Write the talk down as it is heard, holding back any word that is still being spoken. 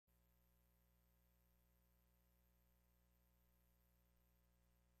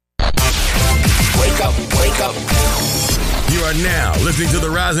You are now listening to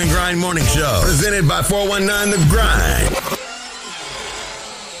the Rise and Grind Morning Show, presented by 419 The Grind.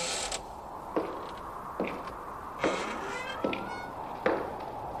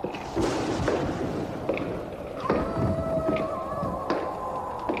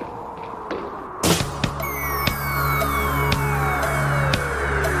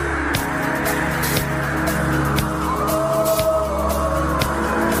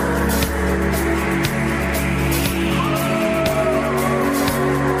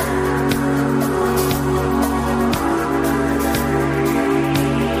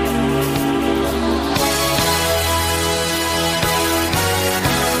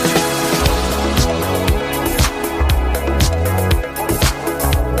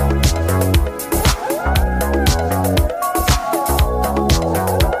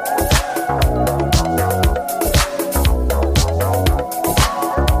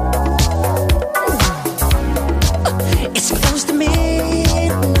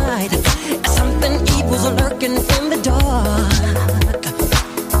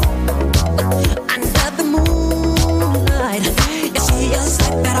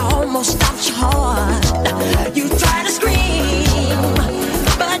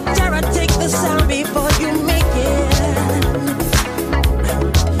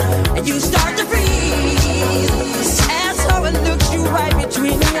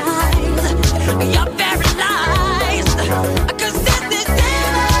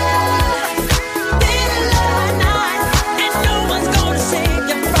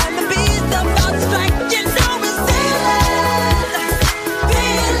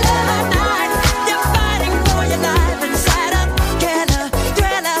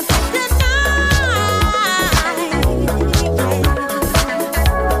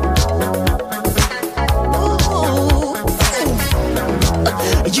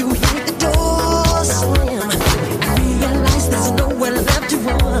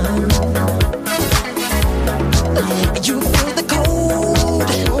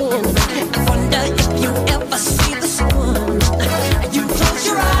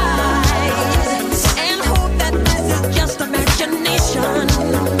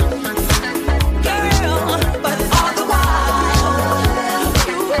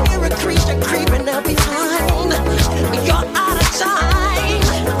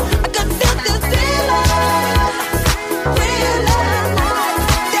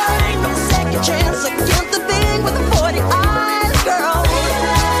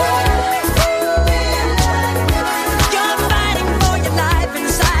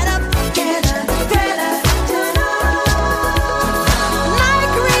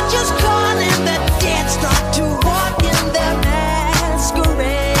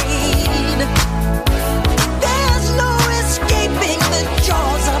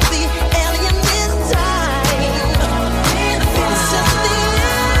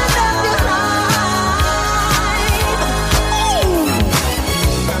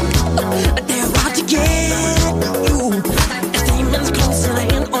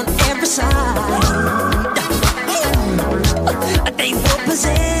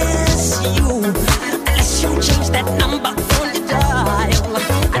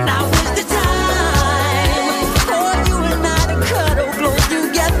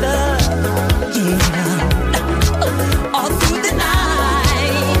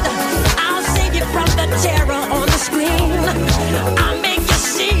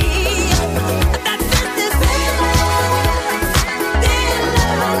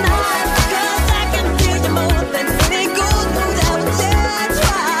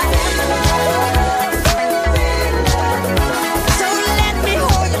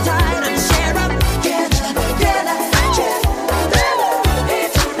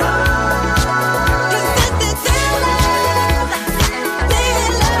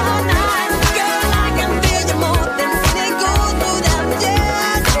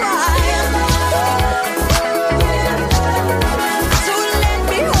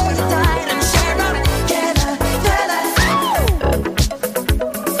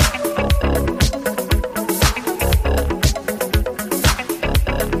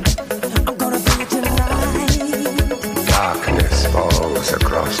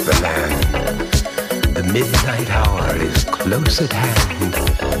 at hand.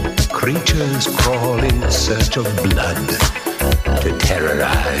 Creatures crawl in search of blood to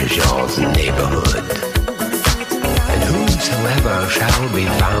terrorize your neighborhood. And whosoever shall be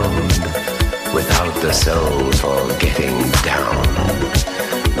found without the soul for getting down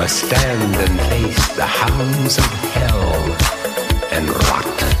must stand and face the hounds of hell and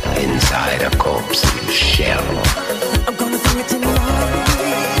rot inside a corpse's shell. I'm gonna do it tonight.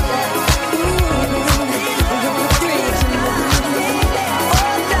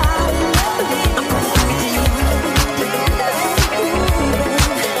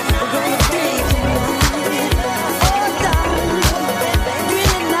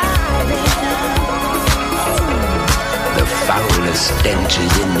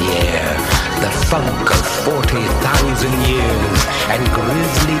 catches in the air the funk of 40,000 years, and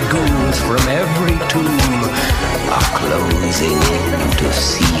grisly goons from every tomb are closing in to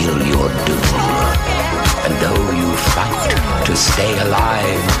seal your doom. And though you fight to stay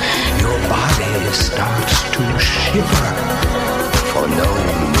alive, your body starts to shiver, for no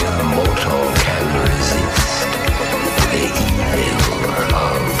mere mortal can resist the evil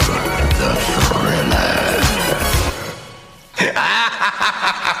of the thriller.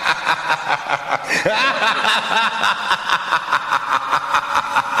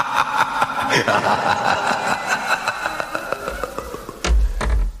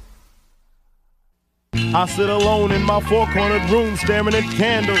 I sit alone in my four-cornered room staring at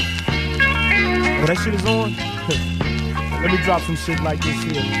candles. Oh, that shit is on? Let me drop some shit like this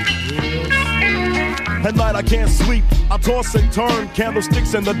here. At night I can't sleep, I toss and turn.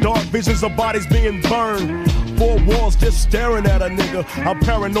 Candlesticks in the dark, visions of bodies being burned. Four walls just staring at a nigga. I'm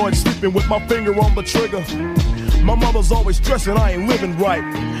paranoid, sleeping with my finger on the trigger. My mother's always stressing I ain't living right,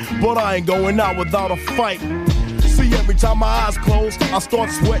 but I ain't going out without a fight. See, every time my eyes close, I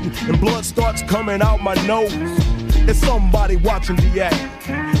start sweating and blood starts coming out my nose. It's somebody watching the act,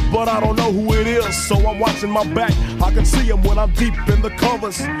 but I don't know who it is, so I'm watching my back. I can see him when I'm deep in the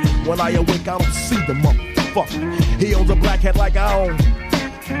covers. When I awake, I don't see the motherfucker. He owns a black hat like I own,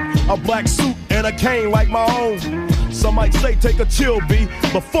 a black suit and a cane like my own. Some might say take a chill, B,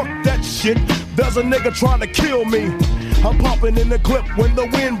 but fuck that shit. There's a nigga trying to kill me. I'm popping in the clip when the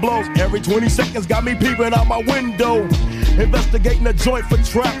wind blows. Every 20 seconds got me peeping out my window. Investigating the joint for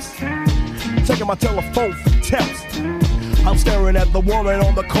traps. Checking my telephone for taps. I'm staring at the woman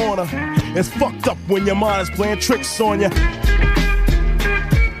on the corner. It's fucked up when your mind is playing tricks on you.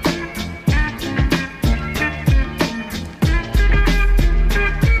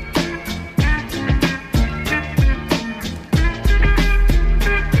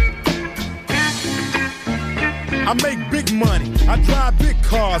 I make big money, I drive big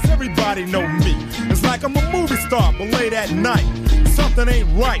cars, everybody know me. It's like I'm a movie star, but late at night, something ain't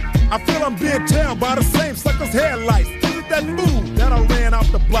right. I feel I'm being tailed by the same sucker's headlights. Is it that fool that I ran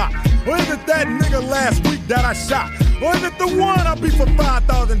off the block? Or is it that nigga last week that I shot? Or is it the one I beat for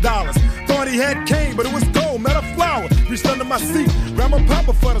 $5,000? Thought he had cane, but it was gold, met a flower. Reached under my seat, grabbed my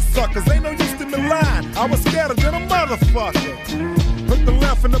papa for the suckers. Ain't no use to me lying, I was scared than a motherfucker. Put the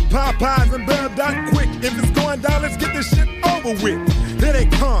left in the Popeyes and bail down quick. If it's going down, let's get this shit over with. Here they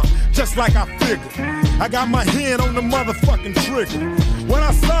come, just like I figured. I got my hand on the motherfucking trigger. When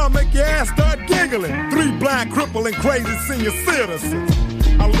I saw him, make your ass start giggling. 3 blind, crippled, and crazy senior citizens.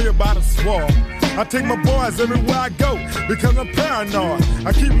 I live by the swamp. I take my boys everywhere I go because I'm paranoid.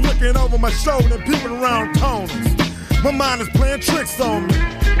 I keep looking over my shoulder and peeping around corners. My mind is playing tricks on me.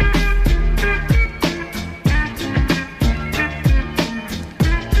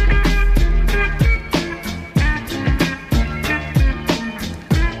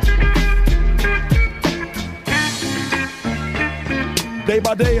 Day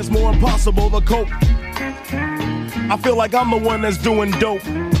by day it's more impossible to cope. I feel like I'm the one that's doing dope.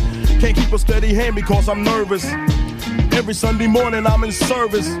 Can't keep a steady hand because I'm nervous. Every Sunday morning I'm in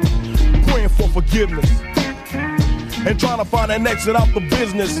service, praying for forgiveness and trying to find an exit out the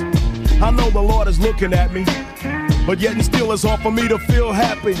business. I know the Lord is looking at me, but yet and still it's hard for me to feel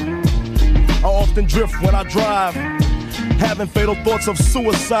happy. I often drift when I drive, having fatal thoughts of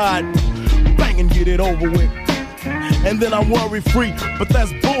suicide. Bang and get it over with. And then I'm worry-free, but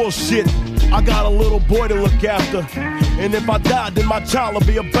that's bullshit. I got a little boy to look after, and if I die, then my child will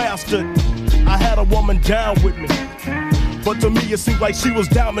be a bastard. I had a woman down with me, but to me it seemed like she was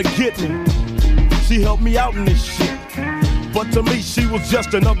down to get me. She helped me out in this shit, but to me she was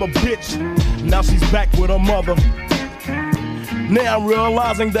just another bitch. Now she's back with her mother. Now I'm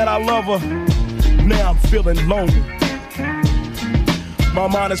realizing that I love her. Now I'm feeling lonely. My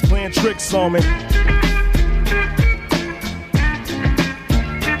mind is playing tricks on me.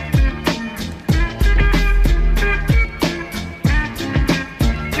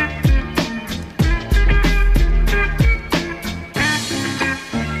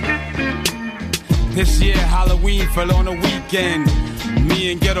 This year Halloween fell on a weekend.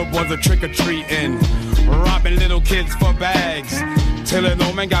 Me and Ghetto Boys are trick-or-treating, robbing little kids for bags, till an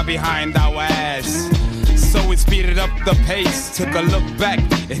old man got behind our ass. So we speeded up the pace, took a look back,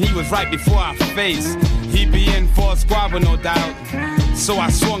 and he was right before our face. He'd be in for a squabble, no doubt, so I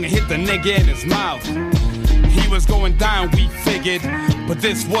swung and hit the nigga in his mouth. He was going down, we figured, but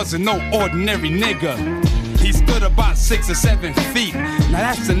this wasn't no ordinary nigga. He stood about 6 or 7 feet. Now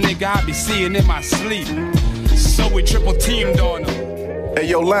that's the nigga I be seeing in my sleep. So we triple teamed on him. Hey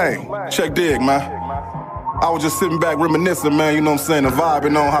yo, Lane, check dig, man. I was just sitting back reminiscing, man, you know what I'm saying, and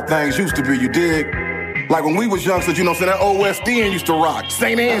vibing on how things used to be, you dig? Like when we was youngsters, you know what I'm saying, that OSDN used to rock.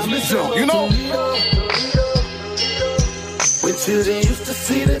 St. Angeles jump, you know? When children used to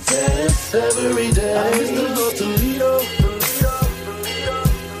see the test every day. I used to go to Toledo.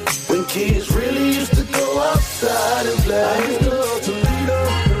 When kids really used to go outside and play. I used to go to Toledo.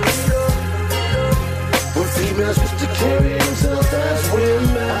 When females used to carry themselves as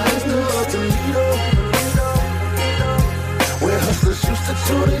women. I used to go to Toledo. Where hustlers used to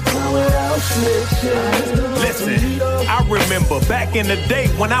chew their tongue without snitching. Listen, I remember back in the day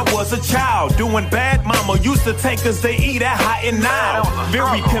when I was a child, doing bad, mama used to take us to eat at Hot and Now.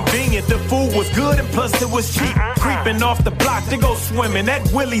 Very convenient, the food was good and plus it was cheap. Creeping off the block to go swimming at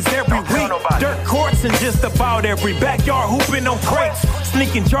Willie's every week. Dirt courts in just about every backyard, hooping on crates.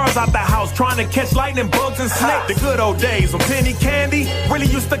 Sneaking jars out the house, trying to catch lightning bugs and snakes. The good old days when penny candy really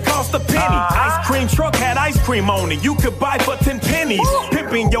used to cost a penny. Ice cream truck had ice cream on it, you could buy for 10 pennies.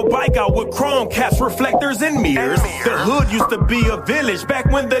 Pimping your bike out with chrome caps, reflectors, and mirrors. The hood used to be a village back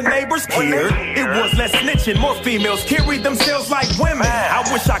when the neighbors cared. It was less snitching, more females carried themselves like women. I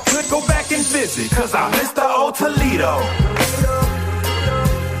wish I could go back and visit, cause I miss the old Toledo.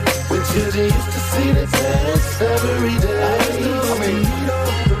 When children used to see the test every day. I mean,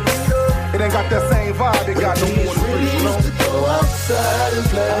 it ain't got that same vibe it got no more than really you know? used to go outside and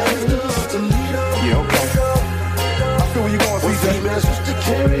play. Yeah, okay. I feel where you going, CJ. Females used to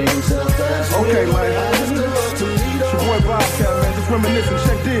carry themselves as Okay, women. man. It's your boy Bobcat, man. Just reminiscing,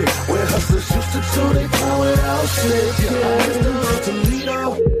 check this. Where hustlers used to chew their tongue without snitching.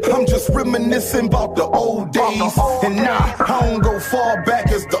 I'm just reminiscing about the old days. And nah, I don't go far back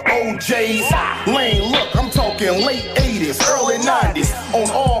as the OJs. Lane, look, I'm talking late 80s, early 90s. On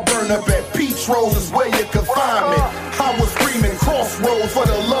Auburn up at Peach Rose is where you could find me. I was screaming crossroads for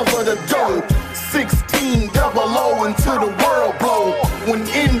the love of the dough. 1600 until the world blow. When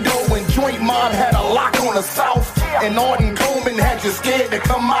Indo and Joint Mob had a lock on the South. And Arden Coleman had you scared to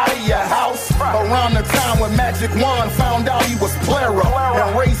come out of your house. Around the time when Magic Wand found out he was Plera.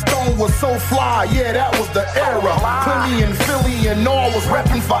 And Ray Stone was so fly, yeah, that was the era. Philly and Philly and all was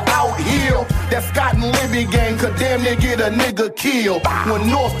repping for Out Hill. That Scott and Libby gang could damn near get a nigga killed. When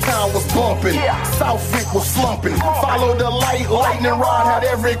Northtown was bumping, Southwick was slumping. Follow the light, lightning rod had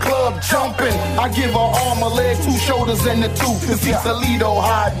every club jumping. I give her arm, a leg, two shoulders, and a tooth. To see Toledo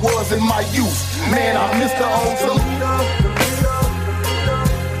how it was in my youth. Man, I miss the old Toledo.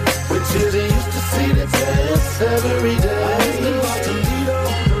 When children used to see the test every day.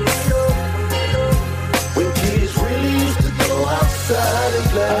 When kids really used to go outside and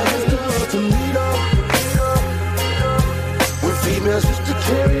play. When females used to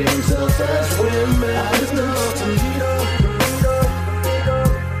carry themselves as women.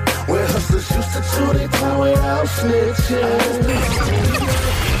 Where hustlers used to chew their tongue without snitching.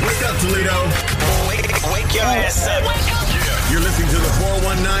 Wake up, Toledo. Wake your ass up. You're listening to the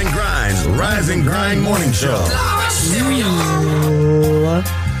 419 Grind, Rise and Grind Morning Show.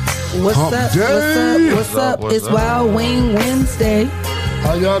 What's up? What's up? It's Wild Wing Wednesday.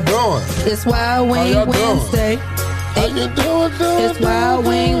 How y'all doing? It's Wild Wing Wednesday. How you doing? It's Wild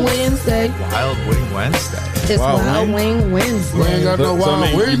Wing Wednesday. Wild Wing Wednesday. It's Wild Wing Wednesday. We ain't got no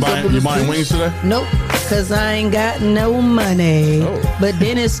wild wings. You buying wings today? Nope, cause I ain't got no money. But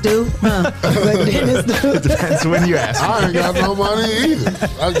Dennis do. But Dennis do. It depends when you ask. I ain't got no money either.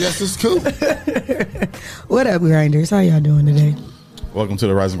 I guess it's cool. What up, grinders? How y'all doing today? Welcome to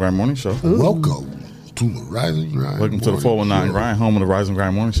the Rise and Grind Morning Show. Welcome to the Rise and Grind. Welcome to the 419 Grind, home of the Rise and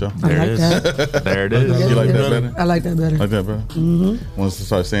Grind Morning Show. There it is. There it is. You like that better? I like that better. Like that better? Mm-hmm. Want us to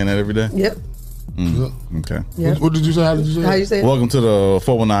start saying that every day? Yep. Okay. Yep. What did you say? How did you say? How you say it? Welcome to the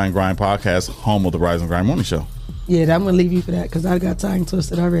 419 Grind Podcast, home of the Rise and Grind Morning Show. Yeah, I'm gonna leave you for that because I got tongue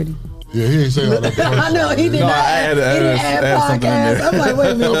twisted already. Yeah, he ain't say all that. I know he did No, not. I had He didn't add something in there. podcast. I'm like,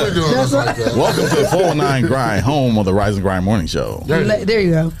 wait a minute. Don't be doing us like that. Welcome to the 419 Grind, home of the Rise and Grind Morning Show. There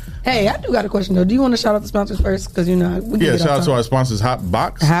you go. Hey, I do got a question though. Do you want to shout out the sponsors first? Because we can Yeah, get shout off out to time. our sponsors, Hot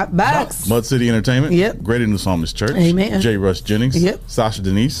Box, Mud City Entertainment, Yep. Greater New Psalmist Church, Amen. J. Rush Jennings, Yep. Sasha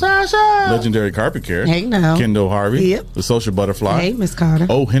Denise, Legendary Carpet Care, Hey, now. Kendall Harvey, Yep. The Social Butterfly, Hey, Miss Carter.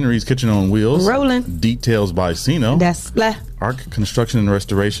 O. Henry's Kitchen on Wheels, Rolling. Details by Sino, That's splat. Arc Construction and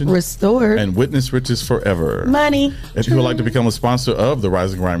Restoration, Restored. and Witness Riches Forever. Money. If you would like to become a sponsor of the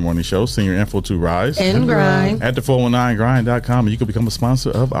Rise and Grind Morning Show, send your info to Rise And Grind. at the 419grind.com, and you can become a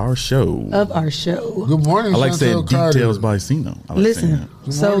sponsor of our show. Of our show. Good morning, I like saying Chantel Carter. Details by Sino. I like saying Listen, that.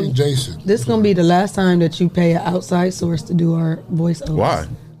 Good morning, Jason. this is going to be the last time that you pay an outside source to do our voiceovers. Why?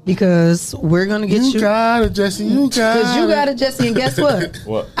 because we're gonna get you. You got it, Jesse. You got it. Because you got it, Jesse, and guess what?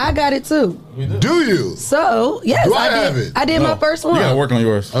 What? I got it too. Do you? So yes, Do I did. have it? I did my first one. You gotta work on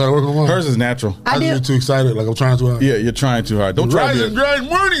yours. I gotta work on one. Hers is natural. I I did. just get too excited. Like I'm trying too hard. Yeah, you're trying too hard. Don't try to Rise and be grind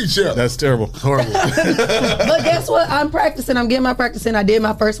morning show. That's terrible. Horrible. But guess what? I'm practicing. I'm getting my practice in. I did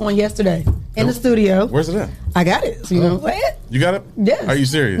my first one yesterday in the studio. Where's it at? I got it. So, you know what? You got it? Yes. Are you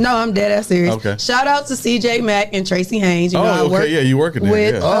serious? No, I'm dead ass serious. Okay. Shout out to CJ Mack and Tracy Haynes. You know, I Oh, work okay. Yeah, you working there.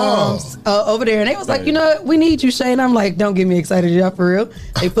 with Yeah. over there, and they was like, you know what? We need you, Shane. I'm like, don't get me excited, y'all, for real.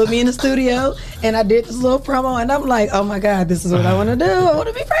 They put me in the studio, and I did this little promo, and I'm like, oh my god, this is what I want to do. I want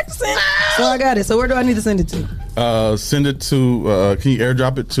to be practicing. So I got it. So where do I need to send it to? Send it to. Can you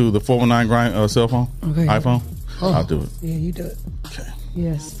airdrop it to the 419 grind cell phone? Okay. iPhone. I'll do it. Yeah, you do it. Okay.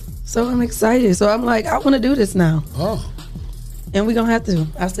 Yes. So I'm excited. So I'm like, I want to do this now. Oh. And we're going to have to.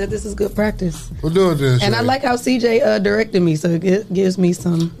 I said this is good practice. We're doing this. And I like how CJ directed me, so it gives me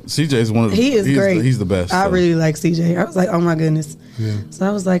some. CJ's one of the. He is great. He's the best. I so. really like CJ. I was like, oh my goodness. Yeah. So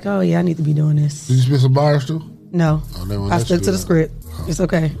I was like, oh yeah, I need to be doing this. Did you spit some bars too? No. Oh, never mind. I That's stuck to good. the script. It's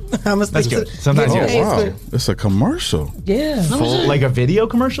okay. I'm going to stick That's good. to Sometimes get you to Oh, the wow. script. It's a commercial. Yeah. Full, like a video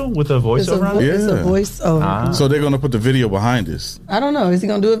commercial with a voiceover on it? It's a Yeah. voice over. So they're going to put the video behind this. I don't know. Is he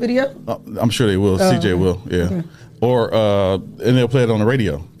going to do a video? I'm sure they will. CJ okay. will. Yeah. Okay. Or and they'll play it on the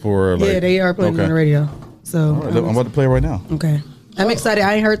radio for like. Yeah, they are playing it on the radio. So All right, I'm about to play it right now. okay. I'm excited.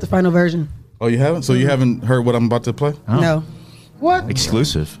 I ain't heard the final version. Oh, you haven't? So you haven't heard what I'm about to play? No. What?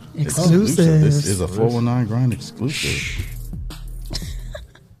 Exclusive. Exclusive. This is a 419 grind exclusive.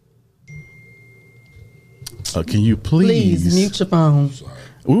 Can you Please mute your phone.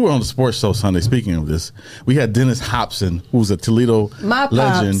 We were on the sports show Sunday. Speaking of this, we had Dennis Hobson, who's a Toledo My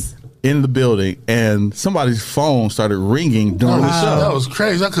legend, pops. in the building, and somebody's phone started ringing during the show. That was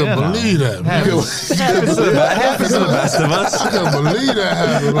crazy. I couldn't believe that. Man. Happens to the best of us. I couldn't believe that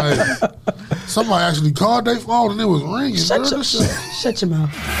happened. Like somebody actually called their phone and it was ringing. Shut your mouth.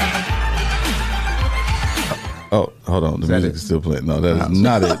 Oh, hold on. The music is still playing. No, that is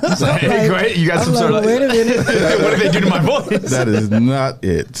not it. Hey, great. You got some sort of. Wait a minute. What did they do to my voice? That is not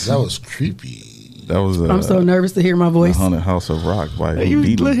it. That was creepy. That was. I'm so nervous to hear my voice. Haunted House of Rock by You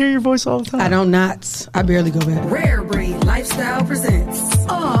Houdini. hear your voice all the time. I don't not. I barely go back. Rare Breed Lifestyle presents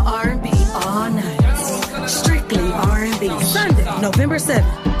all R&B all night. Strictly R&B. Sunday, November 7th,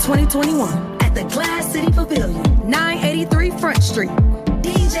 2021 at the Glass City Pavilion, 983 Front Street.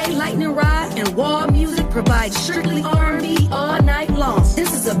 DJ Lightning Rod and Wall Music provide strictly R&B all night long.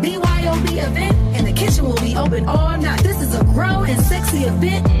 This is a BYOB event and the kitchen will be open all night. This is a grown and sexy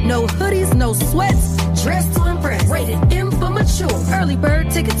event. No hoodies, no sweats. Dressed to impress. Rated M for mature. Early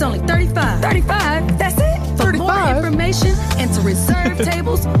bird tickets only $35. $35? That's it? For more information and to reserve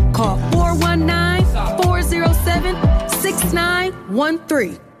tables, call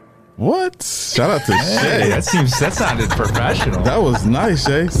 419-407-6913. What? Shout out to Shay. That sounded professional. That was nice,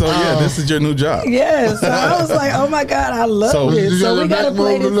 Shay. So yeah, this is your new job. Yes. So I was like, oh my God, I love So- it. Did you So have we the got to back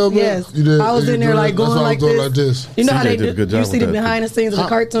play move a this. little bit? Yes. You did. I was You in there did. like That's going why I like was doing this. like this. You know how CJ they did a good job you see with the that. behind the scenes of the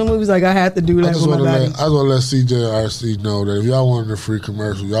cartoon movies? Like I had to do I that just with want my to body. let CJRC know that if y'all wanted a free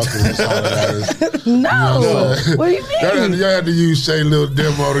commercial, y'all could have decided that. No. What do you mean? Y'all had to use Shay's little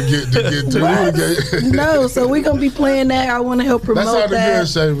demo to get to. What? No, so we're gonna be playing that. I want to help promote That sounded that. good,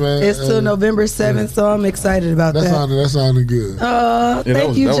 Shay, man. It's till November 7th, so I'm excited about That that. sounded good. Yeah,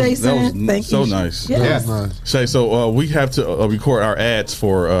 Thank you, Jason. That was Thank so you. nice. Yeah. That was nice. Shay, so we have to record our ads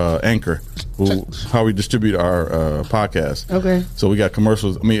for Anchor, how we distribute our podcast. Okay. So we got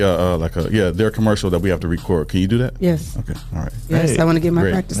commercials. I mean, their commercial that we have to record. Can you do that? Yes. Okay. All right. Yes, I want to get my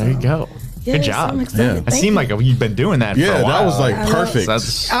Great. practice There you on. go. Yes, Good job. I'm excited. Yeah. It Thank seemed you. like you've been doing that for Yeah, a while. that was like I know. perfect.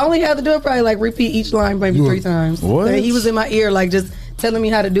 I only have to do it probably like repeat each line maybe 3 times. What? And he was in my ear like just telling me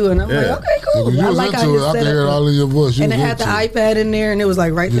how to do it. And I'm Yeah. like, okay, cool. You I was like how into you it. I set can hear it up. all in your voice. You And it was had the into it. iPad in there, and it was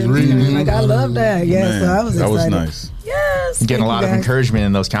like right there. Just reading Like I love that. Yeah, Man, so I was that excited. was nice. Yes, Getting thank a lot you of guys. encouragement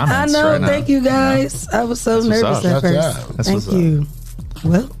in those I comments. know. right now. Thank you guys. I was so That's what's nervous up. at That's first. up. That's Thank what's up. you.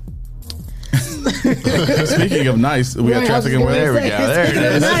 Well, Speaking of nice, we got Right, traffic I and was weather. There we go. There it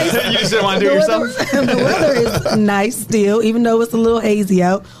is. Nice. You just didn't want to do it yourself? The weather is nice still, even though it's a little hazy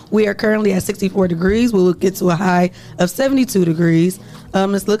out. We are currently at 64 degrees. We will get to a high of 72 degrees.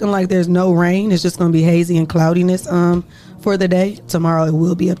 It's looking like there's no rain. It's just going to be hazy and cloudiness for the day. Tomorrow it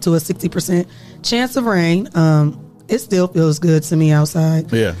will be up to a 60% chance of rain. It still feels good to me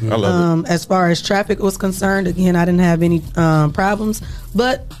outside. Yeah, I love it. As far as traffic was concerned, again, I didn't have any problems,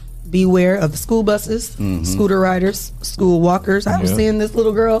 but beware of the school buses, scooter riders, school walkers. I was Yeah. seeing this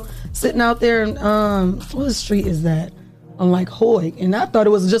little girl sitting out there, and what street is that? on like Hoyt, and I thought it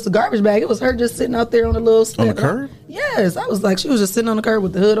was just a garbage bag. It was her just sitting out there on a little step. On the curb? Yes, I was like, she was just sitting on the curb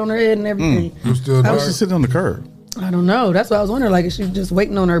with the hood on her head and everything. How was she sitting on the curb? I don't know. That's why I was wondering, like, is she just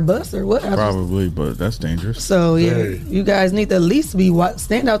waiting on her bus or what? Probably, but that's dangerous. So yeah, you guys need to at least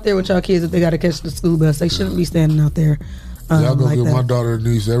stand out there with y'all kids if they got to catch the school bus. They shouldn't be standing out there. Y'all go like get that. my daughter and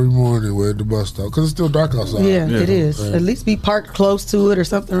niece every morning. We're at the bus stop because it's still dark outside. Yeah, it is. At least be parked close to it or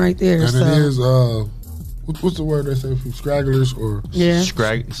something right there. And so. it is. What's the word they say? Stragglers or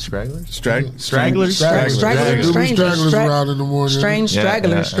stragglers? Stragglers. Stragglers around in the morning. Strange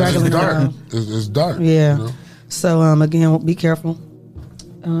stragglers straggling it's dark. around. It's dark. Yeah. You know? So again, be careful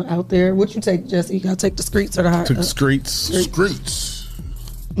out there. What you take, Jesse? You gotta take the streets or the high. Took streets. Streets.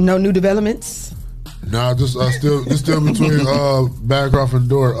 No new developments. Nah, just still between Bancroft and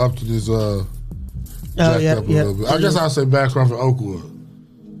Door up to this jacked up a little bit. I guess I'll say Bancroft and Oakwood.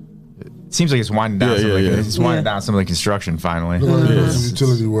 It seems like it's winding down. It's winding down some of the construction finally. Look like some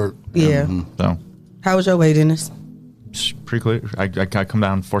utility work. Yeah. So how was your way, Dennis? It's pretty clear. I come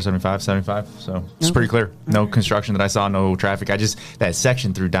down 475, 75, so it's pretty clear. No construction that I saw, no traffic. That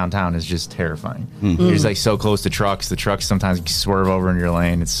section through downtown is just terrifying. You're just like so close to trucks. The trucks sometimes swerve over in your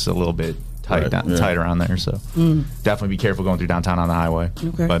lane. It's a little bit tight around there. So definitely be careful going through downtown on the highway.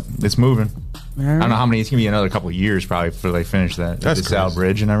 Okay. But it's moving. Right. I don't know how many. It's gonna be another couple of years probably before they finish that DeSalle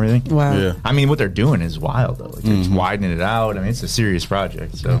Bridge and everything. Wow. Yeah. I mean, what they're doing is wild though. It's widening it out. I mean, it's a serious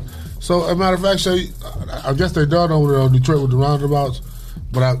project. So. So, as a matter of fact, Shay, I guess they done over there on Detroit with the roundabouts,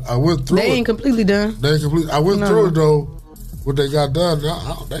 but I went through it. They ain't completely done. They ain't completely. I went through it, though, what they got done.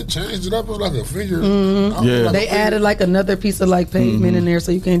 They changed it up. It was like a figure. They added like another piece of like pavement in there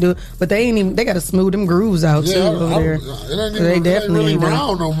so you can't do it. But they ain't even, they got to smooth them grooves out too over there. It ain't really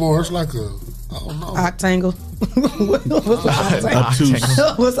round no more. It's like a, I don't know. Octangle. What's an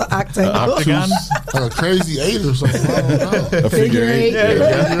octangle? What's an octangle? Octagon? Like a crazy 8 or something. I don't know. A figure 8.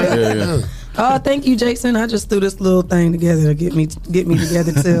 Yeah. Oh, thank you, Jason. I just threw this little thing together to get me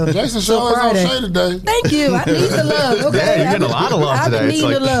together till Jason showed us on Friday. Shay today. Thank you. I need the love. Okay, Yeah, you're getting a lot of love today. It's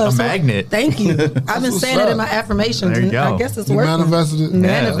like a magnet. Thank you. I've been saying it in my affirmations. There you go. I guess it's You working. manifested it?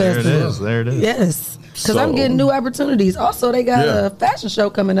 Manifested it. There it is. Yes. Because I'm getting new opportunities. Also, they got a fashion show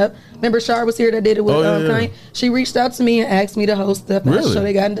coming up. Remember, Shar was here that did it with Kanye? She reached out to me and asked me to host the fashion show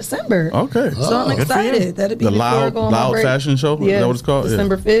they got in December. Okay. So I'm excited. That'll be The before I Loud, go on my loud break. Fashion Show? Yeah, Is that what it's called?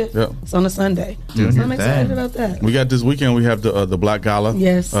 December 5th. Yeah. It's on a Sunday. Doing So your I'm excited thing. about that. We got this weekend, we have the Black Gala.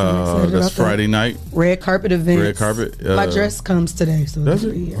 Yes, I'm excited that's about that. Friday night. Red carpet events. Red carpet. My dress comes today. So Does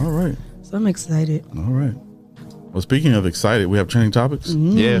it'll it? be here. All right. So I'm excited. All right. Well, speaking of excited, we have trending topics.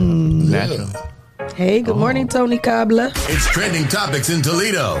 Yeah, naturally. Hey, good morning, Tony Cobbler. It's trending topics in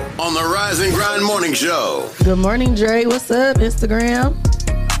Toledo on the Rise and Grind Morning Show. Good morning, Dre. What's up, Instagram?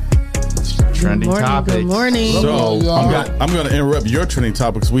 Trending Good morning. topics. Good morning. So I'm going to interrupt your trending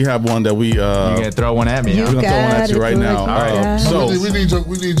topics. We have one that we You're gonna throw one at me. You huh? we're gonna throw one got at you it, right boy. now. All right. So we need your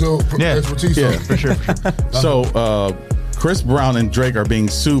expertise on it. for sure. So Chris Brown and Drake are being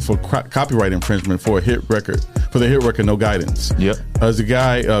sued for copyright infringement for the hit record No Guidance. Yep. There's a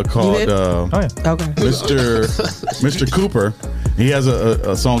guy called Okay. Mr. Cooper. He has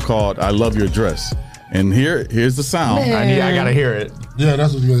a song called "I Love Your Dress," and here's the sound. Man. I gotta hear it. Yeah,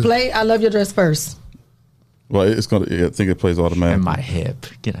 that's what you got. Play I Love Your Dress first. Well, it's gonna. I think it plays automatically. And my hip.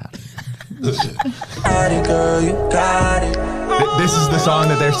 Get out of here. Girl, you got it. This is the song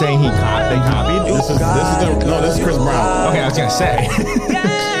that they're saying they copied. This is Chris Brown. Okay, I was gonna say.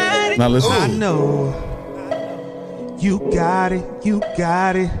 Now listen. I know you got it, you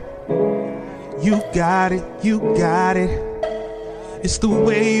got it, you got it, you got it. It's the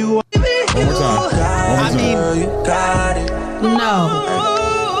way you are. One more time. You got it. No.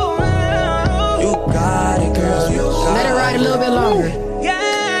 You got it, girl. You got Let it ride a little bit longer.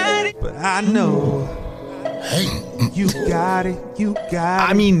 But I know. You got it, you got it.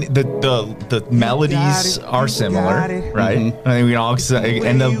 I mean, the melodies are similar, right? I think we can all say,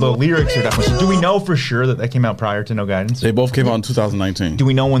 and the lyrics are definitely. Do we know for sure that came out prior to No Guidance? They both came out in 2019. Do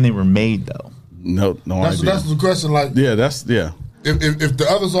we know when they were made though? No idea. That's the question. Like, Yeah. if the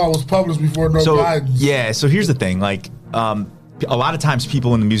other song was published before No Guidance, So here's the thing, like, a lot of times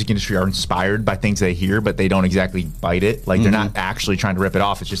people in the music industry are inspired by things they hear, but they don't exactly bite it. Like they're not actually trying to rip it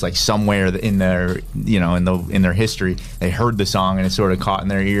off. It's just like somewhere in their, in their history, they heard the song and it sort of caught in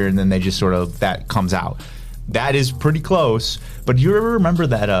their ear, and then they just sort of that comes out. That is pretty close. But do you ever remember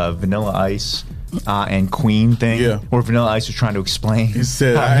that Vanilla Ice and Queen thing? Yeah. Where Vanilla Ice was trying to explain. He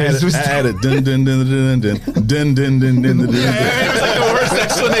said, how I his was- had a dun dun dun dun dun dun dun dun dun dun dun. Yeah, it was like the worst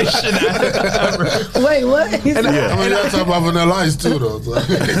explanation ever. Wait, what? I mean, y'all talking about Vanilla Ice too, though. So.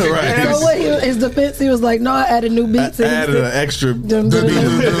 Right. So what? His defense, he was like, "No, I added new beats." I added an extra.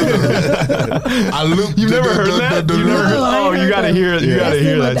 I looped. You never heard that? You never heard? Oh, you gotta hear it. You gotta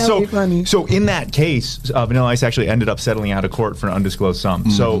hear that. That would be funny. So in that case, Vanilla Ice actually ended up settling out of court for an undisclosed sum.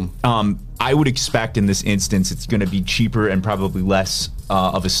 So I would expect in this instance it's going to be cheaper and probably less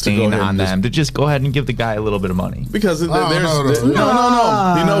of a stain on them to just go ahead and give the guy a little bit of money. Because no. You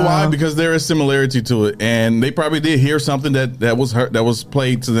know why? Because there is similarity to it, and they probably did hear something that was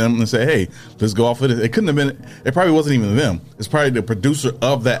played to them and say, "Hey, let's go off with it." It couldn't have been. It probably wasn't even them. It's probably the producer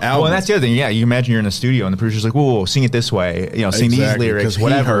of that album. Well, and that's the other thing. Yeah, you imagine you're in a studio and the producer's like, "Whoa, sing it this way." You know, sing these lyrics,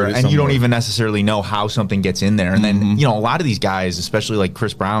 whatever, and you don't even necessarily know how something gets in there. And then a lot of these guys, especially like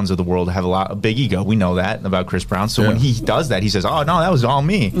Chris Brown's of the world, have a big ego. We know that about Chris Brown. So when he does that, he says, "Oh no, that was all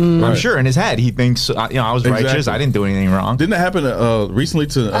me." I'm sure in his head he thinks, I was righteous. I didn't do anything wrong. Didn't that happen recently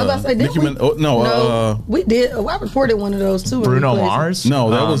to I was about to say, Nicki Minaj? No, we did. I reported one of those too. Bruno Mars? No,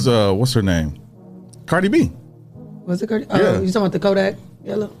 that was what's her name? Cardi B. Was it Cardi? Yeah. Oh, you talking about the Kodak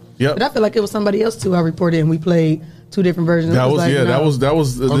Yellow? Yeah. But I feel like it was somebody else too. I reported and we played two different versions. That was that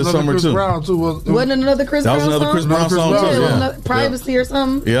was this summer Chris too. Brown too. Wasn't another Chris Brown song? That was another Chris Brown song too. Privacy or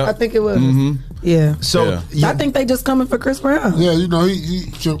something. Yeah, I think it was. Yeah. So I think they just coming for Chris Brown. Yeah,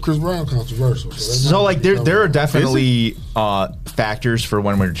 Chris Brown controversial. So like there are definitely factors for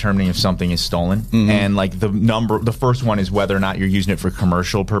when we're determining if something is stolen, and like the first one is whether or not you're using it for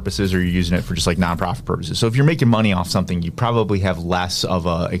commercial purposes or you're using it for just like nonprofit purposes. So if you're making money off something, you probably have less of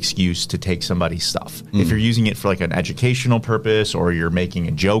a excuse to take somebody's stuff. If you're using it for like an educational purpose or you're making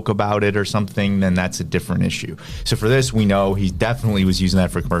a joke about it or something, then that's a different issue. So for this, we know he definitely was using that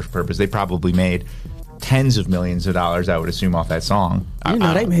for commercial purpose. They probably made tens of millions of dollars, I would assume, off that song.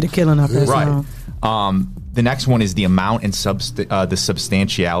 They made a killing off that song. The next one is the amount and the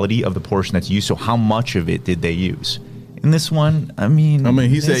substantiality of the portion that's used. So how much of it did they use? In this one, I mean,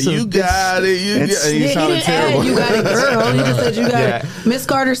 he said, "You got it." He sounded terrible. You got it, girl. He just said, "You got it." Miss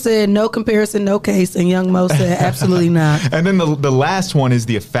Carter said, "No comparison, no case," and Young Mo said, "Absolutely not." And then the last one is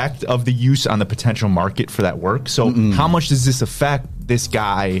the effect of the use on the potential market for that work. So how much does this affect this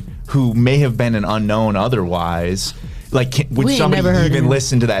guy who may have been an unknown otherwise? Like, would somebody even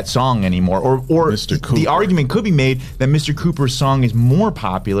listen to that song anymore? Or Mr. Cooper. The argument could be made that Mr. Cooper's song is more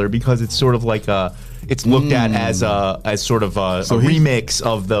popular because it's sort of like it's looked at as sort of a remix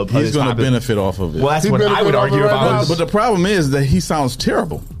of the. He's going to benefit off of it. Well, that's what I would argue about. But the problem is that he sounds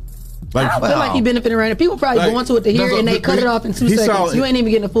terrible. I feel like he benefiting right now. People probably go into it to hear it and they cut it off in 2 seconds. You ain't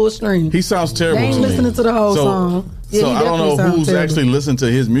even getting a full stream. He sounds terrible. They ain't listening to the whole song. So I don't know who's actually listening to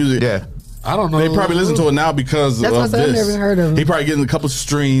his music. Yeah. I don't know. They probably listen to it now because that's of this. I've never heard of him. He probably getting a couple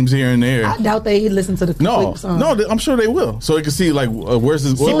streams here and there. I doubt they listen to the quick song. No, I'm sure they will. So they can see like where's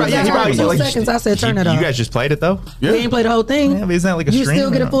his. He probably 2 seconds. I said turn it off. You guys just played it though. Yeah. We ain't played the whole thing. Yeah, but isn't that like a stream? You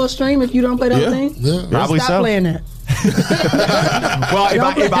still get a full stream if you don't play the whole thing. Yeah, probably Stop playing that. Well,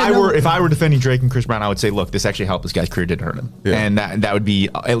 if I were defending Drake and Chris Brown, I would say, look, this actually helped this guy's career, didn't hurt him, and that would be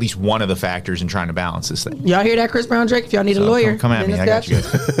at least one of the factors in trying to balance this thing. Y'all hear that, Chris Brown, Drake? If y'all need a lawyer, come at me. I got you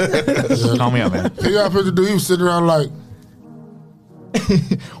guys. Call me up, man. He got a picture. Dude, he was sitting around like,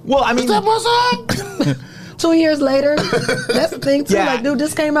 well, I mean, is that my song? 2 years later, that's the thing too. Like, dude,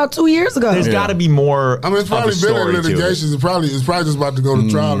 this came out 2 years ago. There's got to be more. I mean, it's probably been in litigation. It's probably just about to go to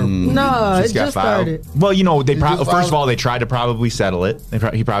trial. No, it just started. Well, they first of all they tried to probably settle it.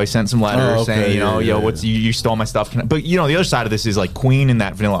 He probably sent some letters saying, you stole my stuff. But the other side of this is like Queen in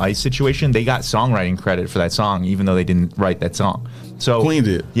that Vanilla Ice situation. They got songwriting credit for that song, even though they didn't write that song. So Queen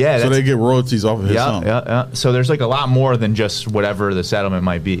did. Yeah. So they get royalties off of his song. Yeah. So there's like a lot more than just whatever the settlement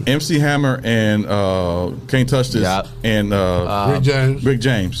might be. MC Hammer and Can't Touch This and Rick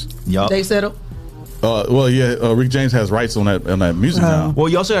James. Yep. They settled. Rick James has rights on that music now. Well,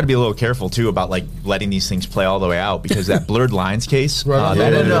 you also got to be a little careful too about like letting these things play all the way out, because that Blurred Lines case that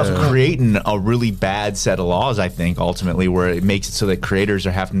ended up creating a really bad set of laws, I think, ultimately, where it makes it so that creators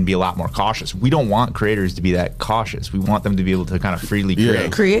are having to be a lot more cautious. We don't want creators to be that cautious. We want them to be able to kind of freely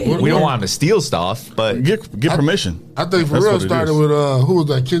create. We don't want them to steal stuff, but get permission. I think for real started with who was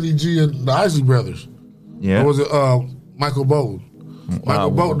that? Kenny G and the Isley Brothers. Yeah. Or was it Michael Bolton?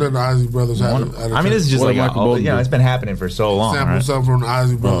 Michael Bolton and the Isley Brothers had I mean, this is just like it's been happening for so long. Sampled something from the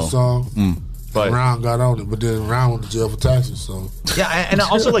Isley Brothers song. But Brown got on it, but then Brown went to jail for taxes. So and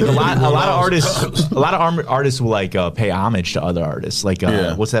also like a lot of artists will like pay homage to other artists. Like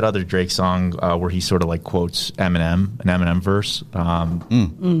what's that other Drake song where he sort of like quotes Eminem, an Eminem verse?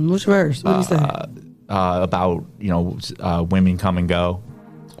 Which verse? What do you say? About women come and go.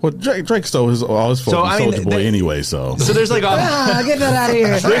 Well, Drake stole all his folk from Soulja Boy anyway, so there's like get that out of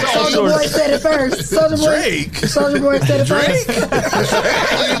here. Soulja Boy said it first. Soulja Boy said it first.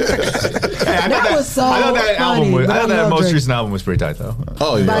 That was so funny. I thought that most recent album was pretty tight, though.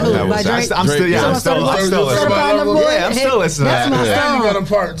 Oh yeah, by who? By Drake? I'm still listening. I'm still listening. That's my song. You got a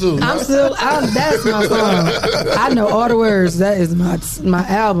part too. That's my song. I know all the words. That is my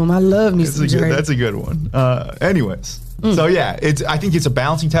album. I love me some Drake. That's a good one. Anyways. So yeah, I think it's a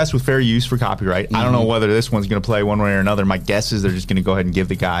balancing test with fair use for copyright. I don't know whether this one's going to play one way or another. My guess is they're just going to go ahead and give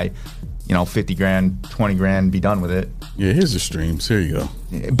the guy, $50,000, $20,000, be done with it. Yeah, here's the streams. Here you go.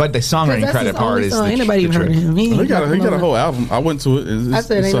 But the songwriting credit part is ain't nobody even heard of him. He got a whole album. I went to it. I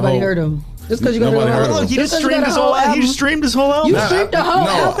said ain't nobody heard of him. Just because you got a whole album. He just streamed his whole album. He just streamed his whole album. You streamed the whole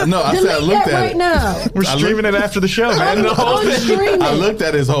album. No, I said I looked at right it now. We're streaming it after the show, man. The whole thing. I looked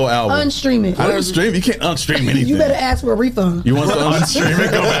at his whole album. Unstream it. I didn't stream. You can't unstream anything. You better ask for a refund. You want to unstream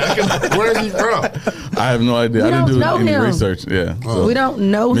it? Go back. Where's he from? I have no idea. I didn't do any research. Yeah. So. We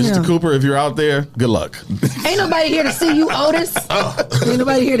don't know him. Mr. Cooper, if you're out there, good luck. Ain't nobody here to see you, Otis. Ain't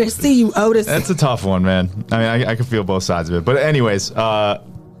nobody here to see you, Otis. That's a tough one, man. I mean, I can feel both sides of it. But anyways,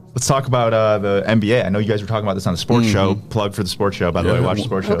 let's talk about the NBA. I know you guys were talking about this on the sports show. Plug for the sports show, by the way. Watch the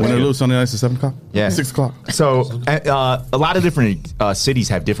sports show. When they lose Sunday nights at 7 o'clock? Yeah. 6 o'clock. So a lot of different cities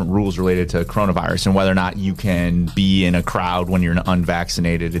have different rules related to coronavirus and whether or not you can be in a crowd when you're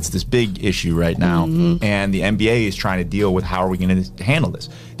unvaccinated. It's this big issue right now. And the NBA is trying to deal with how are we going to handle this.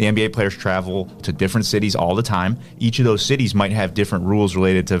 The NBA players travel to different cities all the time. Each of those cities might have different rules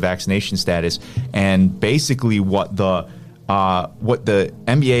related to vaccination status. And basically what the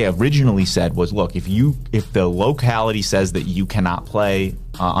NBA originally said was, look, if the locality says that you cannot play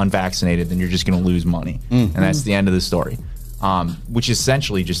unvaccinated, then you're just going to lose money, and that's the end of the story. Which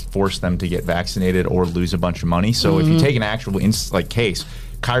essentially just forced them to get vaccinated or lose a bunch of money. So if you take an actual case,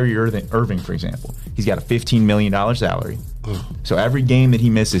 Kyrie Irving, for example, he's got a $15 million salary. So every game that he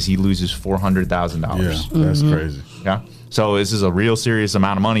misses, he loses $400,000. Yeah, that's crazy. Yeah. So this is a real serious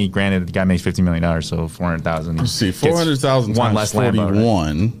amount of money. Granted, the guy makes $50 million, so $400,000. You see, $400,000 one times less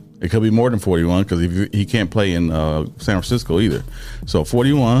 41. It could be more than 41 because he can't play in San Francisco either. So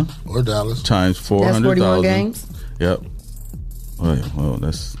 41 or Dallas times 400,000. That's 41 games. Yep. Well,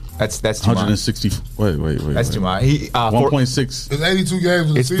 that's too 160. Much. Wait. That's too much. 1.6. It's 82 games.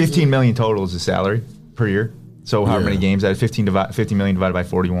 In the it's season. 15 million total is the salary per year. So however many games that 50 million divided by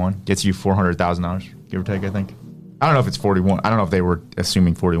 41 gets you $400,000, give or take. I think. I don't know if it's 41. I don't know if they were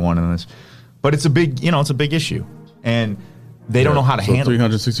assuming 41 in this, but it's a big, it's a big issue, and they don't know how to handle.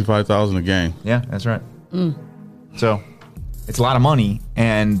 $365,000 a game. Yeah, that's right. So it's a lot of money,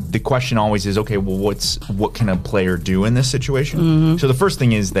 and the question always is, okay, well, what can a player do in this situation? So the first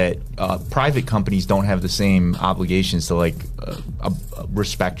thing is that private companies don't have the same obligations to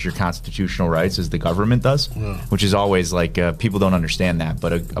respect your constitutional rights as the government does, which is always people don't understand that.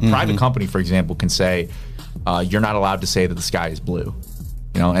 But a private company, for example, can say you're not allowed to say that the sky is blue.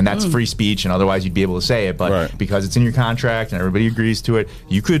 And that's free speech, and otherwise you'd be able to say it. But because it's in your contract and everybody agrees to it,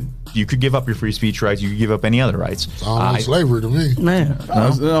 you could give up your free speech rights. You could give up any other rights. It's almost slavery to me. Man.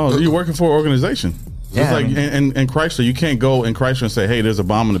 No, you're working for an organization. Yeah, it's in Chrysler, you can't go in Chrysler and say, hey, there's a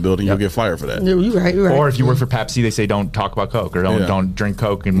bomb in the building. You'll get fired for that. You're right. Or if you work for Pepsi, they say don't talk about Coke or don't drink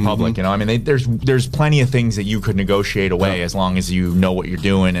Coke in public. There's plenty of things that you could negotiate away as long as you know what you're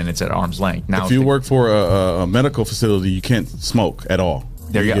doing and it's at arm's length. Now, if you work for a medical facility, you can't smoke at all.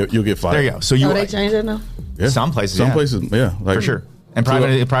 There you go. You'll get fired. There you go. So they changed it now? Yeah. Some places, yeah. For sure. And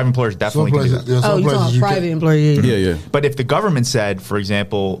private employers definitely can do that. You're talking about private employees. Yeah. But if the government said, for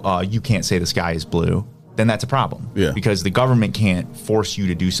example, you can't say the sky is blue, then that's a problem. Yeah. Because the government can't force you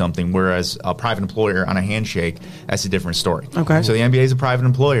to do something, whereas a private employer on a handshake, that's a different story. Okay. So the NBA is a private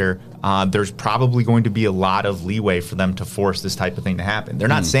employer. There's probably going to be a lot of leeway for them to force this type of thing to happen. They're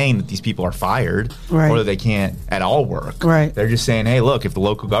not saying that these people are fired or that they can't at all work. Right. They're just saying, hey, look, if the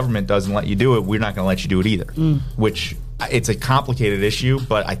local government doesn't let you do it, we're not going to let you do it either. Which it's a complicated issue,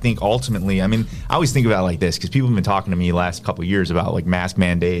 but I think ultimately, I always think about it like this because people have been talking to me the last couple of years about mask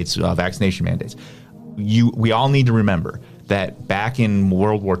mandates, vaccination mandates. We all need to remember that back in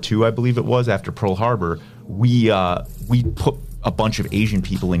World War II, I believe it was, after Pearl Harbor, we put a bunch of Asian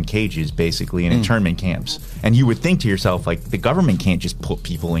people in cages, basically, in internment camps. And you would think to yourself, the government can't just put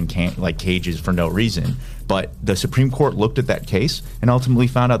people in cages for no reason. But the Supreme Court looked at that case and ultimately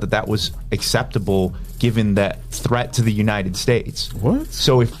found out that that was acceptable given that threat to the United States. What?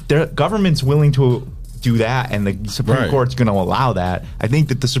 So if the government's willing to do that, and the Supreme Right. Court's going to allow that. I think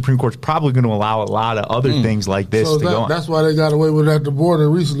that the Supreme Court's probably going to allow a lot of other things like this So to go on. that's why they got away with it at the border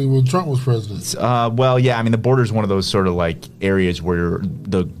recently when Trump was president. Well, yeah, I mean, the border is one of those sort of like areas where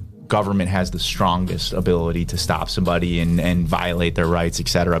the government has the strongest ability to stop somebody and violate their rights, et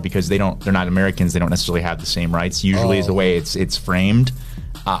cetera, because they're not Americans. They don't necessarily have the same rights. Usually, is the way it's framed.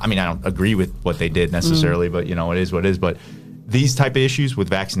 I mean, I don't agree with what they did necessarily, but it is what it is. But these type of issues with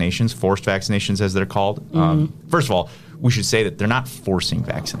vaccinations, forced vaccinations as they're called, first of all, we should say that they're not forcing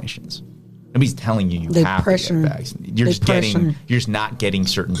vaccinations. Nobody's telling you They have pressure. to get vaccinated. You're They just pressure. you're just not getting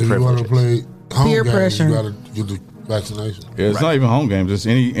certain If you want to privileges. play home Peer games, pressure. you got to get the vaccination. Yeah, it's not even home games. It's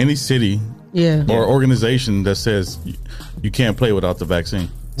any city Yeah. or organization that says you can't play without the vaccine.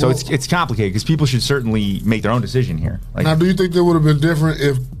 So it's complicated because people should certainly make their own decision here. Like, Now, do you think that would have been different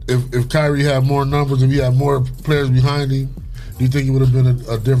if Kyrie had more numbers, if he had more players behind him? Do you think it would have been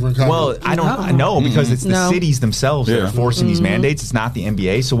a different kind well, of... I don't know because it's the cities themselves that Yeah. are forcing these mandates. It's not the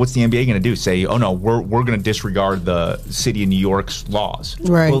NBA. So what's the NBA going to do? Say, oh no, we're going to disregard the city of New York's laws.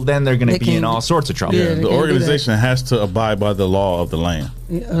 Right. Well, then they're going They to be in can't- all sorts of trouble. Yeah, they The can't do organization has to abide by the law of the land.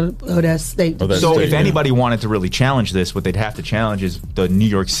 that state. Oh, that's So state, if yeah. anybody wanted to really challenge this, what they'd have to challenge is the New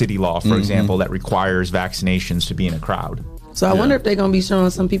York City law, for example, that requires vaccinations to be in a crowd. So I wonder if they're going to be showing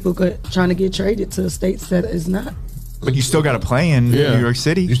some people trying to get traded to states that is not. But you still got to play in New York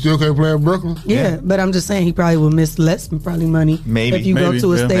City. You still can't play in Brooklyn? Yeah, but I'm just saying he probably will miss less probably money Maybe. if you go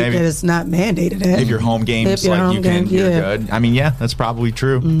to a Yeah, state maybe. that is not mandated at. If your home games, If your like home you can, game, you're yeah. good. I mean, yeah, that's probably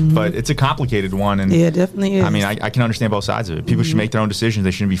true, but it's a complicated one, and Yeah, it definitely is. I mean, I can understand both sides of it. People should make their own decisions.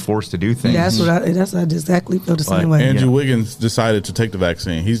 They shouldn't be forced to do things. That's what I exactly feel the same way. Andrew Wiggins decided to take the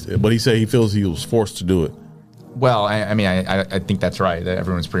vaccine. But he said he feels he was forced to do it. Well, I think that's right. That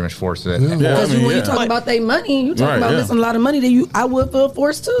everyone's pretty much forced to. Because when you talk about their money, you talk about missing a lot of money that I would feel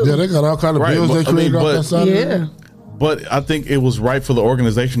forced to. Yeah, they got all kind of bills they created off that side. Yeah. But I think it was right for the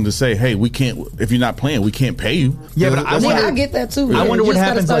organization to say, "Hey, we can't. If you're not playing, we can't pay you." Yeah, but I get that too. I wonder You what just gotta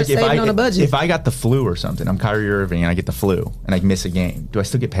happens start like saving on a budget. if I got the flu or something. I'm Kyrie Irving and I get the flu and I miss a game. Do I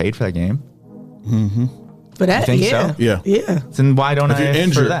still get paid for that game? Mm-hmm. For that, You think yeah. so? Yeah. Then why don't If I you're for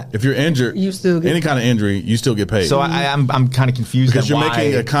injured, that? if you're injured, you still get any kind of injury, you still get paid. So I'm kind of confused because at you're why.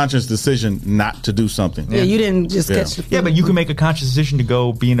 making a conscious decision not to do something. Yeah, you didn't just catch the flu. Yeah, but you can make a conscious decision to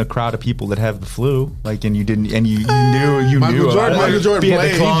go be in a crowd of people that have the flu, like, and you didn't, and you knew. Michael Jordan be at the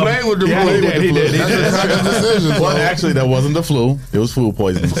played. He club. played with the Yeah, flu. he did. That's a conscious decision. Well, actually, that wasn't the flu. It was flu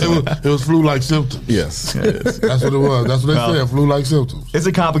poisoning. It was flu-like symptoms. Yes. That's what it was. That's what they Well, said, flu-like symptoms. It's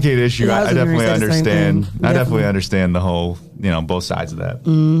a complicated issue. Yeah, I I, was I definitely gonna say the same understand. thing. I definitely understand the whole, both sides of that.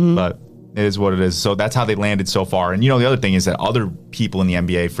 But it is what it is. So that's how they landed so far. And the other thing is that other people in the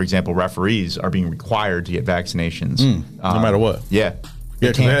NBA, for example, referees, are being required to get vaccinations, no matter what. Yeah. Yeah,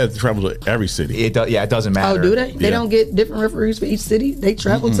 because they had to travel to every city. It doesn't matter. Oh, do they? They Yeah. don't get different referees for each city? They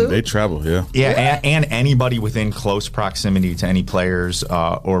travel too? They travel, yeah. Yeah, and anybody within close proximity to any players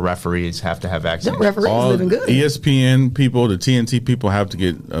or referees have to have vaccinations. All ESPN people, the TNT people have to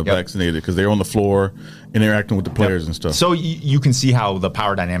get vaccinated because they're on the floor interacting with the players and stuff. So you can see how the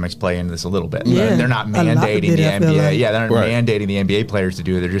power dynamics play into this a little bit. Yeah. They're not A lot mandating of the it, I feel NBA. like. Yeah, they're not Right. mandating the NBA players to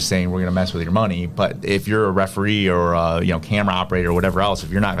do it. They're just saying we're going to mess with your money. But if you're a referee or a camera operator or whatever else,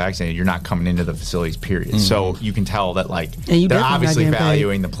 if you're not vaccinated, you're not coming into the facilities. Period. Mhm. So you can tell that And you they're definitely not obviously getting paid.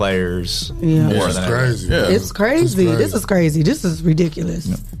 valuing the players Yeah. more It's than crazy. everything. It's crazy. This is crazy. This is ridiculous.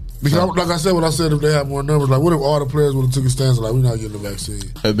 Because, like I said, when I said if they had more numbers, like what if all the players would have took a stance like we're not getting the vaccine?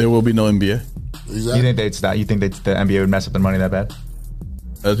 There will be no NBA. Exactly. You think they'd stop? You think the NBA would mess up their money that bad?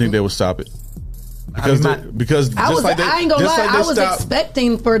 I think they would stop it. Because because I just like they, I ain't gonna just lie. like they I was stopped-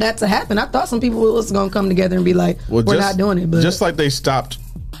 expecting for that to happen. I thought some people was gonna come together and be like, "We're not doing it." But just like they stopped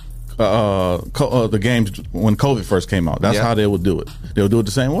the games when COVID first came out. That's Yeah. how they would do it. They'll do it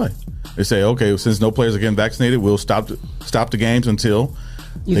the same way. They say, okay, since no players are getting vaccinated, we'll stop the games until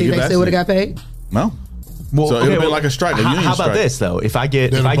you think they still would have got paid? No. Well, so it would okay, have been well, like a strike. A how union about strike. this though? If I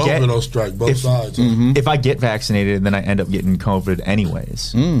get Then if I both get of those strike both sides. if I get vaccinated and then I end up getting COVID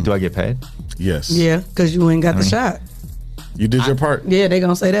anyways, do I get paid? Yes. Yeah, because you ain't got the shot. You did your part. Yeah, they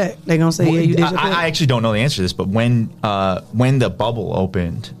gonna say that. They gonna say, Well, "Yeah, you did your part." I actually don't know the answer to this, but when the bubble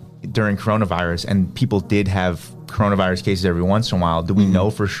opened during coronavirus and people did have coronavirus cases every once in a while, do we know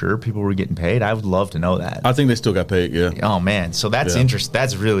for sure people were getting paid? I would love to know that. I think they still got paid. Yeah. Oh man, so that's Yeah. interesting.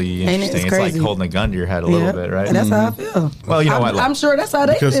 That's really Ain't it? interesting. It's It's like crazy. holding a gun to your head a little bit, right? And that's how I feel. Well, you know what? I'm sure that's how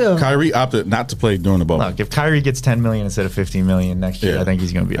they Because feel. Kyrie opted not to play during the bubble. Look, if Kyrie gets 10 million instead of 15 million next year, Yeah. I think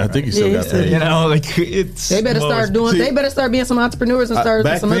he's going to be. I think he still Yeah, got he said paid. You know, like it's. They better start doing. They better start being some entrepreneurs and start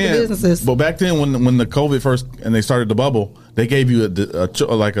Back some other then- businesses. But back then, when the COVID first and they started the bubble, they gave you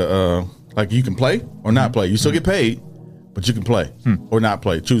Like you can play or not play. You still get paid, but you can play or not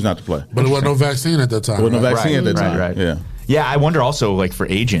play. Choose not to play. But there wasn't no vaccine at that time. There wasn't no vaccine at that time. Right. Yeah. Yeah, I wonder also, like for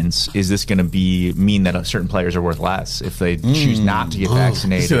agents, is this going to mean that certain players are worth less if they choose not to get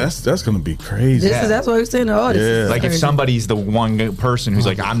vaccinated? See, that's going to be crazy. That's what we're saying. Oh, this is like crazy. if somebody's the one person who's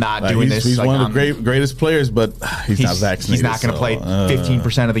like, I'm not doing this. He's like, one of the greatest players, but he's not vaccinated. He's not going to play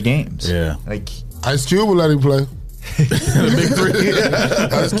 15% of the games. Yeah, like Ice Cube will let him play. The big three.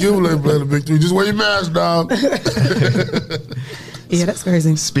 Ice Cube will let him play the big three. Just wear your mask, dog. Yeah, that's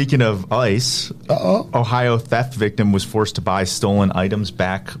crazy. Speaking of ICE, Ohio theft victim was forced to buy stolen items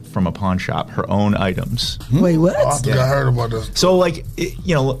back from a pawn shop, her own items. Wait, what? I think I heard about this. So, like,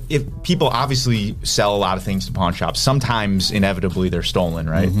 if people obviously sell a lot of things to pawn shops, sometimes inevitably they're stolen,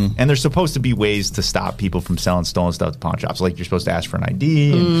 right? And there's supposed to be ways to stop people from selling stolen stuff to pawn shops. Like, you're supposed to ask for an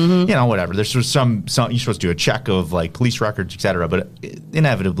ID and, whatever. There's some you're supposed to do a check of, like, police records, et cetera, but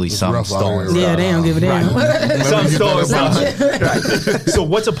inevitably some stolen stuff. Yeah, they don't give a damn. Right. Some stolen stuff. Right. So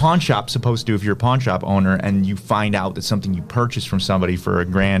what's a pawn shop supposed to do if you're a pawn shop owner and you find out that something you purchased from somebody for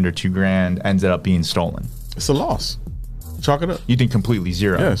 $1,000 or $2,000 ended up being stolen? It's a loss. Chalk it up. You think completely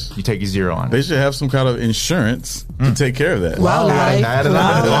zero? Yes. You take a zero on it. They should have some kind of insurance to take care of that.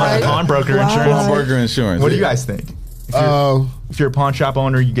 Pawnbroker insurance. Pawnbroker insurance. What do you guys think? If you're a pawn shop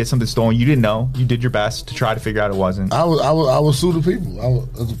owner, you get something stolen, you didn't know, you did your best to try to figure out it wasn't. I would sue the people.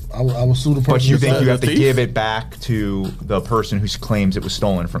 I would sue the person. But you think you have to give it back to the person who claims it was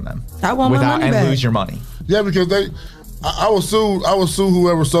stolen from them? I want my money back. And lose your money. Yeah, because I would sue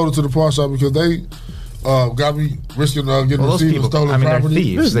whoever sold it to the pawn shop because they got me risking getting received and stolen property. They're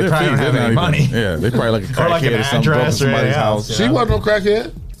thieves. They probably don't have any money. Yeah, they probably like a crackhead or something broke in somebody's house. She wasn't no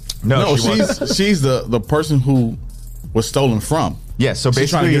crackhead. No, she's the person who was stolen from. Yeah, so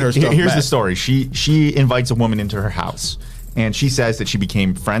basically, here's the story. She invites a woman into her house, and she says that she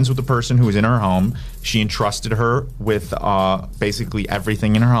became friends with the person who was in her home. She entrusted her with basically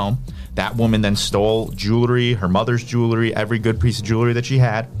everything in her home. That woman then stole jewelry, her mother's jewelry, every good piece of jewelry that she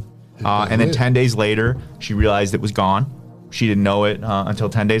had. And then 10 days later, she realized it was gone. She didn't know it until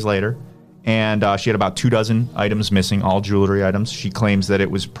 10 days later. And she had about 24 items missing, all jewelry items. She claims that it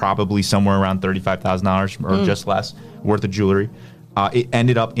was probably somewhere around $35,000 or just less worth of jewelry. It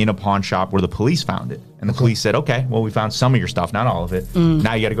ended up in a pawn shop where the police found it. And the police said, okay, well, we found some of your stuff, not all of it.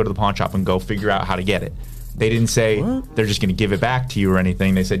 Now you got to go to the pawn shop and go figure out how to get it. They didn't say they're just going to give it back to you or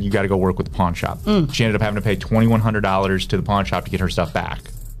anything. They said, you got to go work with the pawn shop. She ended up having to pay $2,100 to the pawn shop to get her stuff back.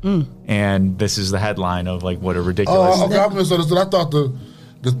 And this is the headline of, like, what a ridiculous... Oh, okay, I misunderstood. I thought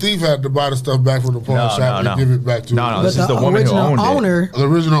the thief had to buy the stuff back from the pawn shop and give it back to No, this is the woman who owned it. The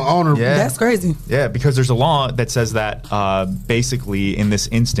original owner. Yeah. That's crazy. Yeah, because there's a law that says that basically in this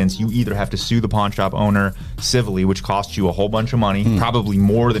instance, you either have to sue the pawn shop owner civilly, which costs you a whole bunch of money, probably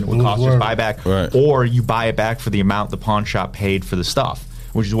more than it would cost you to buy back, or you buy it back for the amount the pawn shop paid for the stuff,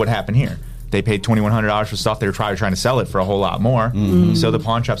 which is what happened here. They paid $2,100 for stuff. They were trying to sell it for a whole lot more. So the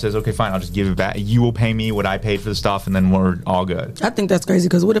pawn shop says, okay, fine, I'll just give it back. You will pay me what I paid for the stuff, and then we're all good. I think that's crazy,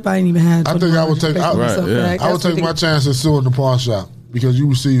 because what if I ain't even had... I think I would take my chances suing the pawn shop, because you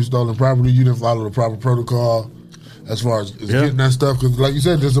received stolen property, you didn't follow the proper protocol as far as getting that stuff. Because like you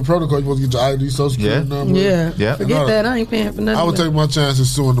said, there's a protocol. You're supposed to get your ID, social security number. Yeah. Forget that. I ain't paying for nothing. I would take my chances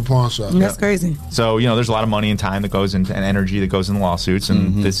suing the pawn shop. That's crazy. So, there's a lot of money and time that goes into, and energy that goes into lawsuits,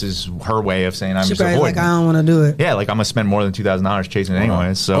 and this is her way of saying, I'm just avoiding like, I don't want to do it. Yeah, like, I'm going to spend more than $2,000 chasing it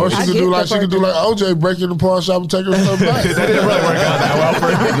anyway. So. Or she could do like OJ, break in the pawn shop and take her stuff back. That didn't really work out that well for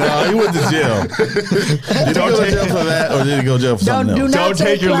him. No, he went to jail. Did he go to jail for that, or did he go to jail for something else? Don't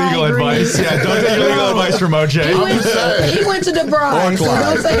take your legal advice. Yeah, don't take your legal advice from OJ. He went to the bride, so do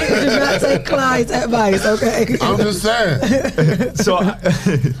not take Clyde's advice, okay? I'm just saying. So,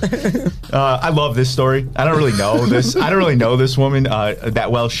 I love this story. I don't really know this woman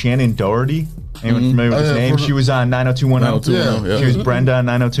that well. Shannon Doherty. Anyone familiar with his name? She was on 90210. She was Brenda on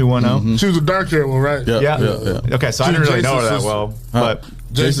 90210. She was a dark hair one, right? Yeah. Okay, so I didn't really know her that well, but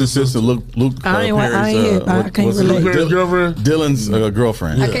Jason's sister, Luke I can't relate. Dylan's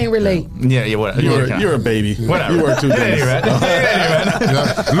girlfriend. I can't relate. Yeah, whatever. You're a baby. Whatever. You were too.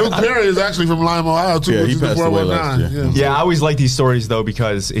 Luke Perry is actually from Lima, Ohio, too. Yeah, he passed away last year. Yeah, I always like these stories, though,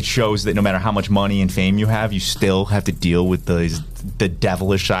 because it shows that no matter how much money and fame you have, you still have to deal with the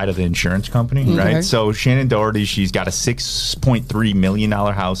devilish side of the insurance company, right? So Shannon Doherty, she's got a $6.3 million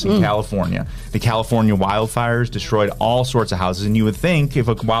house in California. The California wildfires destroyed all sorts of houses, and you would think if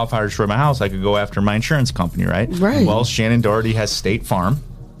a wildfire destroyed my house, I could go after my insurance company, right? Right. Well, Shannon Doherty has State Farm.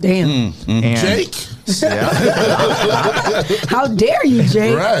 Damn. And Jake? How dare you,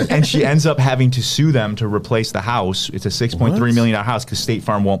 Jake? And she ends up having to sue them to replace the house. It's a $6.3 million house because State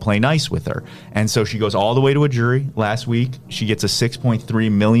Farm won't play nice with her. And so she goes all the way to a jury last week. She gets a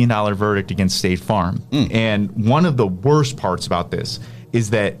 $6.3 million verdict against State Farm. And one of the worst parts about this is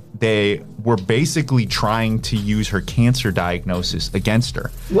that they were basically trying to use her cancer diagnosis against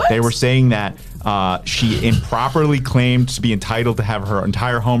her. What? They were saying that she improperly claimed to be entitled to have her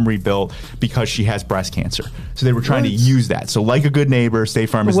entire home rebuilt because she has breast cancer. So they were trying to use that. So like a good neighbor, State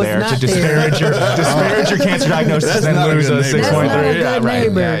Farm is there to disparage your cancer diagnosis and then lose a 6.3. Yeah,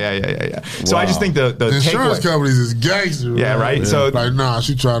 right. Yeah. So I just think the insurance companies is gangster. Yeah, right. So like, nah,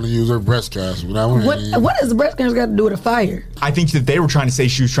 she trying to use her breast cancer. What has the breast cancer got to do with a fire? I think that they were trying to say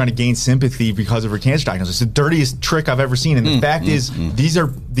she was trying to gain sympathy because of her cancer diagnosis. It's the dirtiest trick I've ever seen. And the fact is, these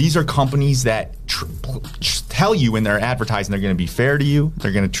are companies that tell you in their advertising they're going to be fair to you,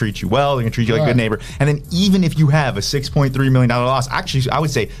 they're going to treat you well, they're going to treat you like a good neighbor. And then even if you have a $6.3 million loss, actually I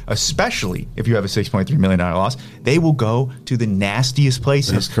would say especially if you have a $6.3 million loss, they will go to the nastiest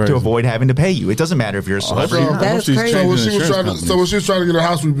places to avoid having to pay you. It doesn't matter if you're a celebrity. That's crazy. So when she was trying to get her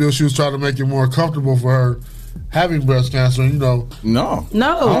house rebuilt, she was trying to make it more comfortable for her having breast cancer, No,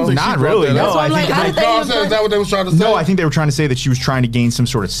 not really. No, I think is that what they was trying to say? No, I think they were trying to say that she was trying to gain some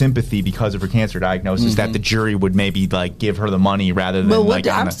sort of sympathy because of her cancer diagnosis. That the jury would maybe like give her the money rather than. But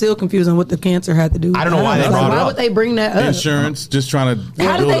I'm still confused on what the cancer had to do. I don't know why they brought it up. Why would they bring that up? Insurance, just trying to.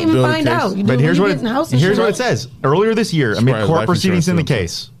 How did they even find out? But here's what it says. Earlier this year, amid court proceedings in the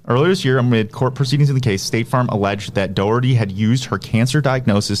case. State Farm alleged that Doherty had used her cancer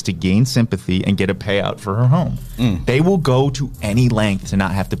diagnosis to gain sympathy and get a payout for her home. They will go to any length to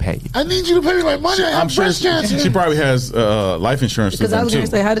not have to pay you. I need you to pay me like money. I'm sure breast cancer. She probably has life insurance. Because I was going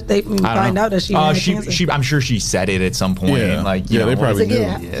to say, how did they find out that she had cancer? I'm sure she said it at some point. Yeah, they probably knew.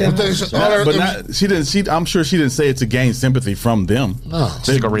 I'm sure she didn't say it to gain sympathy from them. No,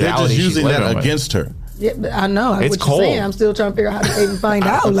 they're just using that against her. Yeah, but I know. It's what cold. You're saying. I'm still trying to figure out how to even find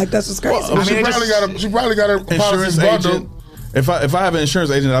out. Like, that's what's crazy. Well, she probably got her insurance agent. If I have an insurance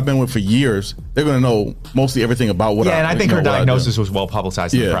agent I've been with for years, they're going to know mostly everything about what. Yeah, and I think her diagnosis was well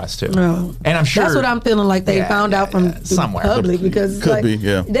publicized in the press too. No. And I'm sure that's what I'm feeling like they found out from somewhere public because they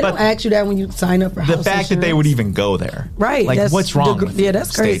don't ask you that when you sign up for house the fact insurance. that they would even go there, right? Like, what's wrong? With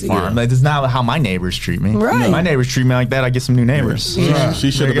that's crazy. State Farm. Like, that's not how my neighbors treat me. Right? My neighbors treat me like that. I get some new neighbors. Yeah. She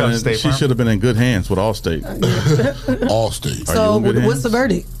should have been in good hands with Allstate. Allstate. So what's the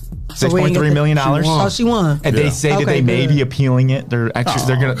verdict? $6.3 million. Oh, she won. And they say that they may be appealing it. They're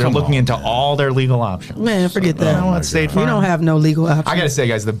looking into all their legal options. Man, forget that. State Farm. You don't have no legal options. I gotta say,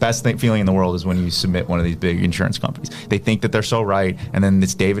 guys, the best feeling in the world is when you submit one of these big insurance companies. They think that they're so right, and then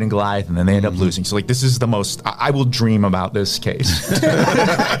it's David and Goliath, and then they end up losing. So, like, this is the most. I will dream about this case.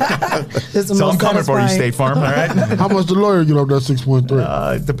 So I'm coming for you, State Farm. All right. How much the lawyer get off that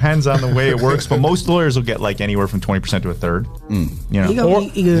 6.3? It depends on the way it works, but most lawyers will get like anywhere from 20% to a third. You know, he gonna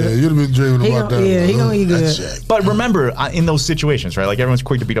eat good. Yeah, you'd have been dreaming about that. Yeah, he gonna eat good. But remember, in those situations, right? Like, everyone's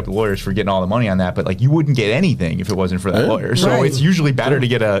quick to beat up the lawyers for getting all the money on that, but like, you wouldn't get anything if it wasn't for that lawyer. So it's usually better to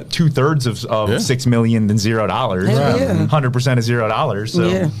get a 2/3 of $6 million than $0. 100% of $0.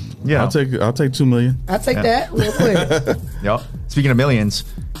 So yeah, I'll take $2 million. I'll take that real quick. Yep. Speaking of millions,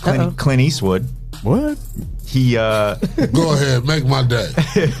 Clint Eastwood. What? He go ahead, make my day.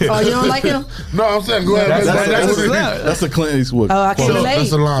 Oh, you don't like him? No, I'm saying go ahead. That's a Clint Eastwood. Oh, I can't relate.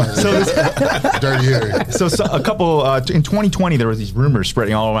 That's a line. Dirty Harry. So a couple in 2020, there was these rumors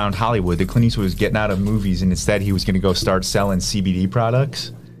spreading all around Hollywood that Clint Eastwood was getting out of movies, and instead he was going to go start selling CBD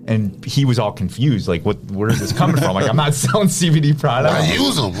products. And he was all confused, like, where is this coming from? Like, I'm not selling CBD products. I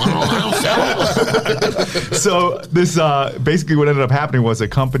use them. I don't sell them. So this basically what ended up happening was a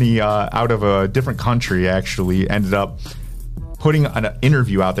company out of a different country actually ended up putting an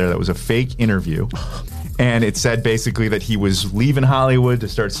interview out there that was a fake interview. And it said basically that he was leaving Hollywood to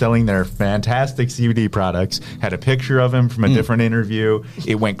start selling their fantastic CBD products. Had a picture of him from a different interview.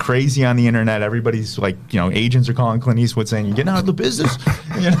 It went crazy on the internet. Everybody's like, agents are calling Clint Eastwood saying, "You're getting out of the business."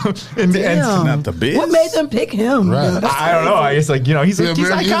 And not the biz. What made them pick him? Right. I don't know. I guess he's iconic. He's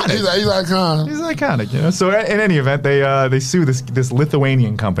iconic. He's iconic. So in any event, they sue this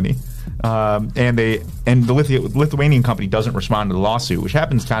Lithuanian company. And the Lithuanian company doesn't respond to the lawsuit, which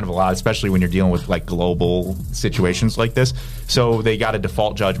happens kind of a lot, especially when you're dealing with like global situations like this. So they got a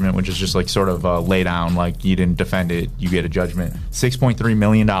default judgment, which is just like sort of lay down, like you didn't defend it, you get a judgment. $6.3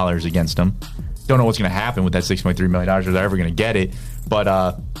 million against them. Don't know what's going to happen with that $6.3 million, or they're ever going to get it.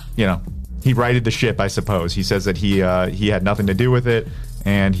 But he righted the ship, I suppose. He says that he had nothing to do with it,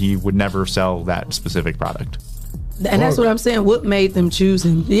 and he would never sell that specific product. And that's what I'm saying. What made them choose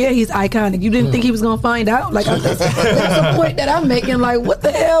him? Yeah, he's iconic. You didn't think he was gonna find out? Like that's the point that I'm making. Like, what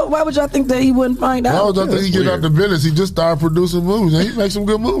the hell? Why would y'all think that he wouldn't find out? Why would y'all think he get out the business? He just started producing movies, and he makes some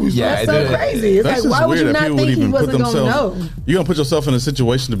good movies. Yeah, that's so crazy. It's like, why would you not think he wasn't gonna know? You gonna put yourself in a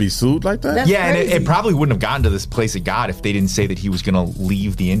situation to be sued like that? That's yeah, crazy. and it probably wouldn't have gotten to this place it got if they didn't say that he was gonna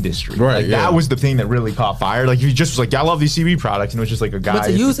leave the industry. Right. Like that was the thing that really caught fire. Like if he just was like, I love these CB products, and it was just like a guy. But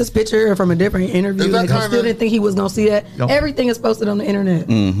to use his picture from a different interview, like I still didn't think he was gonna see that. Nope. Everything is posted on the internet.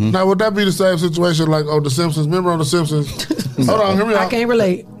 Now, would that be the same situation like The Simpsons? Remember on The Simpsons? Hold on, hear me out. I can't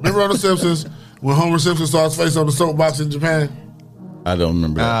relate. Remember on The Simpsons when Homer Simpson saw his face on the soapbox in Japan? I don't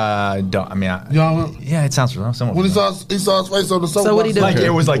remember that. Yeah, it sounds somewhat. When he saw his face on the soapbox. So what he do? Like it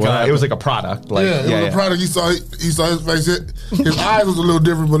was like a product. Like, it was a product. He saw his face. His eyes was a little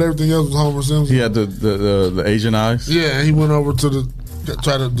different, but everything else was Homer Simpson. He had the Asian eyes. Yeah, and he went over to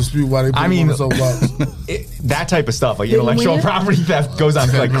try to dispute why they put him on the soapbox. That type of stuff, like intellectual property theft, goes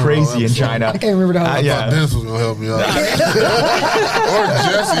on like crazy in China. I can't remember that. I thought Dennis was gonna help me out, or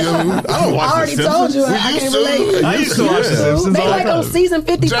Jesse. I don't watch I already told you. I can't relate. I used to watch The Simpsons. They like on season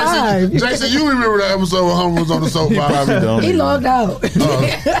 55. Jason, you remember that episode when Homer was on the soapbox? He logged out.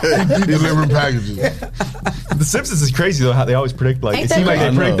 He delivering packages. The Simpsons is crazy though. How they always predict like Ain't it that seems like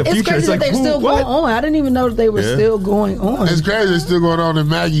they predict the It's future. crazy It's like that they're still going on. I didn't even know that they were still going on. It's crazy. It's still going on, and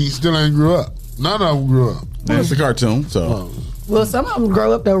Maggie still ain't grew up. None of them grew up. Yeah, it's a cartoon, so. Well, some of them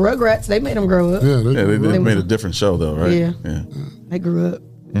grow up though. Rugrats, they made them grow up. Yeah, they made a different show though, right? Yeah. They grew up.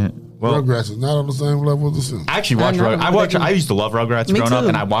 Yeah. Well, Rugrats is not on the same level as The Simpsons. I actually watched I used to love Rugrats Me growing up, too.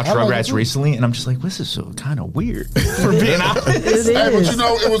 and I watched I like it Rugrats too. recently, and I'm just like, this is so kind of weird for being honest. Hey, but you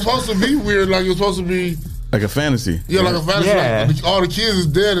know, it was supposed to be weird. Like it was supposed to be. Like a fantasy. Yeah, like a fantasy. Yeah. Like, all the kids is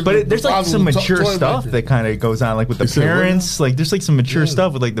dead. And But there's like father some was a mature toy stuff maker. that kind of goes on, like with the parents. Like there's like some mature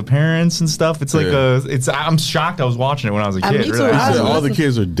stuff with like the parents and stuff. It's like I'm shocked. I was watching it when I was a kid. me too. Really. I You said all the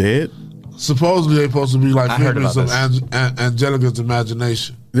kids are dead? Supposedly they're supposed to be like I heard figments of about Angelica's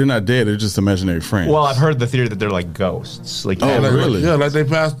imagination. They're not dead. They're just imaginary friends. Well, I've heard the theory that they're like ghosts. Like, Yeah, like, really? Yeah, like they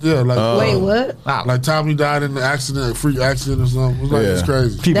passed. Yeah, like Wait, what? like Tommy died in an accident, a freak accident or something. It was like it's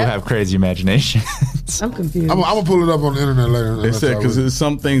crazy. People have crazy imagination. I'm confused. I'm gonna pull it up on the internet later. They said because there's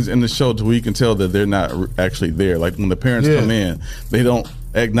some things in the show to where you can tell that they're not actually there. Like when the parents come in, they don't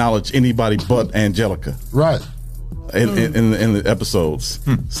acknowledge anybody but Angelica. Right. In the episodes.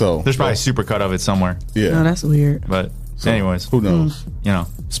 So There's probably a supercut of it somewhere. Yeah. No, that's weird. But anyways, who knows? You know,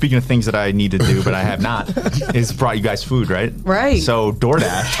 speaking of things that I need to do but I have not, is brought you guys food, right? Right. So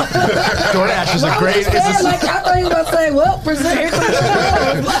DoorDash, DoorDash is a great. Like, I thought you were going to say, well, present here.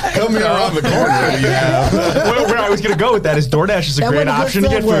 Come here around the corner. Where I was gonna go with that is DoorDash is a That great wasn't option to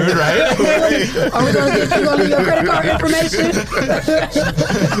get good food, right? Are we going to leave your credit card information?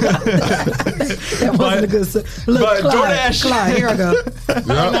 That wasn't a good Look, but Clyde, DoorDash- Clyde, here I go.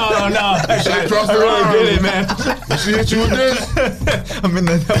 No. She crossed I the really line. did it, man. She hit you with this. I'm in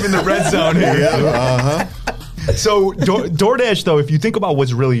the red zone here. So DoorDash, though, if you think about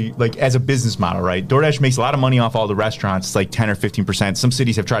what's really like as a business model, right? DoorDash makes a lot of money off all the restaurants. It's like 10 or 15%. Some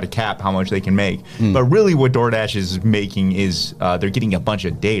cities have tried to cap how much they can make. But really what DoorDash is making is they're getting a bunch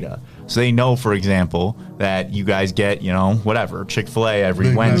of data. So they know, for example, that you guys get, whatever, Chick-fil-A every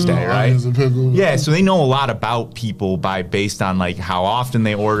Big Wednesday, Mac, right? onions and pickles. Yeah, so they know a lot about people based on like how often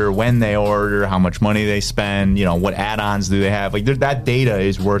they order, when they order, how much money they spend, what add-ons do they have. Like that data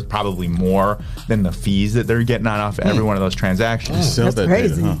is worth probably more than the fees that they're getting off every one of those transactions. Sell that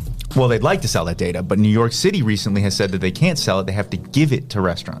crazy. data, huh? Well, they'd like to sell that data, but New York City recently has said that they can't sell it. They have to give it to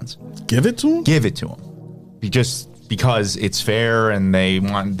restaurants. Give it to them? Give it to them. Because it's fair, and they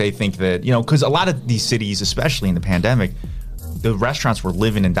think that, because a lot of these cities, especially in the pandemic, the restaurants were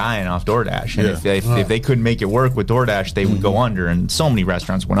living and dying off DoorDash. And if they couldn't make it work with DoorDash, they would go under. And so many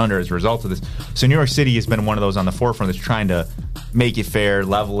restaurants went under as a result of this. So New York City has been one of those on the forefront that's trying to make it fair,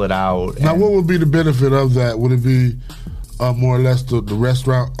 level it out. Now, what would be the benefit of that? Would it be more or less the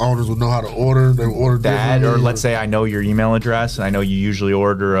restaurant owners would know how to order? They would order that, differently? or let's say I know your email address, and I know you usually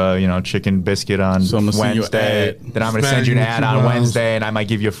order a chicken biscuit on So I'm gonna send you an Wednesday. ad. Then I'm going to send you an ad on Wednesday, and I might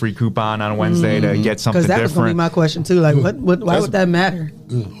give you a free coupon on Wednesday to get something Because that different. was going to be my question, too. Like, why would that matter?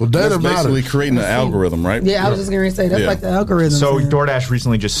 Well, data That's basically matters. creating an algorithm, right? Yeah, I was just going to say, that's Yeah. like the algorithm. So man. DoorDash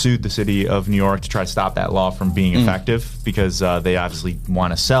recently just sued the city of New York to try to stop that law from being effective because they obviously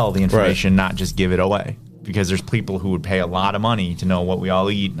want to sell the information, not just give it away. Because there's people who would pay a lot of money to know what we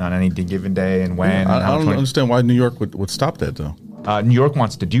all eat on any given day and when. I and how don't much understand why New York would stop that, though. New York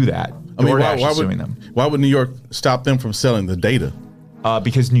wants to do that. I mean, DoorDash why is suing would them. why would New York stop them from selling the data?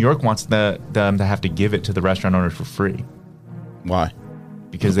 Because New York wants them to have to give it to the restaurant owners for free. Why?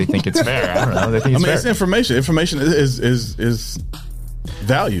 because they think it's fair. I don't know. They think it's fair. It's information. Information is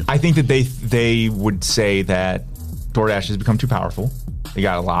value. I think that they would say that DoorDash has become too powerful. They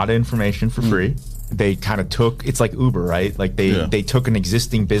got a lot of information for free. They kind of took, it's like Uber, right? Like they took an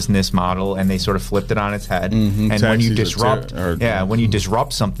existing business model and they sort of flipped it on its head. And when you disrupt, when you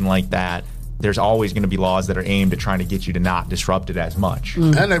disrupt something like that, there's always going to be laws that are aimed at trying to get you to not disrupt it as much.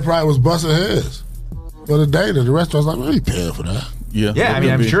 And they probably was busting heads for the data. The restaurant's like, we ain't paying for that. Yeah, I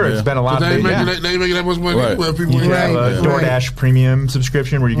mean, I'm sure it's been a lot of they ain't making that much money. Right. Where people you have a DoorDash premium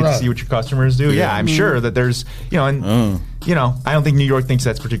subscription where you get to see what your customers do. Yeah, I'm sure that there's, I don't think New York thinks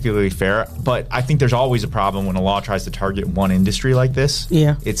that's particularly fair, but I think there's always a problem when a law tries to target one industry like this.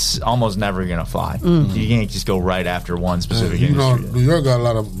 Yeah. It's almost never going to fly. You can't just go right after one specific industry. New York got a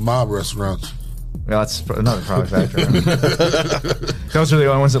lot of mob restaurants. Well, that's another product factor. Those are the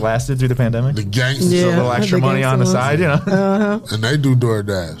only ones that lasted through the pandemic. The gangsters, a little extra money on the side, and they do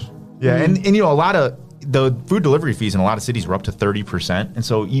DoorDash. Yeah, and a lot of the food delivery fees in a lot of cities were up to 30%, and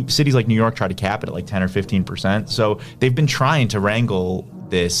so cities like New York try to cap it at like 10 or 15%. So they've been trying to wrangle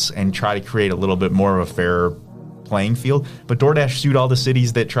this and try to create a little bit more of a fair playing field. But DoorDash sued all the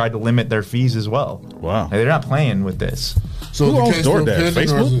cities that tried to limit their fees as well. Wow, they're not playing with this. So who owns DoorDash?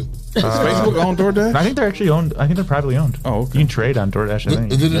 Facebook. Does Facebook own DoorDash? I think they're actually owned. I think they're privately owned. Oh, okay. You can trade on DoorDash. I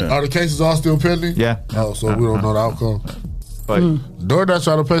think. Are the cases all still pending? Yeah. Oh, so we don't know the outcome. But DoorDash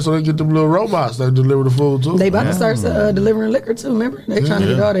trying to pay so they get them little robots that deliver the food too. They about to start delivering liquor too. Remember, they trying to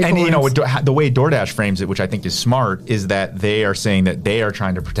get all their and coins. the way DoorDash frames it, which I think is smart, is that they are saying that they are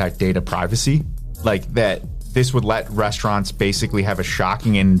trying to protect data privacy, like that. This would let restaurants basically have a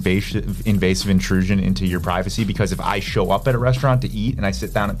shocking invasive intrusion into your privacy, because if I show up at a restaurant to eat and I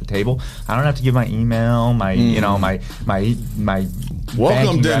sit down at the table, I don't have to give my email, my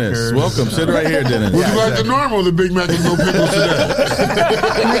welcome, Dennis. Records. Welcome. Sit right here, Dennis. Would you like the normal, the Big Mac with no pickles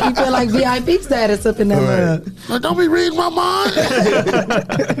today? Make you feel like VIP status up in that mug. Like, don't be reading my mind.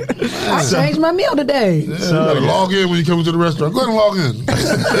 I changed my meal today. You gotta log in when you come to the restaurant. Go ahead and log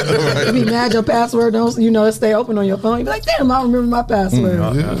in. You be mad your password don't, stay open on your phone. You be like, damn, I remember my password.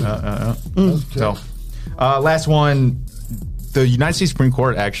 So, last one. The United States Supreme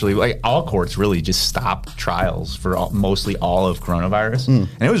Court actually, like all courts, really just stopped trials for mostly all of coronavirus.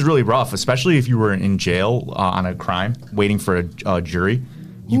 And it was really rough, especially if you were in jail on a crime, waiting for a jury.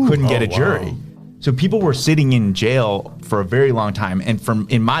 You couldn't get a jury. Wow. So people were sitting in jail for a very long time. And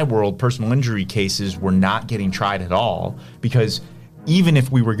in my world, personal injury cases were not getting tried at all, because even if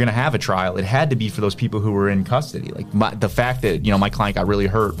we were going to have a trial, it had to be for those people who were in custody. Like the fact that, my client got really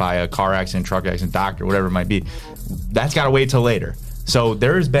hurt by a car accident, truck accident, doctor, whatever it might be, that's got to wait till later. So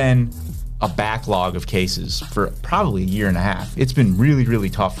there's been a backlog of cases for probably a year and a half. It's been really,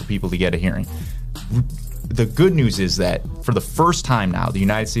 really tough for people to get a hearing. The good news is that for the first time now, the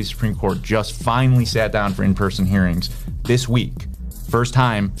United States Supreme Court just finally sat down for in-person hearings this week. First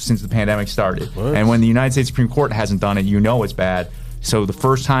time since the pandemic started. What? And when the United States Supreme Court hasn't done it, it's bad. So the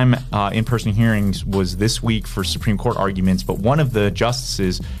first time in-person hearings was this week for Supreme Court arguments, but one of the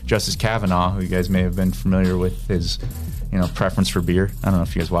justices, Justice Kavanaugh, who you guys may have been familiar with his, preference for beer. I don't know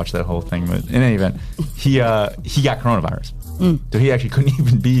if you guys watched that whole thing, but in any event, he got coronavirus. So he actually couldn't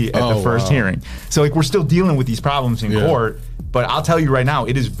even be at the first hearing. So we're still dealing with these problems in court, but I'll tell you right now,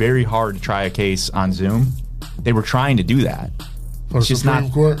 it is very hard to try a case on Zoom. They were trying to do that. For the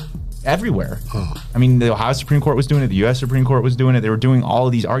Supreme Court? Everywhere. I mean, the Ohio Supreme Court was doing it. The U.S. Supreme Court was doing it. They were doing all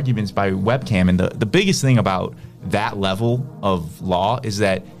of these arguments by webcam. And the biggest thing about that level of law is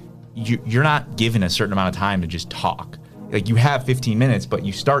that you're not given a certain amount of time to just talk. Like, you have 15 minutes, but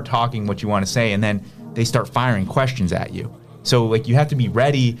you start talking what you want to say, and then they start firing questions at you. So, you have to be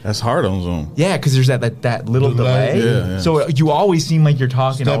ready. That's hard on Zoom. Yeah, because there's that little delay. Yeah. So you always seem like you're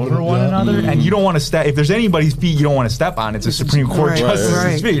talking over one another, and you don't want to step. If there's anybody's feet you don't want to step on, it's a Supreme Court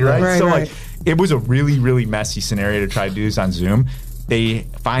justice's feet, right? So, it was a really, really messy scenario to try to do this on Zoom. They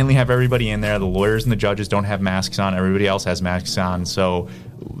finally have everybody in there. The lawyers and the judges don't have masks on. Everybody else has masks on. So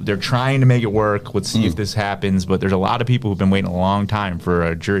they're trying to make it work. Let's see if this happens. But there's a lot of people who've been waiting a long time for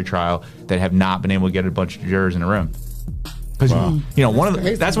a jury trial that have not been able to get a bunch of jurors in a room. Because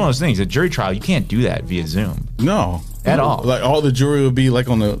that's one of those things. A jury trial, you can't do that via Zoom. No, at all. Like, all the jury would be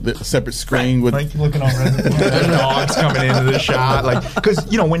on the separate screen with looking over the dogs coming into the shot. Because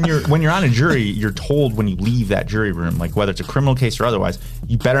when you're on a jury, you're told when you leave that jury room, whether it's a criminal case or otherwise,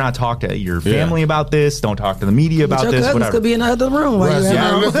 you better not talk to your family about this. Don't talk to the media about your this. Cousins Whatever. Could be in another room. While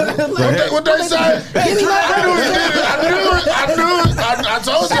What they say? I knew it. I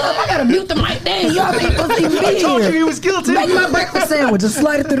told you. I gotta mute the mic. Dang, y'all ain't supposed to even be here. I told you he was guilty. make my breakfast sandwich and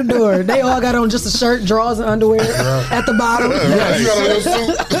slide it through the door. They all got on just a shirt, drawers, and underwear at the bottom. Yeah, you got on your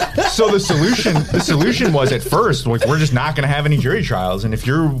suit. So the solution was at first, like, we're just not going to have any jury trials, and if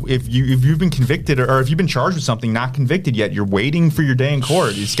you've been convicted or if you've been charged with something, not convicted yet, you're waiting for your day in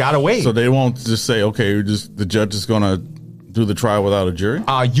court. It's got to wait. So they won't just say, okay, the judge is going to do the trial without a jury?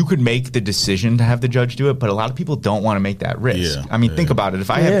 You could make the decision to have the judge do it, but a lot of people don't want to make that risk. Yeah, I mean, think about it. If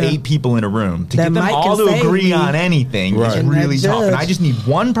I have 8 people in a room, to get them all to agree on anything is really tough. And I just need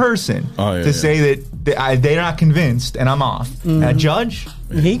one person to say that they're not convinced and I'm off. And a judge?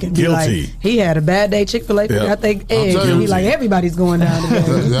 He can be guilty. like, he had a bad day, Chick-fil-A, I think eggs. And he like, everybody's going down today.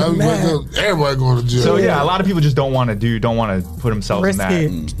 Everybody going to jail. So yeah, a lot of people just don't want to put themselves in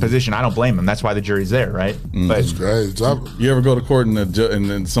that position. I don't blame them. That's why the jury's there, right? But that's great. You ever go to court and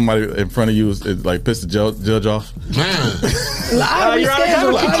then somebody in front of you is like pissed the judge off? Man. Your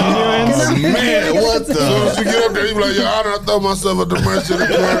Honor, man, what the? So she get up there, you be like, Your Honor, I throw myself at the mercy of the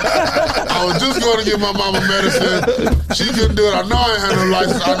court. I was just going to give my mama medicine. She couldn't do it. I know I ain't had no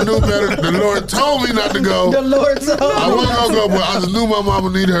license. I knew better. The Lord told me not to go. The Lord told me. I wasn't going to go, but I just knew my mama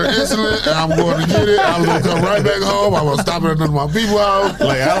needed her insulin, and I'm going to get it. I was going to come right back home. I was stopping at none of my people house.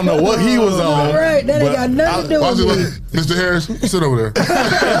 Like, I don't know what he was on. All right, that ain't got nothing to do with me. Mr. Harris, sit over there.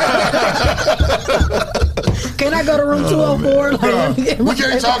 Can I go to room 204? Like, we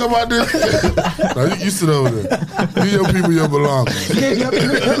can't talk about this. No, you sit over there. Give your people your belongings.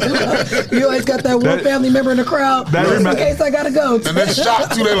 You always got that one family member in the crowd. Just in case I gotta go. And they're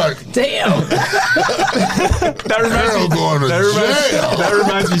shocked too. They're like, damn. That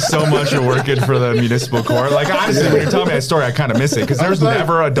reminds me so much of working for the municipal court. Like, honestly, when you're telling me that story, I kind of miss it because there's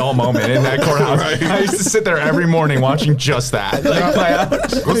never a dull moment in that courthouse. Right. I used to sit there every morning watching just that. Like, play out.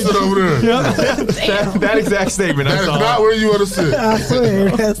 Go sit over there. That exact statement. That is not where you want to sit. I swear.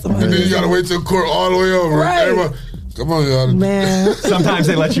 And then you got to wait till court all the way over. Right. Everybody, come on, y'all. Man. Sometimes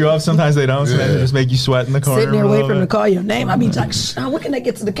they let you up, sometimes they don't. Sometimes they just make you sweat in the corner. Sitting there waiting for them to call your name. I be like, when can they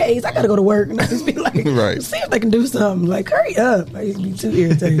get to the case? I got to go to work. And I just be like, see if they can do something. Like, hurry up. I used to be too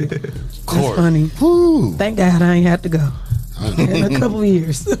irritated. Court. That's funny. Woo. Thank God I ain't had to go. In a couple of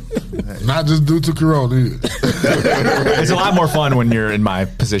years. Not just due to Corona either. It's a lot more fun when you're in my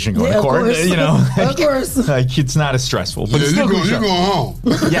position going to court. You know, of course. Like, it's not as stressful. But it's still you're going home.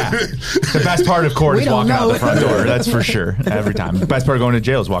 Yeah. The best part of court is walking out the front door. That's for sure. Every time. The best part of going to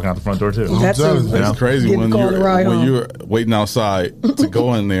jail is walking out the front door too. That's crazy when you're waiting outside to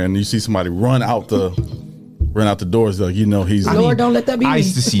go in there and you see somebody run out the doors. Like, you know, he's. Lord, don't let that be me. I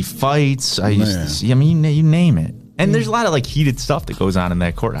used to see fights. I used to see. I mean, you name it. And there's a lot of like heated stuff that goes on in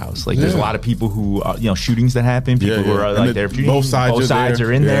that courthouse. Like there's a lot of people who, shootings that happen. People who are like there. Both sides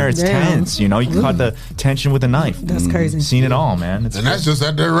are in there. It's tense. You know, you can cut the tension with a knife. That's crazy. Seen it all, man. And that's just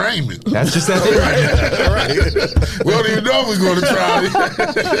at their arraignment. That's just at their arraignment. We don't even know if we're going to try.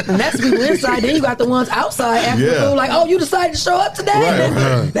 And that's people inside. Then you got the ones outside after the food, like, oh, you decided to show up today.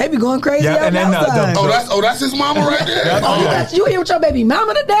 Right. They be going crazy out outside. That's his mama right there. You here with your baby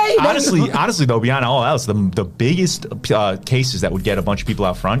mama today? Honestly, though, beyond all else, the biggest cases that would get a bunch of people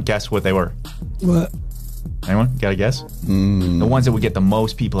out front, guess what they were? What? Anyone got a guess? The ones that would get the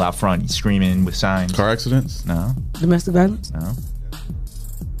most people out front screaming with signs. Car accidents? No. Domestic violence? No.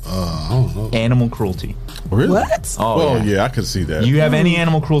 I don't know. Animal cruelty. Really? What? Oh, yeah, I could see that. You have any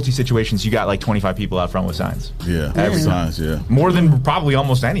animal cruelty situations, you got like 25 people out front with signs. Yeah, every signs, more than probably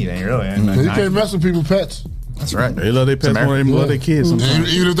almost anything, really. You can't mess with people's pets. That's right. They love their pets more than they love their kids.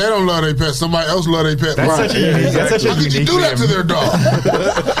 Sometimes. Even if they don't love their pets, somebody else love their pet. That's such a unique. That's such a How could you do that to their dog?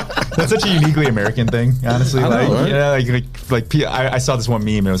 That's such a uniquely American thing, honestly. I saw this one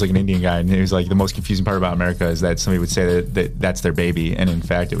meme. And it was like an Indian guy, and it was like the most confusing part about America is that somebody would say that that's their baby, and in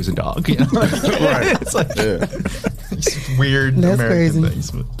fact, it was a dog. You know? It's like it's weird. That's American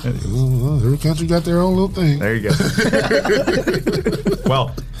crazy. things. Every country got their own little thing. There you go.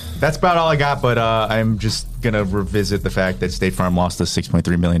 Well, that's about all I got, but I'm just going to revisit the fact that State Farm lost a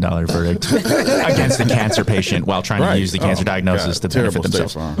 $6.3 million verdict against a cancer patient while trying to use the cancer diagnosis to benefit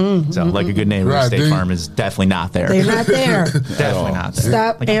themselves. So, like a good neighbor, State Farm is definitely not there. They're not there. Definitely not there.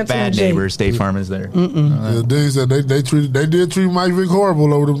 Stop like a bad neighbor, State Farm is there. They said they did treat Mike Vick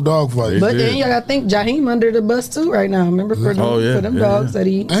horrible over them dog fights. But then you got to think Jaheim under the bus too right now. Remember for them dogs that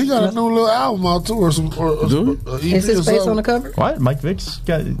he. And he got a new little album out too, or some. Is his face on the cover? What? Mike Vick's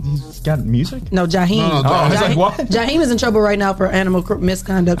got music? No, Jaheim. was like, what? Jaheim is in trouble right now for animal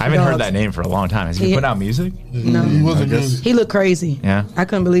misconduct. I haven't heard that name for a long time. Has he put out music? No. He wasn't. He looked crazy. Yeah. I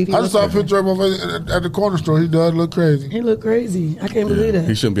couldn't believe he I just saw a picture of him at the corner store. He does look crazy. He looked crazy. I can't believe that.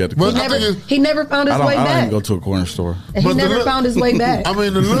 He shouldn't be at the corner store. He never found his way I don't back. even go to a corner store. He never found his way back. I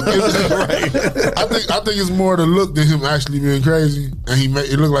mean, the look is I think it's more the look than him actually being crazy. And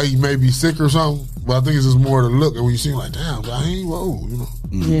it looked like he may be sick or something. But I think it's just more the look. And when you see him like, damn, Jaheim, whoa, you know.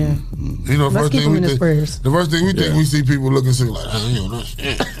 Yeah. You know, Let's keep him in his prayers. The first thing we think we see people looking sick like, you know,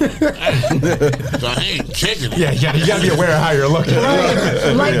 Jaheim kicking it. Yeah, you gotta be aware of how you're looking.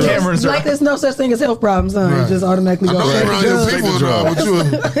 Right. Like there's no such thing as health problems, huh? You just automatically go straight to drugs.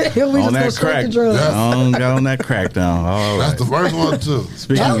 On that crack. On that crack down. All right. That's the first one too.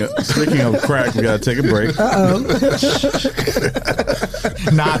 Speaking of crack, we gotta take a break.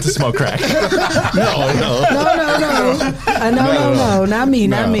 Not to smoke crack. No. No. Not me.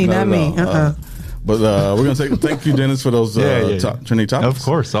 But we're gonna thank you, Dennis, for those trending topics. Of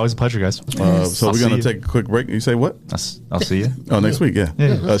course, always a pleasure, guys. So we're gonna take a quick break. You say what? I'll see you. Next week. Yeah.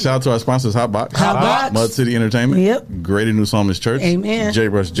 Shout out to our sponsors: Hotbox, Mud City Entertainment, Greater New Psalmist Church, Amen, J.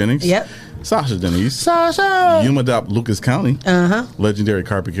 Rush Jennings, Sasha Denise, Umadop Lucas County, Legendary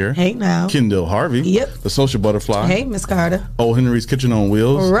Carpet Care, Hey now, Kendall Harvey, The Social Butterfly, Hey Miss Carter, Old Henry's Kitchen on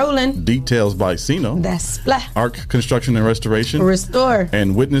Wheels, Rolling, Details by Sino, That's Splat, Arc Construction and Restoration, Restore,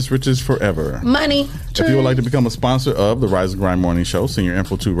 and Witness Riches Forever. Money. If you would like to become a sponsor of the Rise and Grind Morning Show, send your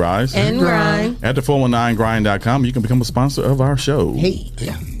info to Rise and Grind at the 419grind.com. You can become a sponsor of our show. Hey.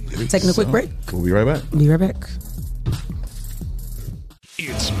 Taking a quick break. We'll be right back.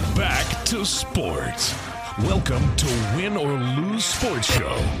 It's back to sports. Welcome to Win or Lose Sports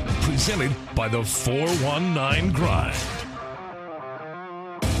Show, presented by the 419 Grind.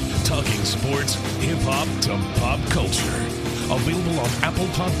 Talking sports, hip-hop to pop culture. Available on Apple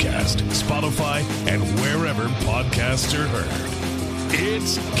Podcast, Spotify, and wherever podcasts are heard.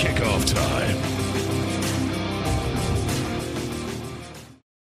 It's kickoff time.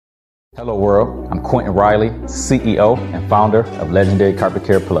 Hello world, I'm Quentin Riley, CEO and founder of Legendary Carpet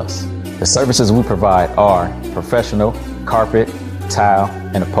Care Plus. The services we provide are professional carpet, tile,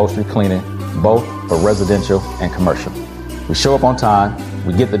 and upholstery cleaning, both for residential and commercial. We show up on time,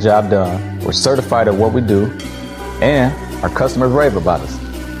 we get the job done, we're certified at what we do, and our customers rave about us.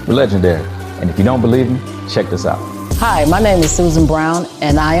 We're legendary, and if you don't believe me, check this out. Hi, my name is Susan Brown,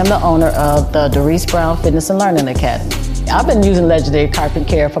 and I am the owner of the Doris Brown Fitness and Learning Academy. I've been using Legendary Carpet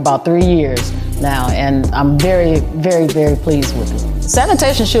Care for about 3 years now, and I'm very, very, very pleased with it.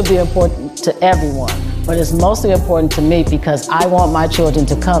 Sanitation should be important to everyone, but it's mostly important to me because I want my children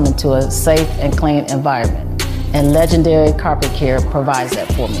to come into a safe and clean environment, and Legendary Carpet Care provides that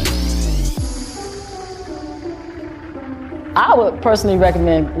for me. I would personally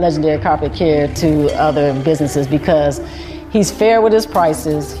recommend Legendary Carpet Care to other businesses because he's fair with his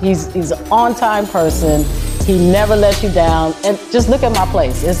prices. He's an on-time person. He never lets you down. And just look at my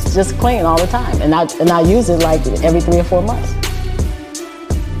place. It's just clean all the time. And I use it like every 3 or 4 months.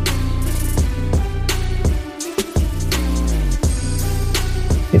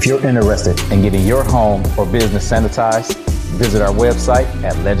 If you're interested in getting your home or business sanitized, visit our website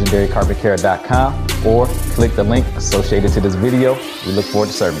at legendarycarpetcare.com or click the link associated to this video. We look forward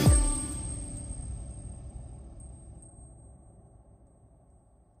to serving you.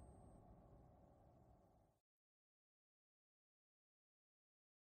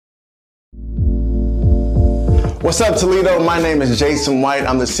 What's up, Toledo? My name is Jason White.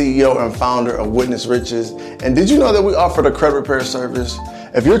 I'm the CEO and founder of Witness Riches. And did you know that we offer the credit repair service?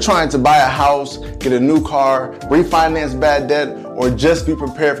 If you're trying to buy a house, get a new car, refinance bad debt, or just be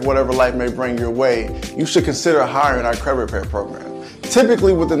prepared for whatever life may bring your way, you should consider hiring our credit repair program.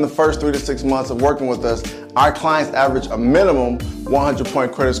 Typically, within the first 3 to 6 months of working with us, our clients average a minimum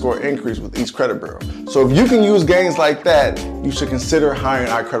 100-point credit score increase with each credit bureau. So if you can use gains like that, you should consider hiring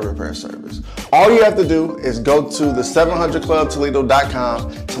our credit repair service. All you have to do is go to the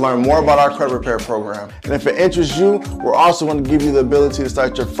 700clubtoledo.com to learn more about our credit repair program. And if it interests you, we're also going to give you the ability to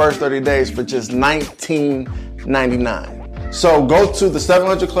start your first 30 days for just $19.99. So go to the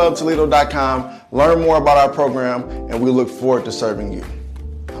 700clubtoledo.com, learn more about our program, and we look forward to serving you.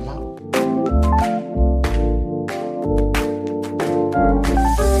 I'm out.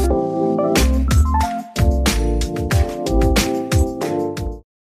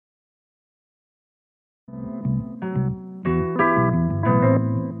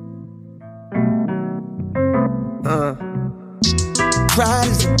 Pride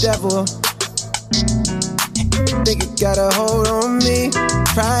is the devil. Think it got a hold on me.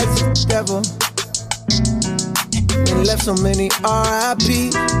 Pride is the devil. And left so many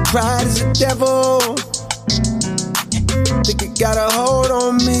R.I.P. Pride is the devil. think it got a hold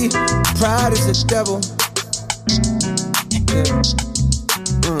on me. Pride is the devil. Yeah.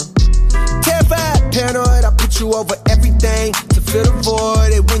 Terrified, paranoid, I put you over everything to fill the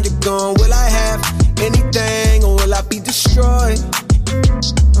void. And when you're gone, will I have anything or will I be destroyed?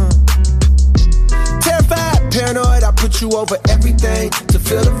 Terrified, paranoid, I put you over everything to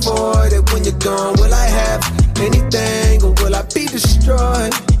fill the void. And when you're gone, will I have anything or will I be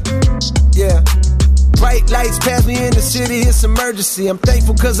destroyed? Yeah. Bright lights pass me in the city, it's emergency. I'm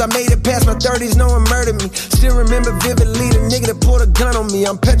thankful cause I made it past my 30s, no one murdered me. Still remember vividly the nigga that pulled a gun on me.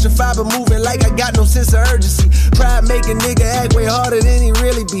 I'm petrified but moving like I got no sense of urgency. Pride make a nigga act way harder than he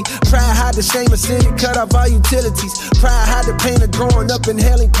really be. Pride hide the shame of sin and cut off all utilities. Pride hide the pain of growing up in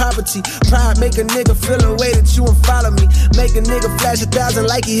hailing poverty. Pride make a nigga feel a way that you won't follow me. Make a nigga flash 1,000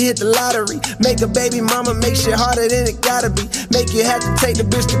 like he hit the lottery. Make a baby mama make shit harder than it gotta be. Make you have to take the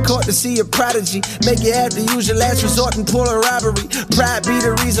bitch to court to see a prodigy. Make you have to use your last resort and pull a robbery. Pride be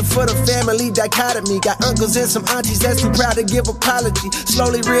the reason for the family dichotomy. Got uncles and some aunties that's too proud to give apology.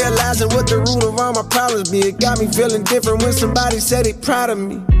 Slowly realizing what the root of all my problems be. It got me feeling different when somebody said they proud of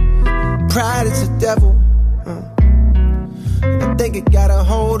me. Pride is the devil. I think it got a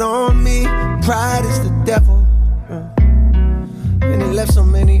hold on me. Pride is the devil. And it left so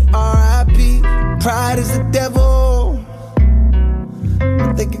many R.I.P. Pride is the devil.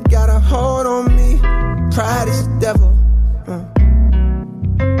 I think it got a hold on me. Pride is the devil.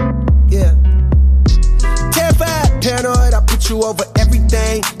 Yeah. Terrified, paranoid, I put you over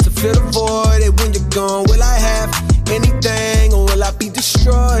everything to fill the void. And when you're gone, will I have anything or will I be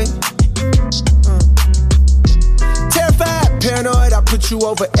destroyed? Terrified, paranoid, I put you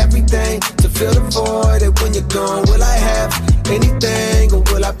over everything to fill the void. And when you're gone, will I have anything or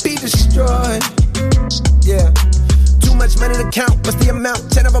will I be destroyed? Yeah. Too much money to count, what's the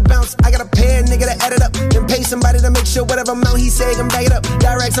amount? 10 of a bounce, I gotta pay a nigga to add it up. Then pay somebody to make sure whatever amount he say can back it up.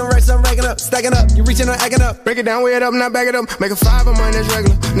 Directs on racks, I'm racking up, stacking up. You reaching or acting up. Break it down, weigh it up, not back it up. Make a 5 of mine, that's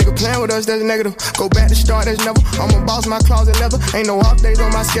regular. Nigga playing with us, that's negative. Go back to start, that's never. I'm a boss, my closet leather. Ain't no off days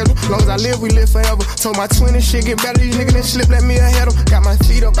on my schedule. Long as I live, we live forever. Told my twin and shit get better. These niggas that slip, let me ahead of. Got my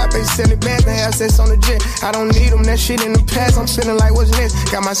feet up, I pay 70 bands to have sex on the jet. I don't need them, that shit in the past. I'm feeling like what's next.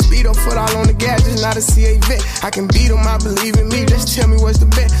 Got my speed up, foot all on the gas, just not a CA vet. I can beat them, I believe in me. Just tell me what's the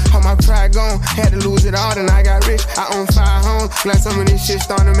bet. All my pride gone, had to lose it all, then I got rich. I own 5 homes, glad some of this shit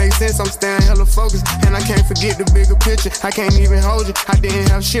starting to make sense. I'm staying hella focused, and I can't forget the bigger picture. I can't even hold you, I didn't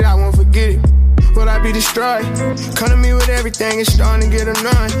have shit, I won't forget it. Will I be destroyed? Come to me with everything, it's starting to get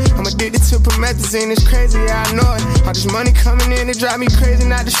annoying. I'm addicted to promethazine, it's crazy, yeah, I know it. All this money coming in, it drive me crazy,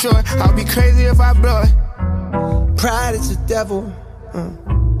 not to show it. I'll be crazy if I blow it. Pride is the devil.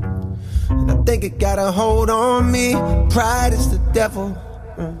 And I think it got a hold on me. Pride is the devil.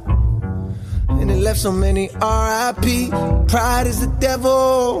 And it left so many R.I.P. Pride is the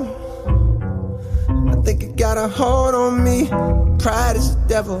devil. And I think it got a hold on me. Pride is the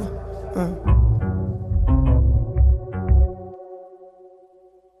devil.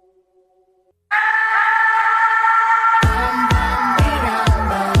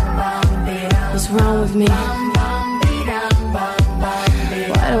 What's wrong with me?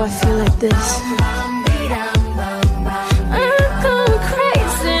 Why do I feel like this? I'm going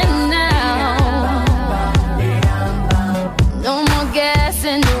crazy now. No more gas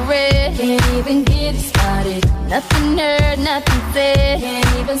in the red. Can't even get it started. Nothing heard, nothing said.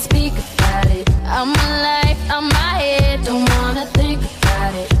 Can't even speak about it. I'm my life, I'm my head. Don't wanna think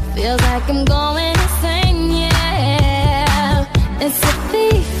about it. Feels like I'm going insane, yeah. It's a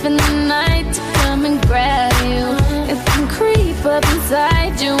thief in the night to come and grab you. It can creep up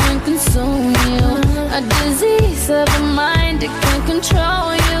inside you and consume you. A disease of the mind, it can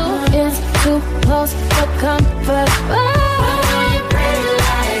control you. It's too close for comfort. Oh, you pretty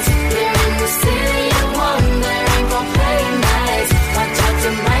lights, you're in the city of wonder. Ain't gon' play nice. Watch out,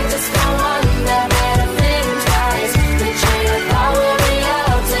 tonight just go under. Better think twice. The train of thought will be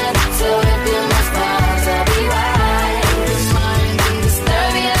altered. So if you must fall to be right, this mind can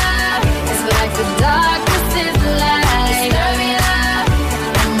disturb you. It's like the darkness is the light. Disturb you.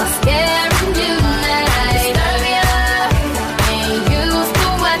 Am I scaring you now? Disturb you. Ain't used to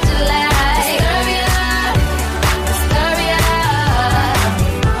what you like. Disturb you. Disturb you.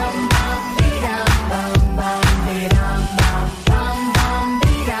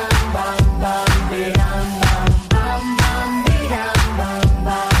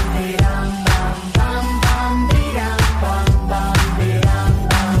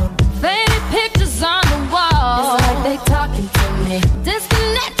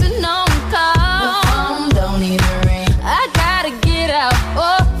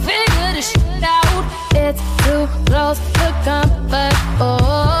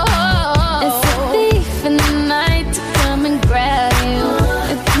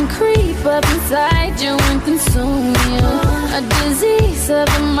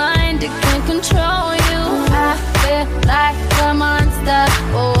 stop.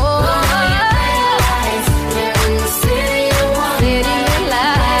 Oh, you're in the city of wonder.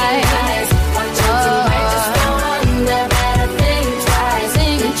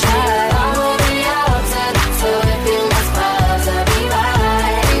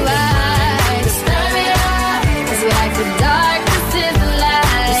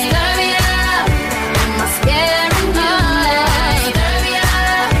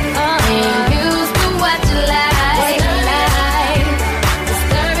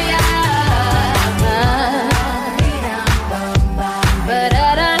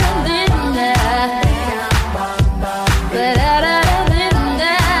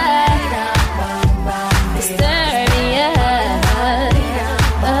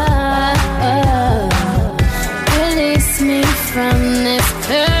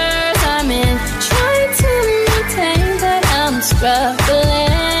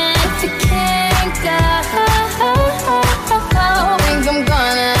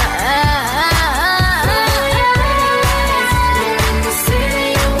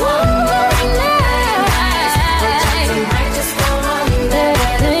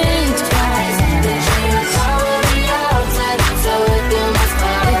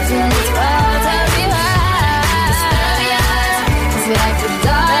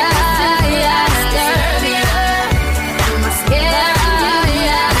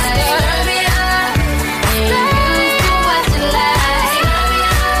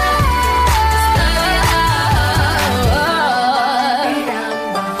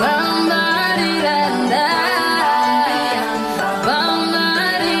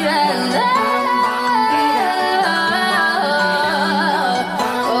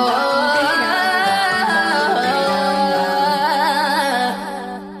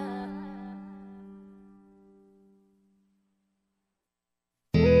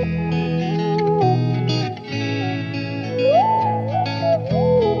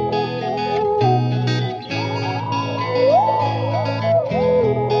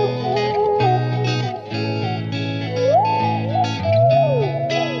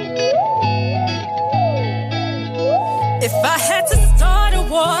 If I had to start a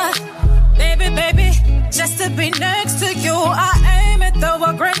war, baby, just to be next to you, I aim and throw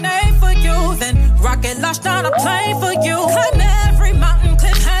a grenade for you, then rocket launch down a plane for you, climb every mountain,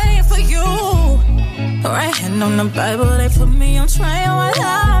 clip hang for you. Right hand on the Bible, they put me on trial, I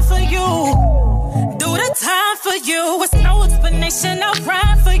lie for you. Do the time for you, with no explanation, I'll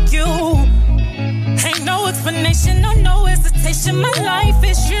ride for you. Ain't no explanation, no hesitation, my life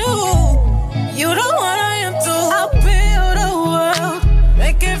is you. You the one I am too. I'll build a world,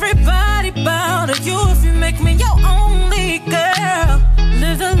 make everybody bow to you. If you make me your only girl,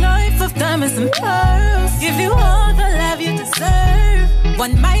 live the life of diamonds and pearls, give you all the love you deserve.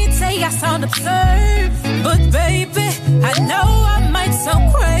 One might say I sound absurd, but baby, I know I might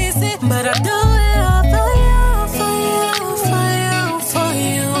sound crazy, but I do it all for you, for you, for you, for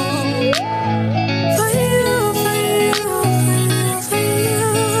you.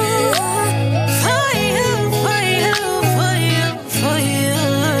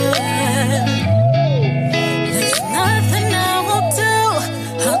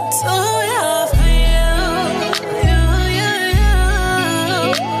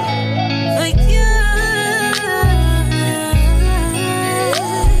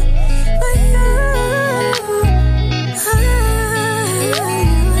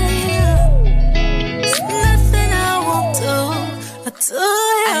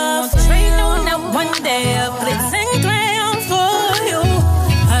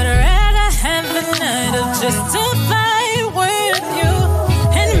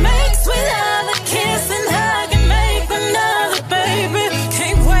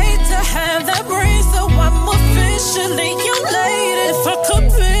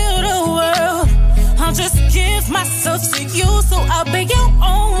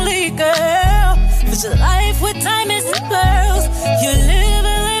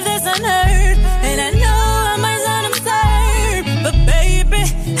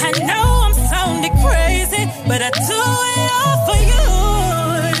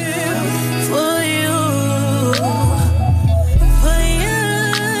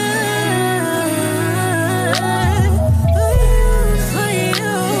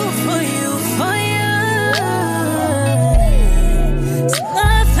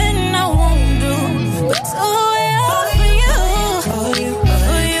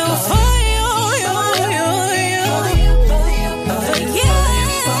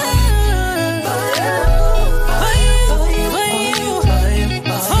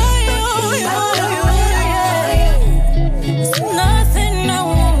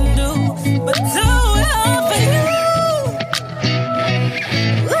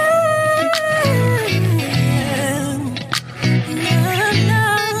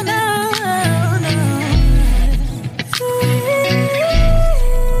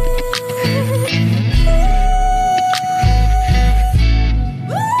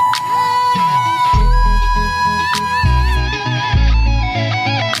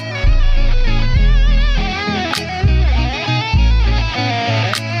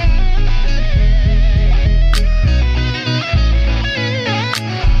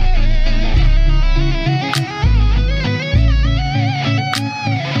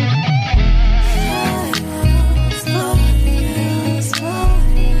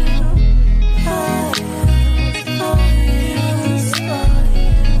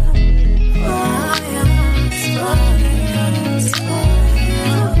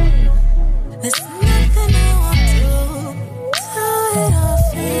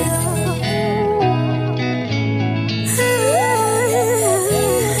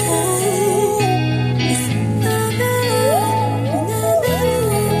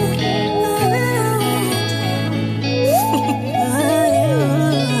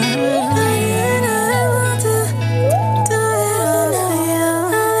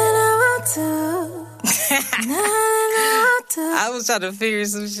 I was trying to figure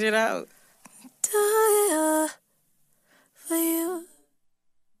some shit out. For you.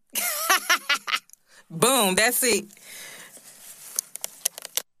 Boom, that's it.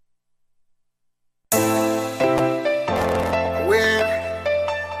 Win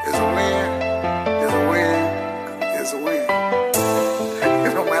is a win, is a win, is a win.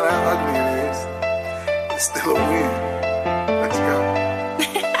 No matter how ugly it is, it's still a win. Let's go.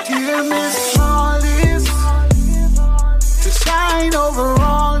 Dear Miss Flawless, to shine over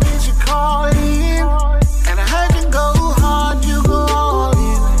all that you call in. And I heard you go hard, you go all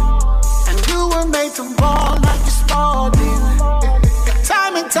in. And you were made to ball like you spalled in.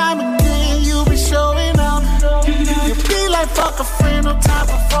 Time and time again, you be showing up. You be like fuck a friend, no time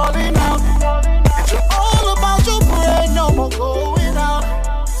for falling out. And you're all about your bread, no more going out.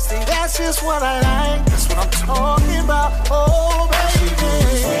 See, that's just what I like, that's what I'm talking about. Oh, baby.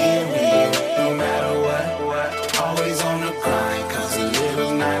 No matter what, always on the grind, cause a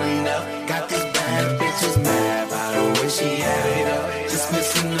little's not enough. Got these bad bitches mad by the way she had it up. Just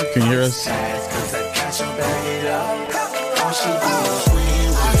missing the Can you hear us? cause I got you back it up. All she do is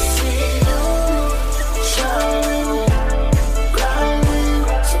win. I see you shining, grinding,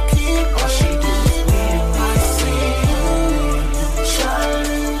 so keep all she do is win. I see you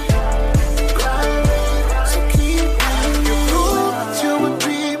shining, grinding, so keep grinding. You prove that you would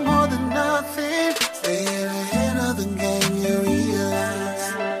be more than nothing. Stay ahead of the game, you realize.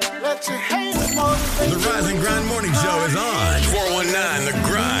 Let your haters motivate The Rise and Grind Morning Show is on. 419 The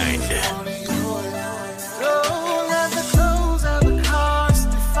Grind. Don't let the clothes of the cars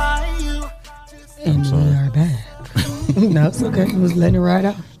define you. And we are back. No, it's okay. I was letting it ride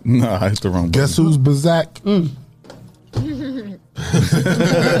out. No, I hit the wrong button. Guess who's Bazak?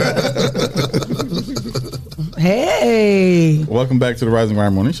 Hey. Welcome back to the Rise and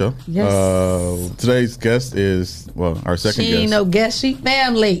Grind Morning Show. Yes. Today's guest is, well, our second She guest. ain't no guest, she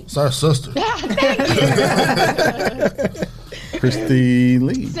family. It's our sister. Christy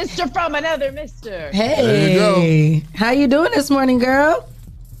Lee. Sister from another mister. Hey. How you doing this morning, girl?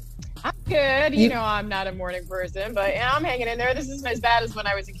 I'm good. You know I'm not a morning person, but I'm hanging in there. This isn't as bad as when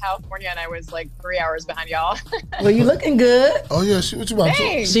I was in California and I was like 3 hours behind y'all. Well, you looking good. Oh, yeah. What you about to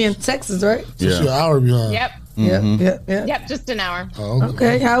Thanks. She in Texas, right? She's an hour behind. Yep. Yep. Just an hour. Oh,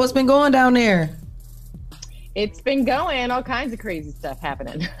 Okay, how it's been going down there? It's been going. All kinds of crazy stuff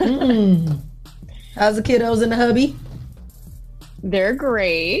happening. How's the kiddos and the hubby? They're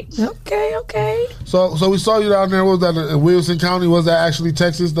great. Okay. So we saw you down there. What was that in Wilson County? Was that actually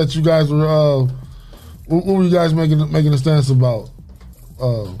Texas that you guys were? What were you guys making a stance about?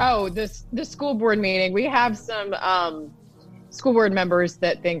 The school board meeting. We have some school board members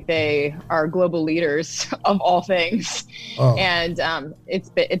that think they are global leaders of all things, and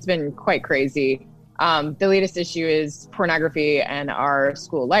it's been quite crazy. The latest issue is pornography and our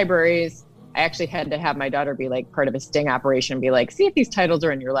school libraries. I actually had to have my daughter be like part of a sting operation, be like, see if these titles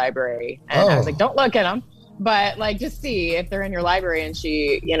are in your library. And I was like, don't look at them, but like, just see if they're in your library. And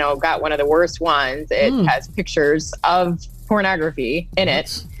she, got one of the worst ones. It has pictures of pornography in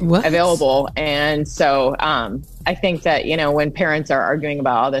it available. And so I think that, when parents are arguing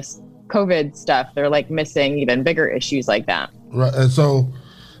about all this COVID stuff, they're like missing even bigger issues like that. Right. And so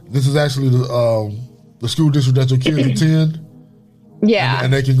this is actually the school district that your kids attend. Yeah.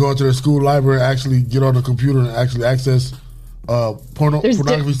 And they can go into their school library and actually get on the computer and actually access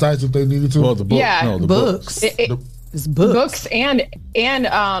pornography sites if they needed to. Well, the book. Yeah. No, the books. It's books and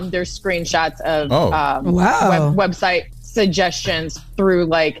there's screenshots of website suggestions through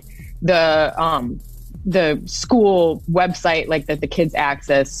like the school website, like that the kids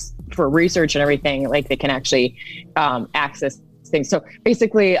access for research and everything. Like they can actually access things. So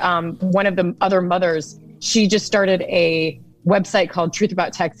basically, one of the other mothers, she just started a website called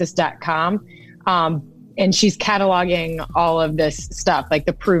truthabouttexas.com. And she's cataloging all of this stuff, like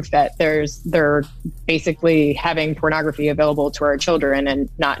the proof that they're basically having pornography available to our children and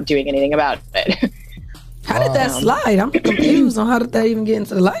not doing anything about it. How did that slide? I'm confused on how did that even get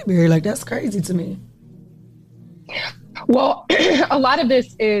into the library? Like, that's crazy to me. Well, a lot of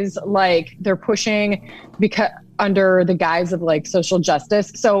this is like they're pushing because under the guise of like social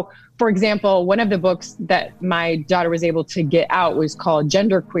justice. So, for example, one of the books that my daughter was able to get out was called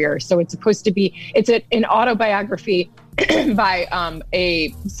Genderqueer. So it's supposed to be, it's an autobiography by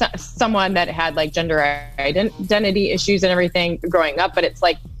someone that had like gender identity issues and everything growing up, but it's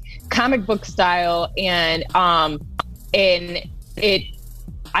like comic book style, and it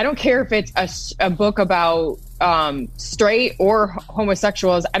I don't care if it's a book about straight or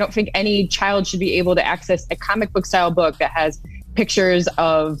homosexuals. I don't think any child should be able to access a comic book style book that has pictures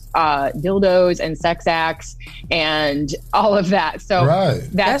of dildos and sex acts and all of that. So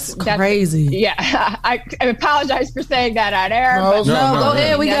that's crazy. Yeah, I apologize for saying that on air. No, but go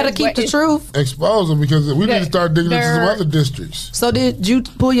ahead. We got to keep the truth. Expose them, because we need to start digging into some other districts. So did you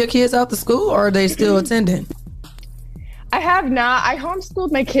pull your kids out the school, or are they still attending? I have not. I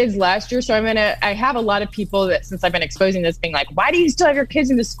homeschooled my kids last year, so I have a lot of people that, since I've been exposing this, being like, why do you still have your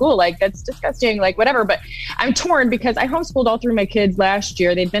kids in the school? Like, that's disgusting, like whatever. But I'm torn because I homeschooled all through my kids last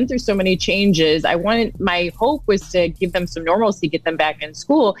year. They've been through so many changes. My hope was to give them some normalcy, get them back in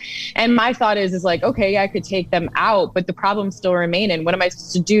school. And my thought is like, okay, I could take them out, but the problems still remain. And what am I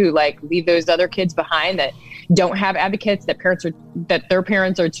supposed to do? Like, leave those other kids behind that don't have advocates, that their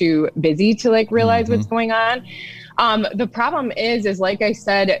parents are too busy to like realize what's going on? The problem is like I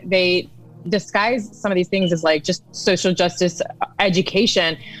said, they disguise some of these things as like just social justice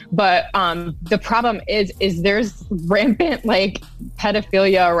education. But the problem is there's rampant like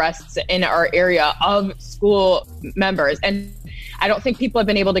pedophilia arrests in our area of school members. And I don't think people have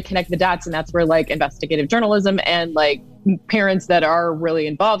been able to connect the dots. And that's where like investigative journalism and like parents that are really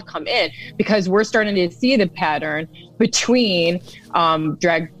involved come in, because we're starting to see the pattern between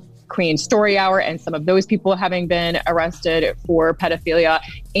drag queen story hour and some of those people having been arrested for pedophilia,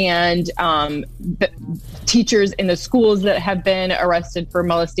 and the teachers in the schools that have been arrested for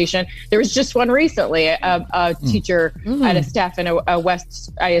molestation. There was just one recently, a teacher at a staff in a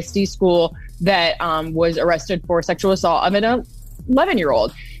West ISD school that was arrested for sexual assault of an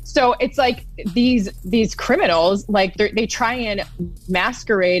 11-year-old. So it's like these criminals, like they try and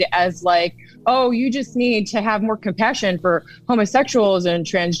masquerade as like, oh, you just need to have more compassion for homosexuals and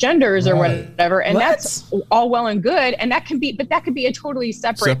transgenders or whatever. And that's all well and good. And that can be a totally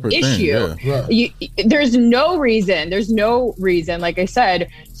separate issue. Thing, there's no reason, like I said,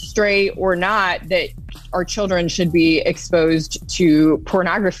 straight or not, that our children should be exposed to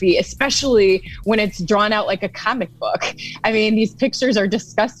pornography, especially when it's drawn out like a comic book. I mean, these pictures are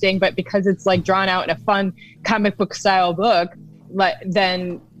disgusting, but because it's like drawn out in a fun comic book style book,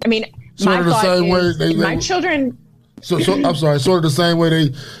 then, I mean, sort of the same way my children. So I'm sorry. Sort of the same way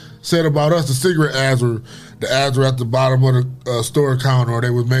they said about us, the cigarette ads were at the bottom of the store counter, or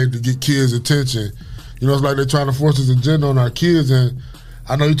they were made to get kids' attention. You know, it's like they're trying to force this agenda on our kids. And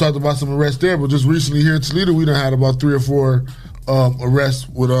I know you talked about some arrests there, but just recently here in Toledo, we done had about 3 or 4 arrests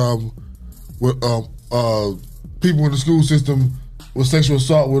with people in the school system with sexual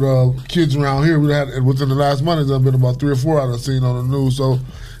assault with kids around here. We had within the last month, there's been about 3 or 4 I've seen on the news. So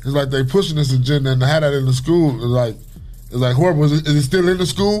it's like they pushing this agenda, and to have that in the school is like horrible. Is it still in the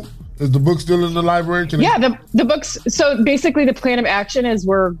school? Is the book still in the library? The books. So basically, the plan of action is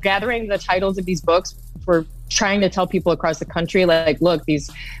we're gathering the titles of these books. We're trying to tell people across the country, like, look,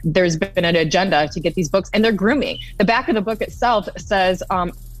 there's been an agenda to get these books, and they're grooming. The back of the book itself says,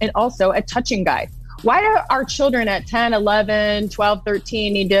 and also a touching guide. Why do our children at 10, 11, 12,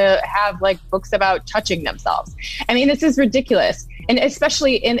 13 need to have like books about touching themselves? I mean, this is ridiculous. And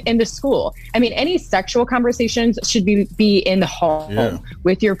especially in the school. I mean, any sexual conversations should be in the home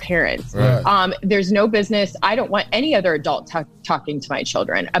with your parents. Right. There's no business. I don't want any other adult talking to my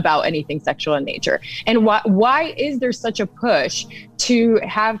children about anything sexual in nature. And why is there such a push to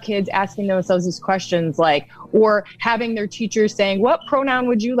have kids asking themselves these questions, like, or having their teachers saying, what pronoun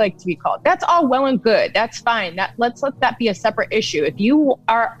would you like to be called? That's all well and good. That's fine. Let's let that be a separate issue. If you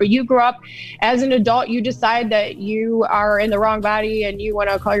grew up as an adult, you decide that you are in the wrong body and you want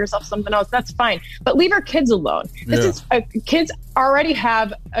to call yourself something else, that's fine. But leave our kids alone. This is kids already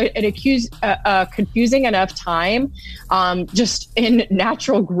have a confusing enough time just in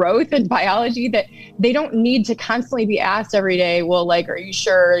natural growth and biology that they don't need to constantly be asked every day, well, like, are you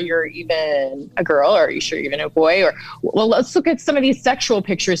sure you're even a girl, or are you sure you're even a boy? Or, well, let's look at some of these sexual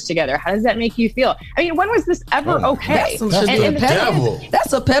pictures together. How does that make you feel? I mean, when was this ever okay?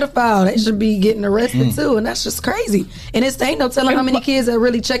 That's a pedophile. They should be getting arrested too, and that's just crazy. And ain't no telling how many kids that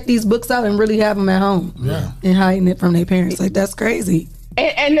really check these books out and really have them at home and hiding it from their parents. Like, that's crazy.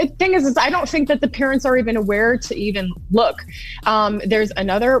 And the thing is I don't think that the parents are even aware to even look. There's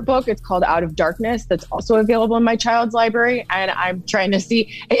another book, it's called Out of Darkness, that's also available in my child's library. And I'm trying to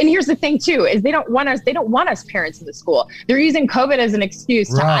see, and here's the thing too, is they don't want us parents in the school. They're using COVID as an excuse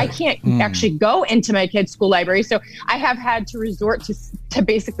to, I can't actually go into my kid's school library. So I have had to resort to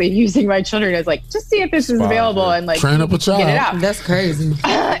basically using my children as like, just see if this is available and like train up a child. Get it out. That's crazy.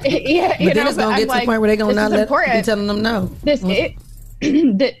 But then it's going to get to the point where they're going to not be telling them no.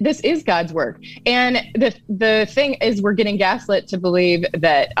 this is God's work. And the thing is, we're getting gaslit to believe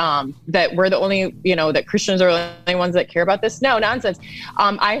that that we're the only, that Christians are the only ones that care about this. No, nonsense.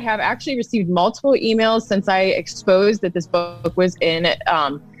 I have actually received multiple emails since I exposed that this book was in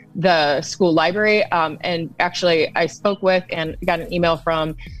the school library. And actually, I spoke with and got an email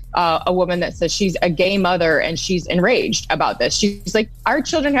from a woman that says she's a gay mother and she's enraged about this. She's like, our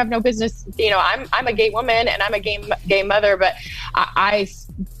children have no business. I'm a gay woman and I'm a gay mother, but I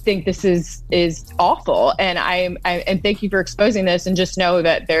think this is awful. And and thank you for exposing this. And just know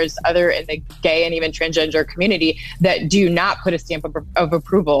that there's other in the gay and even transgender community that do not put a stamp of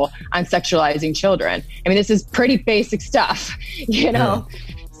approval on sexualizing children. I mean, this is pretty basic stuff, Yeah.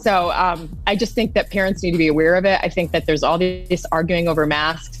 So I just think that parents need to be aware of it. I think that there's all this arguing over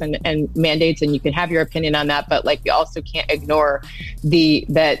masks and mandates, and you can have your opinion on that, but you also can't ignore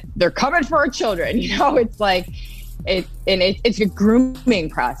that they're coming for our children. It's like it's a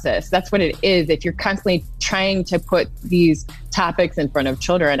grooming process. That's what it is. If you're constantly trying to put these topics in front of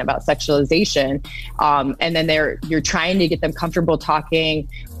children about sexualization, and then you're trying to get them comfortable talking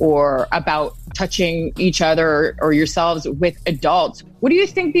or about touching each other or yourselves with adults, what do you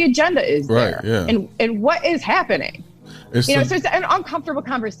think the agenda is there? Yeah. And what is happening? So it's an uncomfortable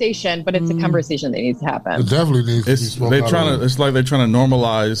conversation, but it's a conversation that needs to happen. It definitely needs to be spoken about. It's like they're trying to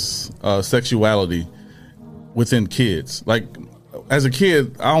normalize sexuality within kids. Like, as a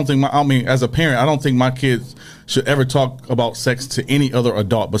kid, as a parent, I don't think my kids should ever talk about sex to any other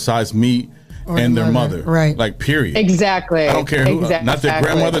adult besides me and their mother. Right. Like, period. Exactly. I don't care who, not their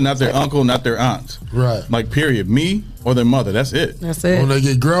grandmother, not their uncle, not their aunt. Right. Like, period. Me or their mother. That's it. That's it. When they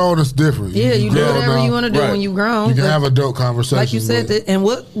get grown, it's different. Yeah, you do whatever you want to do when you grown. You can have adult conversations. Like you said, and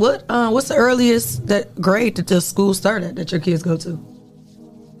what's the earliest grade that the school started that your kids go to?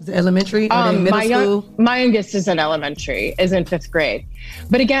 Is it elementary? Or middle school? My youngest is in elementary, is in 5th grade.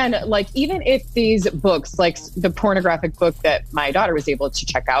 But again, even if these books, like the pornographic book that my daughter was able to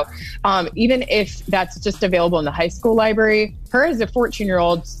check out, even if that's just available in the high school library, her as a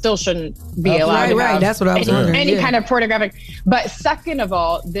 14-year-old still shouldn't be allowed to have that's what I was wondering. Any kind of pornographic. But second of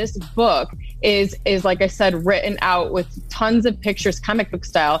all, this book is like I said, written out with tons of pictures, comic book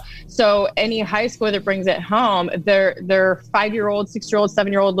style. So any high schooler that brings it home, their 5-year-old, 6-year-old,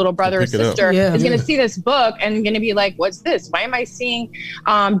 7-year-old little brother or sister is going to see this book and going to be like, what's this? Why am I seeing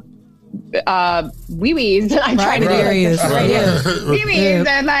wee-wees? I'm trying to do wee-wees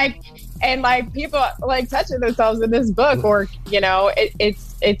and people touching themselves in this book, or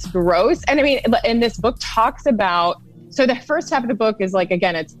it's gross. And I mean, and this book talks about. So the first half of the book is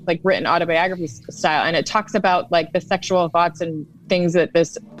it's written autobiography style, and it talks about the sexual thoughts and things that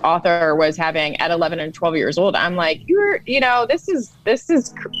this author was having at 11 and 12 years old. I'm like, this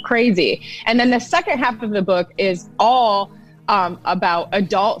is crazy. And then the second half of the book is all about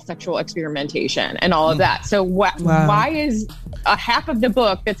adult sexual experimentation and all of that. So why is a half of the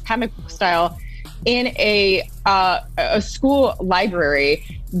book that's comic book style in a school library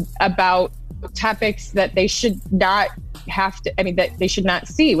about topics that they should not that they should not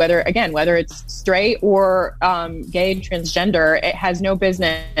see, whether it's straight or gay, transgender? It has no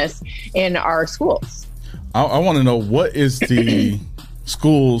business in our schools. I want to know, what is the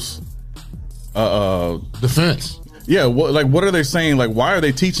school's defense? Yeah, what are they saying? Why are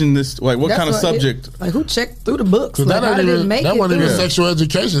they teaching this? What kind of subject? Who checked through the books? That wasn't even sexual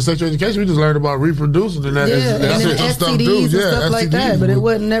education. Sexual education, we just learned about reproducing and that's STDs and stuff like that. But it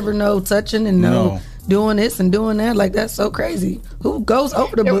wasn't never no touching and no doing this and doing that. Like, that's so crazy. Who goes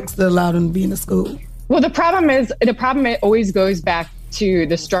over the books to allow them to be in the school? Well, the problem it always goes back to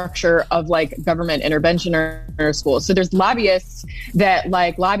the structure of government intervention in our schools. So there's lobbyists that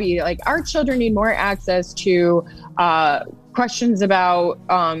lobby, our children need more access to questions about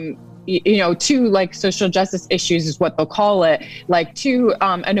to social justice issues is what they'll call it, to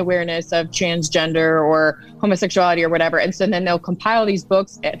an awareness of transgender or homosexuality or whatever. And so then they'll compile these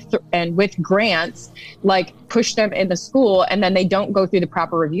books and with grants, push them in the school. And then they don't go through the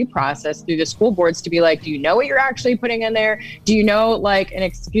proper review process through the school boards to be do you know what you're actually putting in there? Do you know, and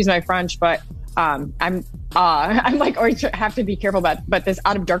excuse my French, but I'm always have to be careful about, but this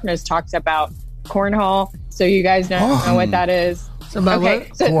Out of Darkness talks about cornhole. So you guys know what that is. About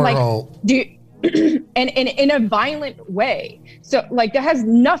what? So do you, and in a violent way. So that has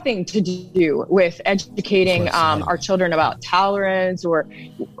nothing to do with educating our children about tolerance, or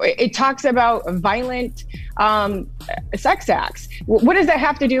it talks about violent sex acts. What does that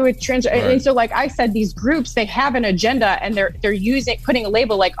have to do with trans? Right. And so, like I said, these groups, they have an agenda, and they're putting a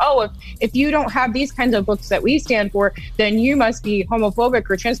label like, oh, if you don't have these kinds of books that we stand for, then you must be homophobic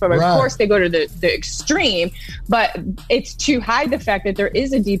or transphobic. Right. Of course, they go to the extreme, but it's to hide the fact that there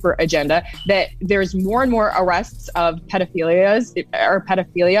is a deeper agenda, that there's more and more arrests of pedophilia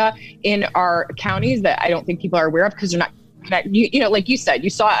in our counties that I don't think people are aware of because they're not connected. You know, like you said, you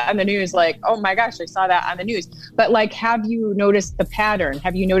saw it on the news, like, oh my gosh, I saw that on the news. But like, have you noticed the pattern?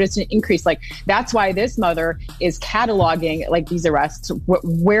 Have you noticed an increase? Like, that's why this mother is cataloging like these arrests,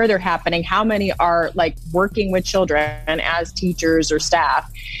 where they're happening, how many are like working with children as teachers or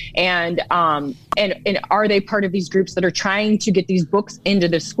staff, and are they part of these groups that are trying to get these books into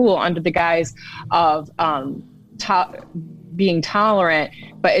the school under the guise of being tolerant,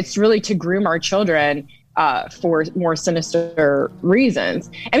 but it's really to groom our children for more sinister reasons.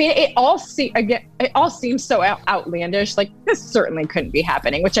 I mean, it all seems so outlandish. Like, this certainly couldn't be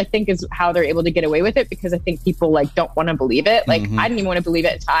happening, which I think is how they're able to get away with it, because I think people like don't want to believe it. Like, I didn't even want to believe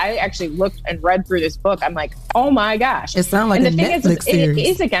it. I actually looked and read through this book. I'm like, oh my gosh. It sounds like a Netflix series. It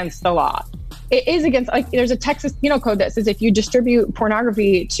is against the law. It is against, like, there's a Texas penal code that says if you distribute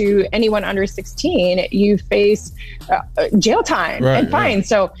pornography to anyone under 16, you face jail time and fine. Right.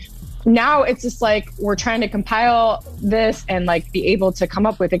 So now it's just like we're trying to compile this and like be able to come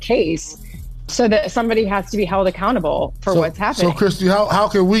up with a case so that somebody has to be held accountable for what's happening. So, Christy, how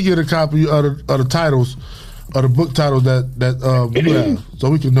can we get a copy of the titles, of the book titles that you have, so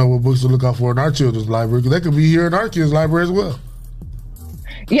we can know what books to look out for in our children's library? Because they could be here in our kids' library as well.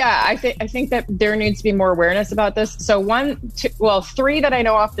 Yeah, I think that there needs to be more awareness about this. So 3 that I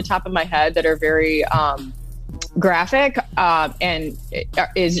know off the top of my head that are very graphic and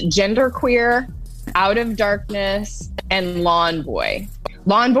is Genderqueer, Out of Darkness, and Lawn Boy.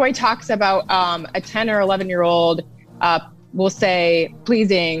 Lawn Boy talks about a 10 or 11-year-old will say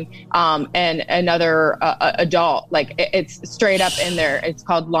pleasing and another adult. Like, it's straight up in there. It's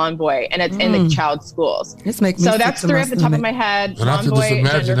called Lawn Boy, and it's in the child schools. This makes me so that's 3 off the top of my head. And Lawn Boy,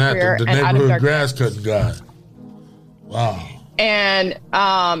 Genderqueer, the and Out of neighborhood Darkness. grass cutting guy. Wow. And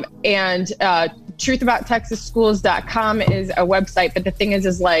truthabouttexasschools.com is a website, but the thing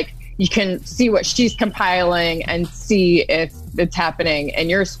is like, you can see what she's compiling and see if it's happening in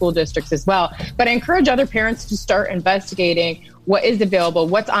your school districts as well. But I encourage other parents to start investigating what is available,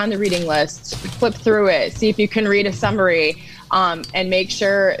 what's on the reading list, flip through it, see if you can read a summary, and make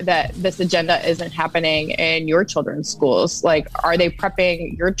sure that this agenda isn't happening in your children's schools. Like, are they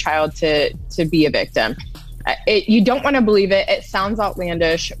prepping your child to be a victim? You don't want to believe it. It sounds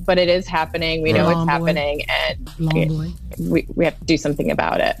outlandish, but it is happening. We know it's happening, and we have to do something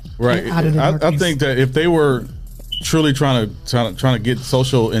about it. Right. I think that if they were truly trying to get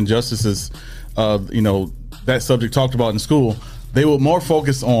social injustices, that subject talked about in school, they would more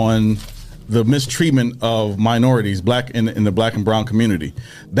focus on the mistreatment of minorities, black in the black and brown community.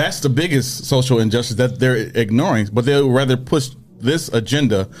 That's the biggest social injustice that they're ignoring, but they would rather push this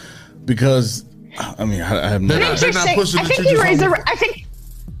agenda because. I mean, I have no. I think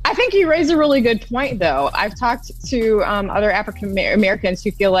you raise a really good point, though. I've talked to other African Americans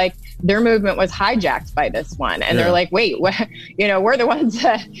who feel like their movement was hijacked by this one, and they're like, "Wait, we're the ones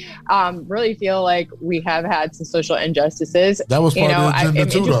that really feel like we have had some social injustices." That was part of the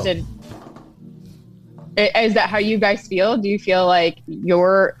agenda too, though. Is that how you guys feel? Do you feel like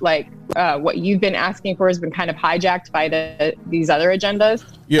your what you've been asking for has been kind of hijacked by these other agendas?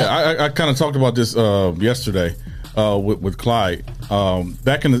 Yeah, I kind of talked about this yesterday with Clyde.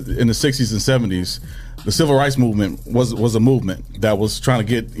 Back in the 60s and 70s, the civil rights movement was a movement that was trying to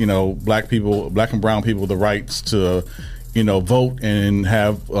get black and brown people the rights to vote and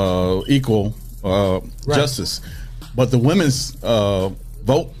have equal justice. But the women's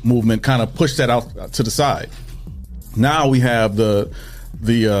vote movement kind of pushed that out to the side. Now we have the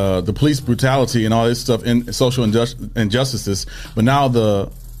police brutality and all this stuff in social injustices, but now the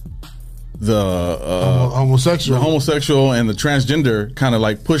homosexual and the transgender kind of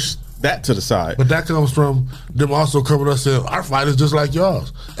like push that to the side. But that comes from them also coming up saying our fight is just like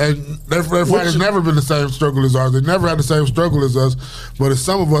y'all's, and their fight has never been the same struggle as ours. They never had the same struggle as us. But it's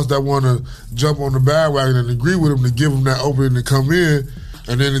some of us that want to jump on the bandwagon and agree with them to give them that opening to come in.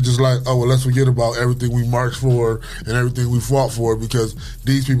 And then it's just like, oh, well, let's forget about everything we marched for and everything we fought for because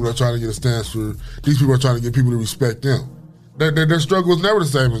these people are trying to get a stance for, these people are trying to get people to respect them. Their struggle was never the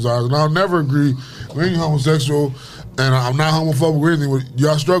same as ours. And I'll never agree with any homosexual, and I'm not homophobic or anything.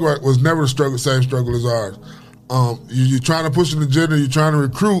 Your struggle was never the same struggle as ours. You're trying to push an agenda, you're trying to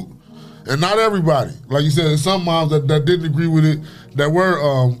recruit, and not everybody. Like you said, there's some moms that didn't agree with it, that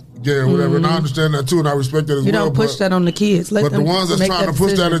were Yeah, whatever. And I understand that too, and I respect that as well. You don't push that on the kids. But the ones that's trying to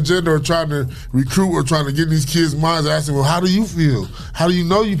push that agenda or trying to recruit or trying to get in these kids' minds, asking, well, how do you feel? How do you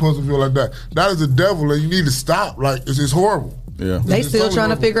know you're supposed to feel like that? That is the devil, and you need to stop. Like, it's horrible. Yeah, they still trying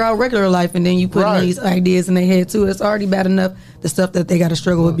to figure out regular life, and then you put these ideas in their head too. It's already bad enough the stuff that they got to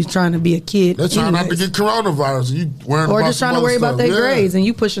struggle with, be trying to be a kid. They're trying not to get coronavirus. You wearing or just trying to worry about their grades, and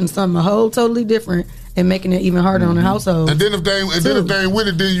you pushing something totally different and making it even harder on the household. And then if they ain't with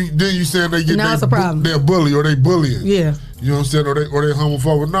it, then you saying they get it's a problem. They're bully or they bullying. Yeah, you know what I'm saying, or they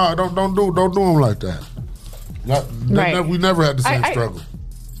homophobic. No, don't do them like that. We never had the same struggle.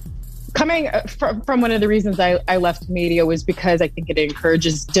 Coming from one of the reasons I left media was because I think it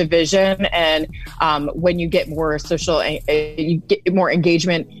encourages division, and when you get more you get more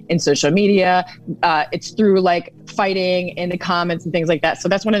engagement in social media, it's through like fighting in the comments and things like that. So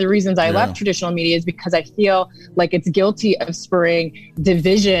that's one of the reasons I left traditional media, is because I feel like it's guilty of spurring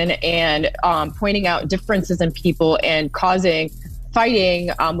division and pointing out differences in people and causing fighting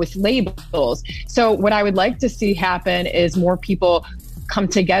with labels. So what I would like to see happen is more people come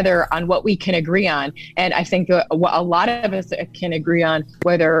together on what we can agree on. And I think what a lot of us can agree on,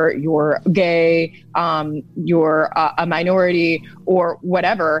 whether you're gay, you're a minority or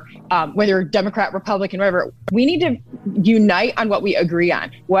whatever, whether you're Democrat, Republican, whatever, we need to unite on what we agree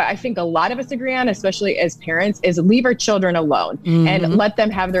on. What I think a lot of us agree on, especially as parents, is leave our children alone and let them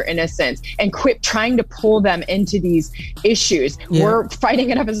have their innocence and quit trying to pull them into these issues. Yeah. We're fighting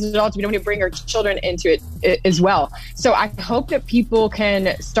enough as adults. We don't need to bring our children into it as well. So I hope that people can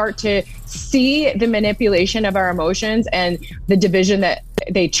start to see the manipulation of our emotions and the division that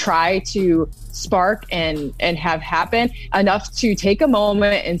they try to spark and have happen, enough to take a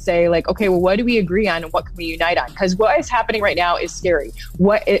moment and say, like, okay, well, what do we agree on and what can we unite on? Because what is happening right now is scary.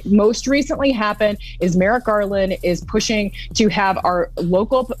 What most recently happened is Merrick Garland is pushing to have our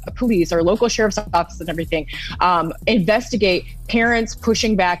local police, our local sheriff's office and everything, investigate parents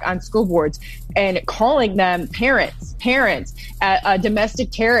pushing back on school boards and calling them parents,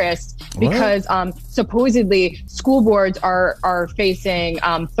 domestic terrorists, because supposedly school boards are facing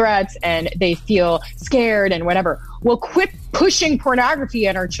threats and they feel scared and whatever. Well, quit pushing pornography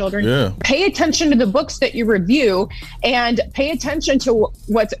at our children. Yeah. Pay attention to the books that you review and pay attention to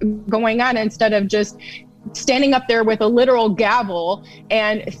what's going on, instead of just standing up there with a literal gavel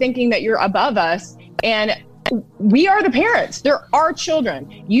and thinking that you're above us. And we are the parents. They're our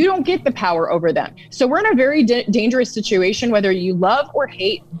children. You don't get the power over them. So we're in a very dangerous situation, whether you love or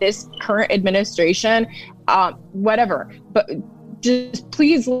hate this current administration, whatever. But just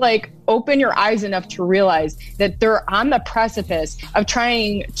please, open your eyes enough to realize that they're on the precipice of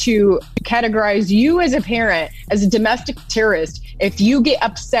trying to categorize you as a parent as a domestic terrorist if you get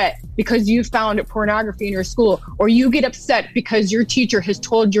upset because you found pornography in your school, or you get upset because your teacher has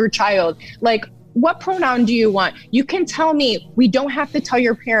told your child, what pronoun do you want? You can tell me. We don't have to tell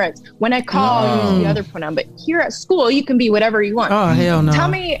your parents. When I call, use the other pronoun. But here at school, you can be whatever you want. Oh, hell no. Tell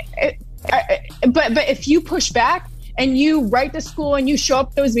me. But if you push back and you write to school and you show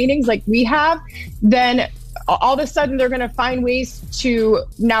up at those meetings like we have, then all of a sudden they're going to find ways to,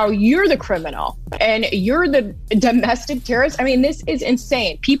 now you're the criminal and you're the domestic terrorist. I mean, this is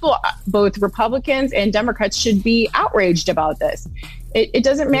insane. People, both Republicans and Democrats, should be outraged about this. It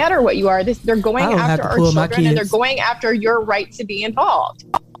doesn't matter what you are. They're going after our children, and they're going after your right to be involved.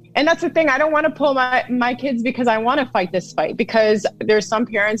 And that's the thing. I don't want to pull my kids because I want to fight this fight, because there's some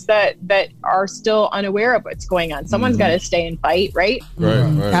parents that are still unaware of what's going on. Someone's got to stay and fight, right?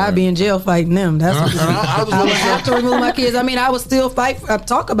 I'd be in jail fighting them. That's what I would have to remove my kids. I mean, I would still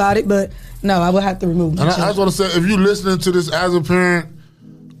talk about it, but no, I would have to remove them. I just want to say, if you're listening to this as a parent,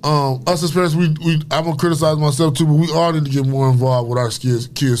 us as parents, I'm gonna criticize myself too, but we all need to get more involved with our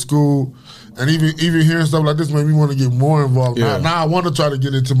kids' school, and even hearing stuff like this made me want to get more involved. Yeah. Now I want to try to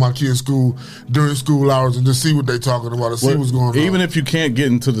get into my kids' school during school hours and just see what they're talking about and see what's going on. Even if you can't get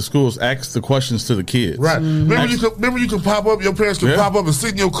into the schools, ask the questions to the kids. Right. Remember you can pop up. Your parents can pop up and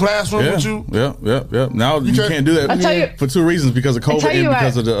sit in your classroom with you. Yeah. Now you can't do that for two reasons: because of COVID and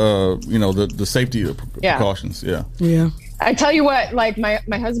because of the safety precautions. Yeah. I tell you what,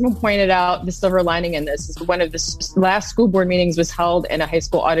 my husband pointed out, the silver lining in this is one of the last school board meetings was held in a high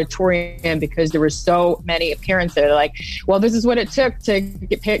school auditorium because there were so many parents there. Like, well, this is what it took to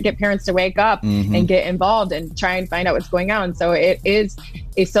get parents to wake up and get involved and try and find out what's going on. So it is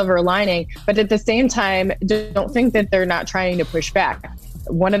a silver lining. But at the same time, don't think that they're not trying to push back.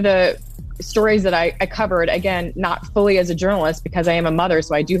 One of the stories that I covered, again, not fully as a journalist because I am a mother,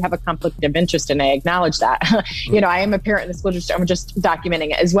 so I do have a conflict of interest, and I acknowledge that. I am a parent in the school district. I'm just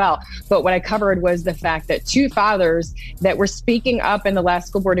documenting it as well. But what I covered was the fact that 2 fathers that were speaking up in the last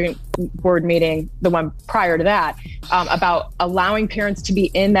school board meeting, the one prior to that, about allowing parents to be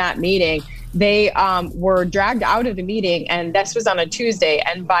in that meeting. They were dragged out of the meeting, and this was on a Tuesday.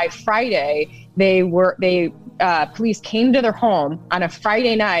 And by Friday, police came to their home on a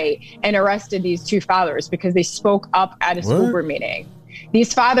Friday night and arrested these 2 fathers because they spoke up at a school board meeting.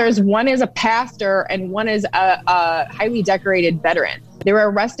 These fathers, one is a pastor and one is a highly decorated veteran. They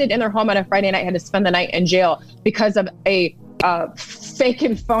were arrested in their home on a Friday night, had to spend the night in jail because of a fake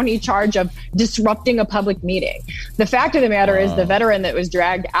and phony charge of disrupting a public meeting. The fact of the matter is the veteran that was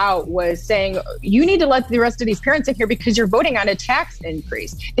dragged out was saying, you need to let the rest of these parents in here because you're voting on a tax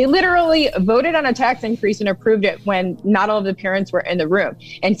increase. They literally voted on a tax increase and approved it when not all of the parents were in the room.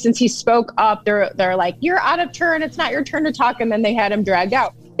 And since he spoke up, they're like, you're out of turn. It's not your turn to talk. And then they had him dragged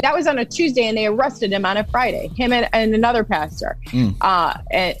out. That was on a Tuesday, and they arrested him on a Friday, him and another pastor,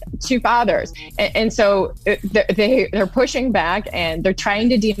 and 2 fathers. And so they're pushing back, and they're trying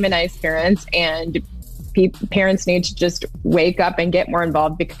to demonize parents, and parents need to just wake up and get more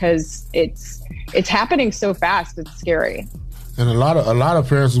involved because it's happening so fast. It's scary. And a lot of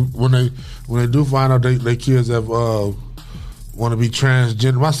parents, when they do find out their kids have want to be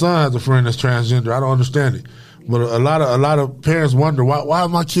transgender. My son has a friend that's transgender. I don't understand it. But a lot of parents wonder why is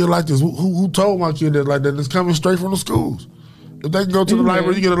my kid like this? Who told my kid that like that? It's coming straight from the schools. If they can go to the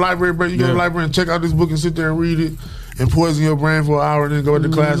library, you get a library break, you go to the library and check out this book and sit there and read it and poison your brain for an hour and then go into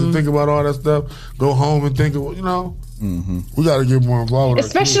class and think about all that stuff. Go home and think of, we got to get more involved with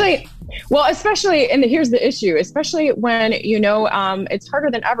especially, and here's the issue, especially when, it's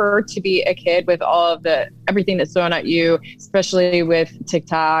harder than ever to be a kid with all of everything that's thrown at you, especially with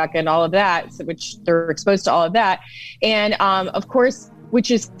TikTok and all of that, which they're exposed to all of that. And of course, which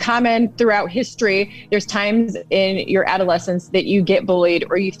is common throughout history. There's times in your adolescence that you get bullied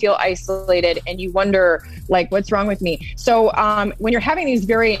or you feel isolated and you wonder, like, what's wrong with me? So when you're having these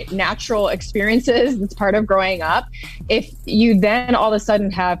very natural experiences, it's part of growing up. If you then all of a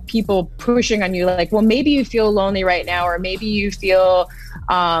sudden have people pushing on you, like, well, maybe you feel lonely right now, or maybe you feel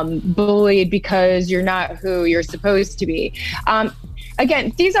bullied because you're not who you're supposed to be.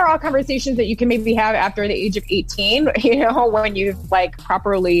 Again, these are all conversations that you can maybe have after the age of 18, when you've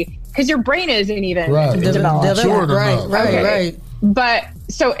properly, because your brain isn't even developed. Right. But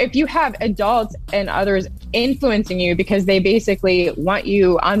so if you have adults and others influencing you because they basically want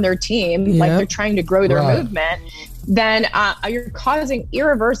you on their team, like they're trying to grow their movement, then you're causing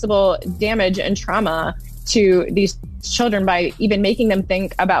irreversible damage and trauma to these children by even making them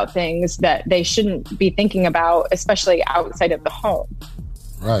think about things that they shouldn't be thinking about, especially outside of the home.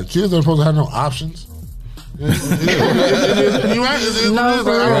 Right. Kids are supposed to have no options. I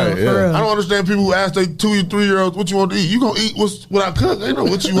don't understand people who ask their 2 or 3-year-olds, what you want to eat? You gonna eat what I cook. They know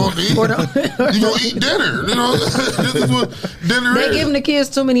what you want to eat. You gonna eat dinner. This is what dinner is. They giving the kids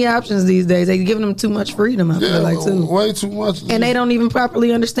too many options these days. They giving them too much freedom, I feel like, too. Way too much. And they don't even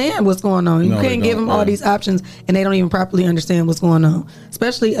properly understand what's going on. You can't give them all these options and they don't even properly understand what's going on.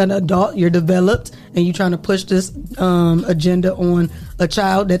 Especially an adult, you're developed and you're trying to push this agenda on a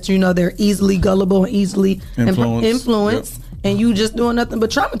child that they're easily gullible and easily influenced. Yep. And you just doing nothing but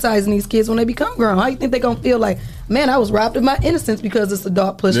traumatizing these kids when they become grown. How you think they're going to feel like, man, I was robbed of my innocence because this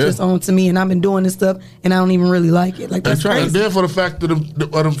adult pushed this on to me and I've been doing this stuff and I don't even really like it. Like, that's crazy. And then for the fact that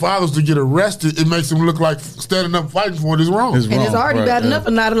the fathers to get arrested, it makes them look like standing up fighting for it is wrong. And it's already bad enough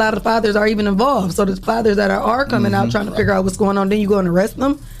and not a lot of fathers are even involved. So the fathers that are coming out trying to figure out what's going on, then you go and arrest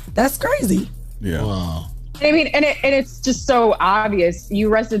them? That's crazy. Yeah. Wow. I mean, and it's just so obvious.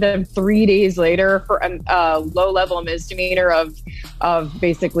 You arrested them 3 days later for a low-level misdemeanor of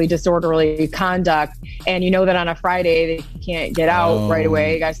basically disorderly conduct, and you know that on a Friday they can't get out right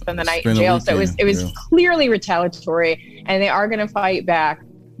away. You guys spend the night in jail. So it was clearly retaliatory, and they are going to fight back.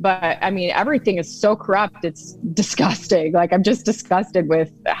 But I mean, everything is so corrupt. It's disgusting. Like, I'm just disgusted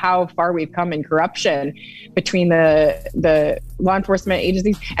with how far we've come in corruption between the law enforcement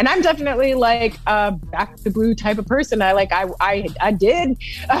agencies. And I'm definitely like a back the blue type of person. I did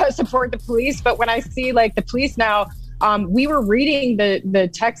support the police, but when I see like the police now, we were reading the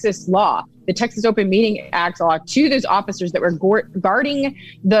Texas law, the Texas Open Meeting Act law, to those officers that were guarding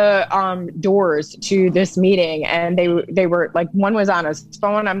the doors to this meeting, and they were like, one was on his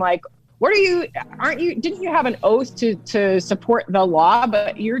phone. I'm like, didn't you have an oath to support the law,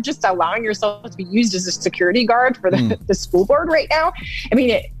 but you're just allowing yourself to be used as a security guard for the school board right now? I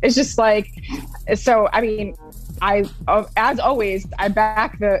mean, it's just like, so I mean, as always, I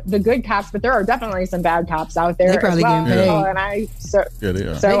back the good cops, but there are definitely some bad cops out there. They probably as well. getting paid. And I they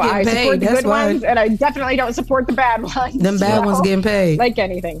are. So I paid. support the That's good ones, and I definitely don't support the bad ones. Them bad ones getting paid. Like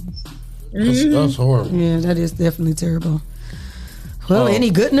anything. That's horrible. Yeah, that is definitely terrible. Well, any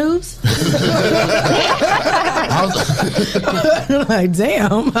good news? Like,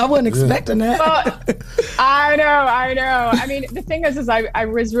 damn, I wasn't expecting that. Well, I know. I mean, the thing is I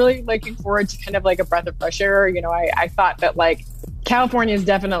was really looking forward to kind of like a breath of fresh air. You know, I thought that like California is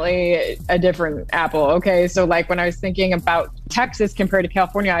definitely a different apple. Okay. So like when I was thinking about Texas compared to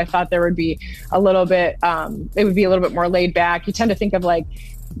California, I thought there would be a little bit, it would be a little bit more laid back. You tend to think of like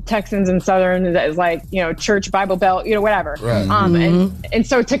Texans and Southern as like, you know, church, Bible Belt, you know, whatever. Right. And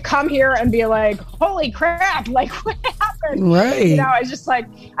so to come here and be like, holy crap, like what happened? Right. You know, I just like,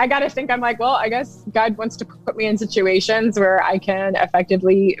 I got to think, I'm like, well, I guess God wants to put me in situations where I can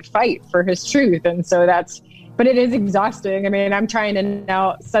effectively fight for his truth. And so but it is exhausting. I mean, I'm trying to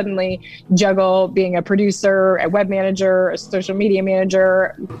now suddenly juggle being a producer, a web manager, a social media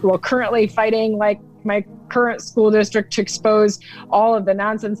manager, while currently fighting like my current school district to expose all of the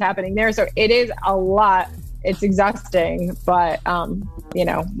nonsense happening there. So it is a lot. It's exhausting, but you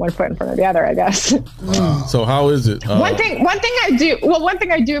know, one foot in front of the other, I guess. So how is it? One thing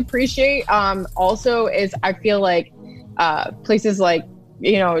I do appreciate also is I feel like places like,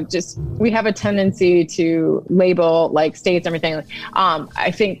 you know, just we have a tendency to label like states, everything.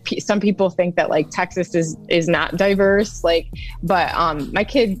 I think some people think that like Texas is not diverse, like, but my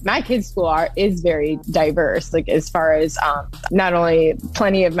kid's school is very diverse, like as far as not only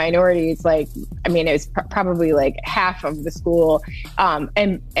plenty of minorities, like I mean it's probably like half of the school,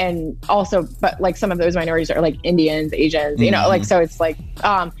 and also, but like some of those minorities are like Indians, Asians, you know, like so it's like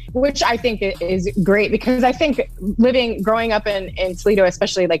which I think is great, because I think growing up in Toledo,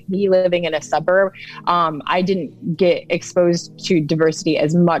 especially like me living in a suburb, I didn't get exposed to diversity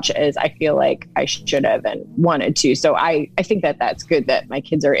as much as I feel like I should have and wanted to. So I think that that's good that my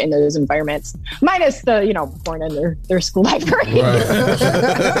kids are in those environments, minus the, you know, born in their school library. Right.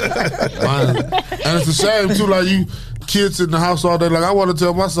 And it's a shame too, like you kids in the house all day, like I want to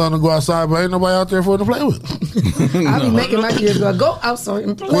tell my son to go outside, but ain't nobody out there for him to play with. I be making my kids go outside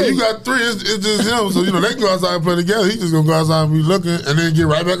and play. Well, you got three, it's just him, so you know they can go outside and play together. He just gonna go outside and be looking, and then get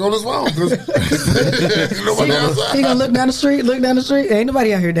right back on his phone because nobody outside. He gonna look down the street. Ain't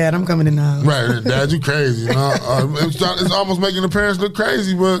nobody out here, Dad. I'm coming in the house. Right, Dad, you crazy. You know? It's almost making the parents look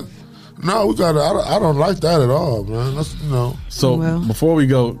crazy, but no, we gotta. I don't like that at all, man. That's, you know. So before we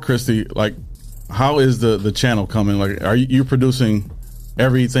go, Christy, like, how is the channel coming? Like, are you producing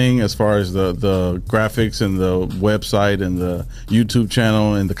everything as far as the graphics and the website and the YouTube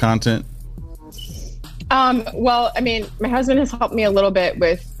channel and the content? Well, I mean, my husband has helped me a little bit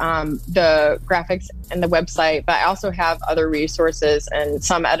with the graphics and the website, but I also have other resources and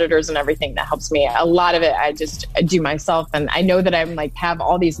some editors and everything that helps me. A lot of it I just do myself, and I know that I'm like have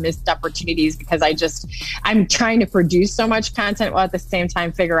all these missed opportunities because I'm trying to produce so much content while at the same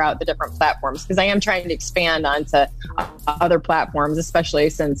time figure out the different platforms, because I am trying to expand onto other platforms, especially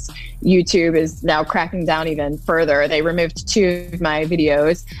since YouTube is now cracking down even further. They removed 2 of my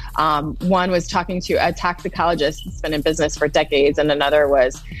videos. One was talking to a toxicologist that's been in business for decades, and another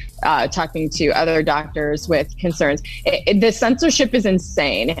was talking to other doctors with concerns. The censorship is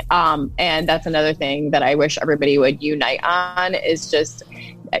insane, and that's another thing that I wish everybody would unite on, is just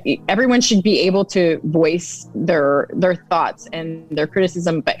everyone should be able to voice their thoughts and their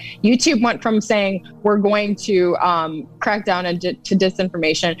criticism. But YouTube went from saying we're going to crack down to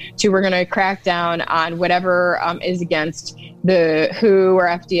disinformation to we're going to crack down on whatever is against the WHO or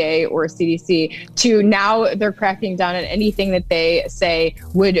FDA or CDC, to now they're cracking down on anything that they say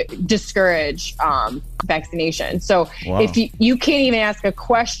would discourage vaccination. So if you can't even ask a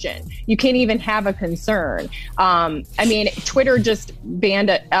question, you can't even have a concern. I mean, Twitter just banned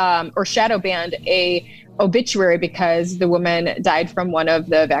or shadow banned a obituary because the woman died from one of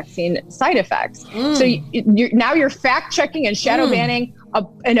the vaccine side effects. So now you're fact checking and shadow banning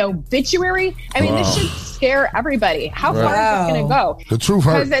an obituary. I mean, this should scare everybody. How far is this going to go? The truth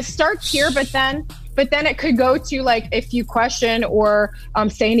hurts. Because it starts here, but then it could go to like, if you question or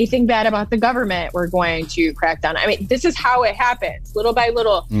say anything bad about the government, we're going to crack down. I mean, this is how it happens, little by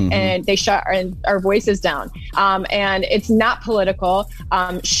little, and they shut our voices down. And it's not political.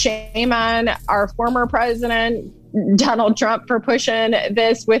 Shame on our former president, Donald Trump, for pushing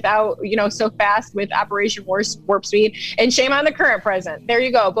this without, so fast with Operation Warp Speed, and shame on the current president. There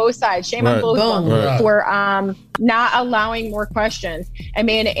you go, both sides. Shame on both of them for not allowing more questions. I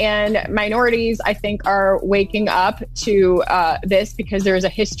mean, and minorities, I think, are waking up to this because there's a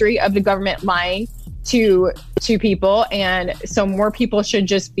history of the government lying to people, and so more people should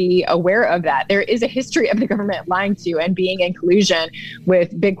just be aware of that. There is a history of the government lying to you and being in collusion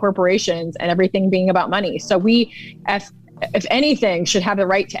with big corporations and everything being about money. So we, if anything, should have the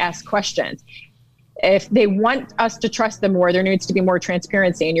right to ask questions. If they want us to trust them more, there needs to be more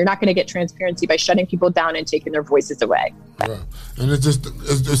transparency, and you're not going to get transparency by shutting people down and taking their voices away. Right. And it seems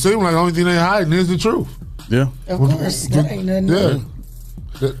like the only thing they hiding is the truth. Yeah. Of course. That ain't nothing new.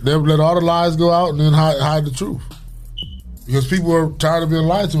 They'll let all the lies go out and then hide the truth. Because people are tired of being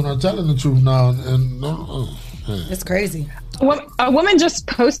lied to and are telling the truth now. It's crazy. A woman just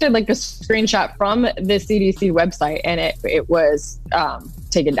posted like a screenshot from the CDC website, and it was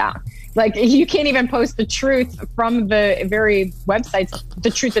taken down. Like, you can't even post the truth from the very websites, the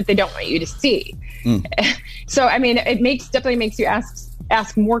truth that they don't want you to see. So, I mean, it definitely makes you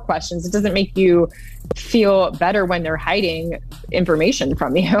ask more questions. It doesn't make you feel better when they're hiding information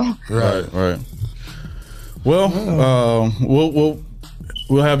from you. Right. Well,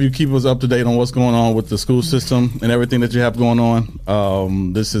 we'll have you keep us up to date on what's going on with the school system and everything that you have going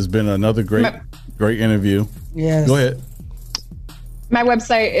on. This has been another great interview. Yes. Go ahead. My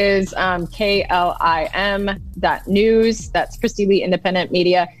website is KLIM.news. That's Christy Lee Independent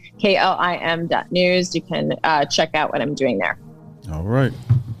Media, KLIM.news. You can check out what I'm doing there. All right.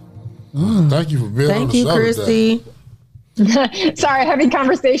 Thank you for being on the show. Thank you, Christy. Sorry, having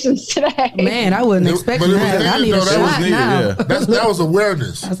conversations today. Man, I wasn't expecting that. I need a shot now. That was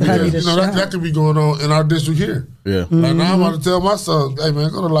awareness. That could be going on in our district here. Yeah. Like now I'm about to tell my son, hey man,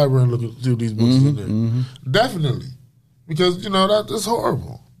 go to the library and look at these books in there. Definitely. Because, that's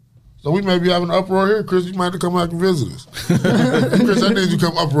horrible. So we may be having an uproar here. Chris, you might have to come back and visit us. Chris, I need you to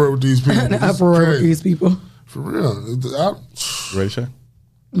come uproar with these people. Uproar with these people. For real. Ready, Shay?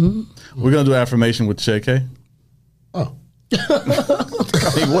 We're going to do affirmation with Shay K. Oh.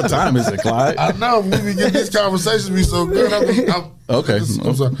 Hey, what time is it, Clyde? I know. We be getting these conversations be so good. Okay.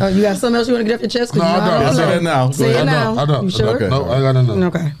 I'm sorry. Oh, you got something else you want to get off your chest? No, I don't. Say that now. Say it now. I don't. You sure? Okay. No, I got to know.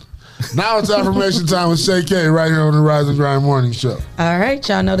 Okay. Now it's affirmation time with Shay K right here on the Rise and Grind Morning Show. All right,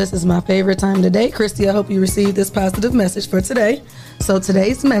 y'all know this is my favorite time of the day. Christy, I hope you received this positive message for today. So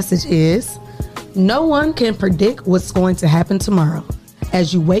today's message is, no one can predict what's going to happen tomorrow.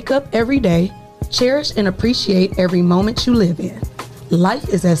 As you wake up every day, cherish and appreciate every moment you live in. Life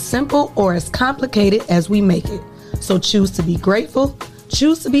is as simple or as complicated as we make it. So choose to be grateful,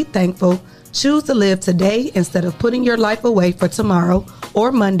 choose to be thankful, choose to live today instead of putting your life away for tomorrow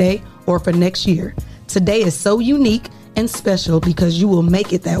or Monday or for next year. Today is so unique and special because you will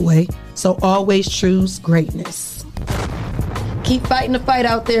make it that way. So always choose greatness. Keep fighting the fight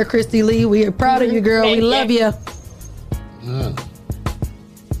out there, Christy Lee. We are proud of you, girl. We love you. Yeah.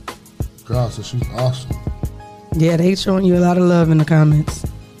 God, so she's awesome. Yeah, they showing you a lot of love in the comments.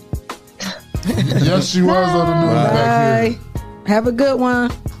 Yes, she was on the news back here. Have a good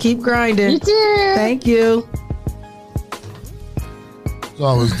one. Keep grinding. You too. Thank you. It's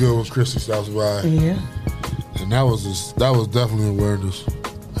always good when Christy stops by. Yeah. And that was definitely awareness.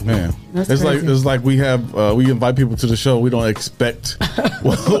 Man, it's like we have we invite people to the show. We don't expect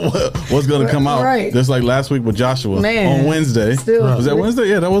what's going to come out. Right. Just like last week with Joshua on Wednesday. Was that Wednesday?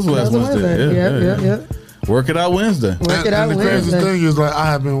 Yeah, that was last Wednesday. Yeah. Work it out Wednesday. And the craziest thing is, like, I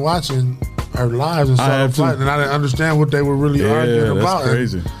have been watching her lives and saw her fight, and I didn't understand what they were really arguing about. That's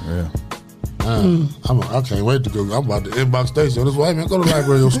crazy. Yeah. I can't wait to go. I'm about to inbox Stacey. This way, man, go to the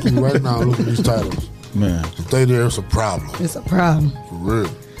library of school right now and look at these titles. Man, if they there, it's a problem. It's a problem. For real.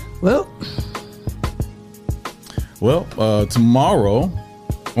 Well, tomorrow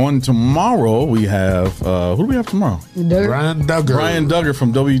we have who do we have tomorrow? Brian Duggar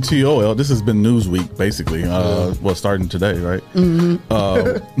from WTOL. This has been Newsweek, basically. Starting today, right?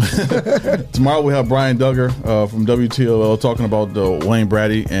 Tomorrow we have Brian Duggar from WTOL talking about the Wayne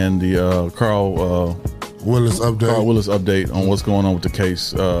Brady and the Carl Willis update on what's going on with the case.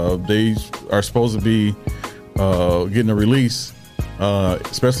 They are supposed to be getting a release,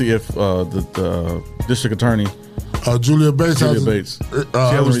 especially if the district attorney Julia Bates. She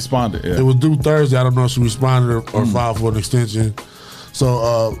hasn't responded. Yeah. It was due Thursday. I don't know if she responded or filed for an extension.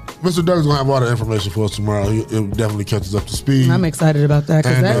 So Mr. Duggar's going to have all the information for us tomorrow. He'll definitely catch us up to speed. I'm excited about that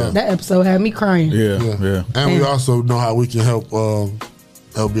because that episode had me crying. Yeah. And we also know how we can help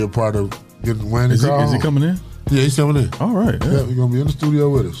be a part of getting Wayne. Is he coming in? Yeah, he's coming in. All right. Yeah, he's gonna be in the studio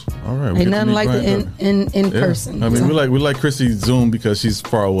with us. All right. Ain't nothing like it in person. I mean, we like Chrissy Zoom because she's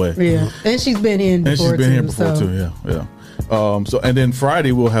far away. Yeah, and she's been in before too. Yeah. And then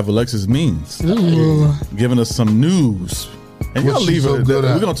Friday we'll have Alexis Means giving us some news. And y'all leave it.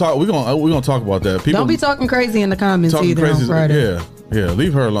 We're gonna talk about that. People don't be talking crazy in the comments either on Friday. Yeah,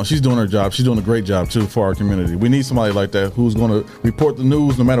 leave her alone. She's doing her job. She's doing a great job too for our community. We need somebody like that who's going to report the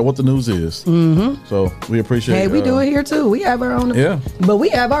news no matter what the news is. Mm-hmm. So we appreciate. Hey, we do it here too. We have our own. Yeah, but we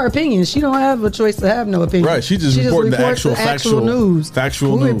have our opinions. She don't have a choice to have no opinion. Right. She just reporting the actual factual news.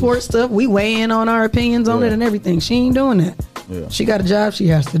 Factual we news. report stuff. We weigh in on our opinions on it and everything. She ain't doing that. Yeah. She got a job she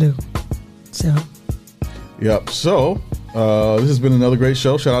has to do. So. Yep. So. This has been another great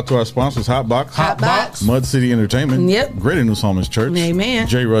show. Shout out to our sponsors, Hotbox, Mud City Entertainment, Greater New Psalmist Church, Amen,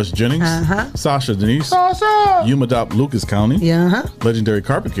 J. Rush Jennings, Sasha Denise, Umadop Lucas County, Legendary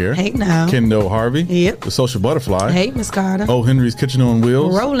Carpet Care, Kendo Harvey, The Social Butterfly, Miss Carter, O. Henry's Kitchen on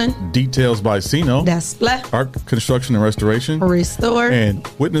Wheels, Rolling, Details by Sino, That's Splat, Arc Construction and Restoration, Restore, and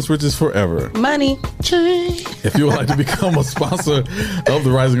Witness Riches Forever. Money. If you would like to become a sponsor of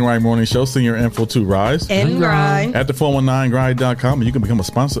the Rising Grind Morning Show, send your info to Rise and Grind at the 419grind.com and you can become a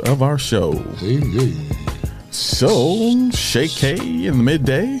sponsor of our show. So, Shay K in the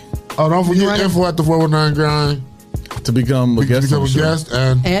midday. Oh, don't forget info at the 419 Grind to become a guest.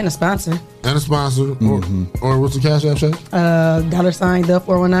 And a sponsor. And a sponsor. Or what's the Cash App, Shay? $sign the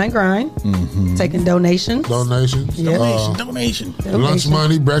 419 Grind. Taking donations. Donation. Lunch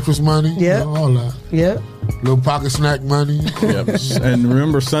money, breakfast money. Yeah. All that. Yep. Little pocket snack money. Yep. And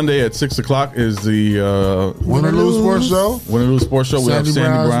remember, Sunday at 6 o'clock is the Win or Lose Sports Show. Win or Lose Sports Show. We have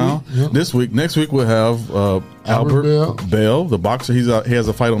Sandy Brown. Next week we'll have Albert Bell, the boxer. He has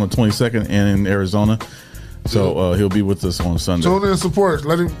a fight on the 22nd in Arizona. So he'll be with us on Sunday. Tune in and support.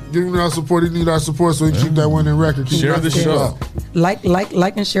 Let him give him our support. He need our support so he can keep that winning record. Share the show. Like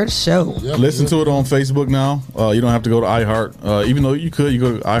and share the show. Listen to it on Facebook now. You don't have to go to iHeart. Even though you could, you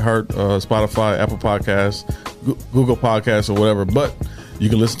go to iHeart, Spotify, Apple Podcasts, Google Podcasts, or whatever. But you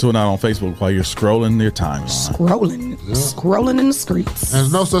can listen to it now on Facebook while you're scrolling your timeline. Scrolling in the streets. And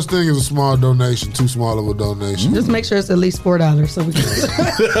there's no such thing as a small donation, too small of a donation. Just make sure it's at least $4 so we can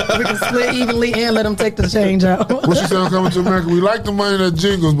split evenly and let them take the change out. What she said, Coming to America, we like the money that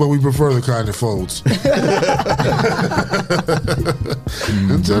jingles, but we prefer the kind that folds.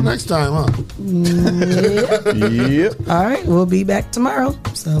 Until next time, huh? Yep. All right, we'll be back tomorrow.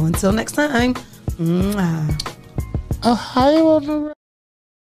 So until next time. Ohio on the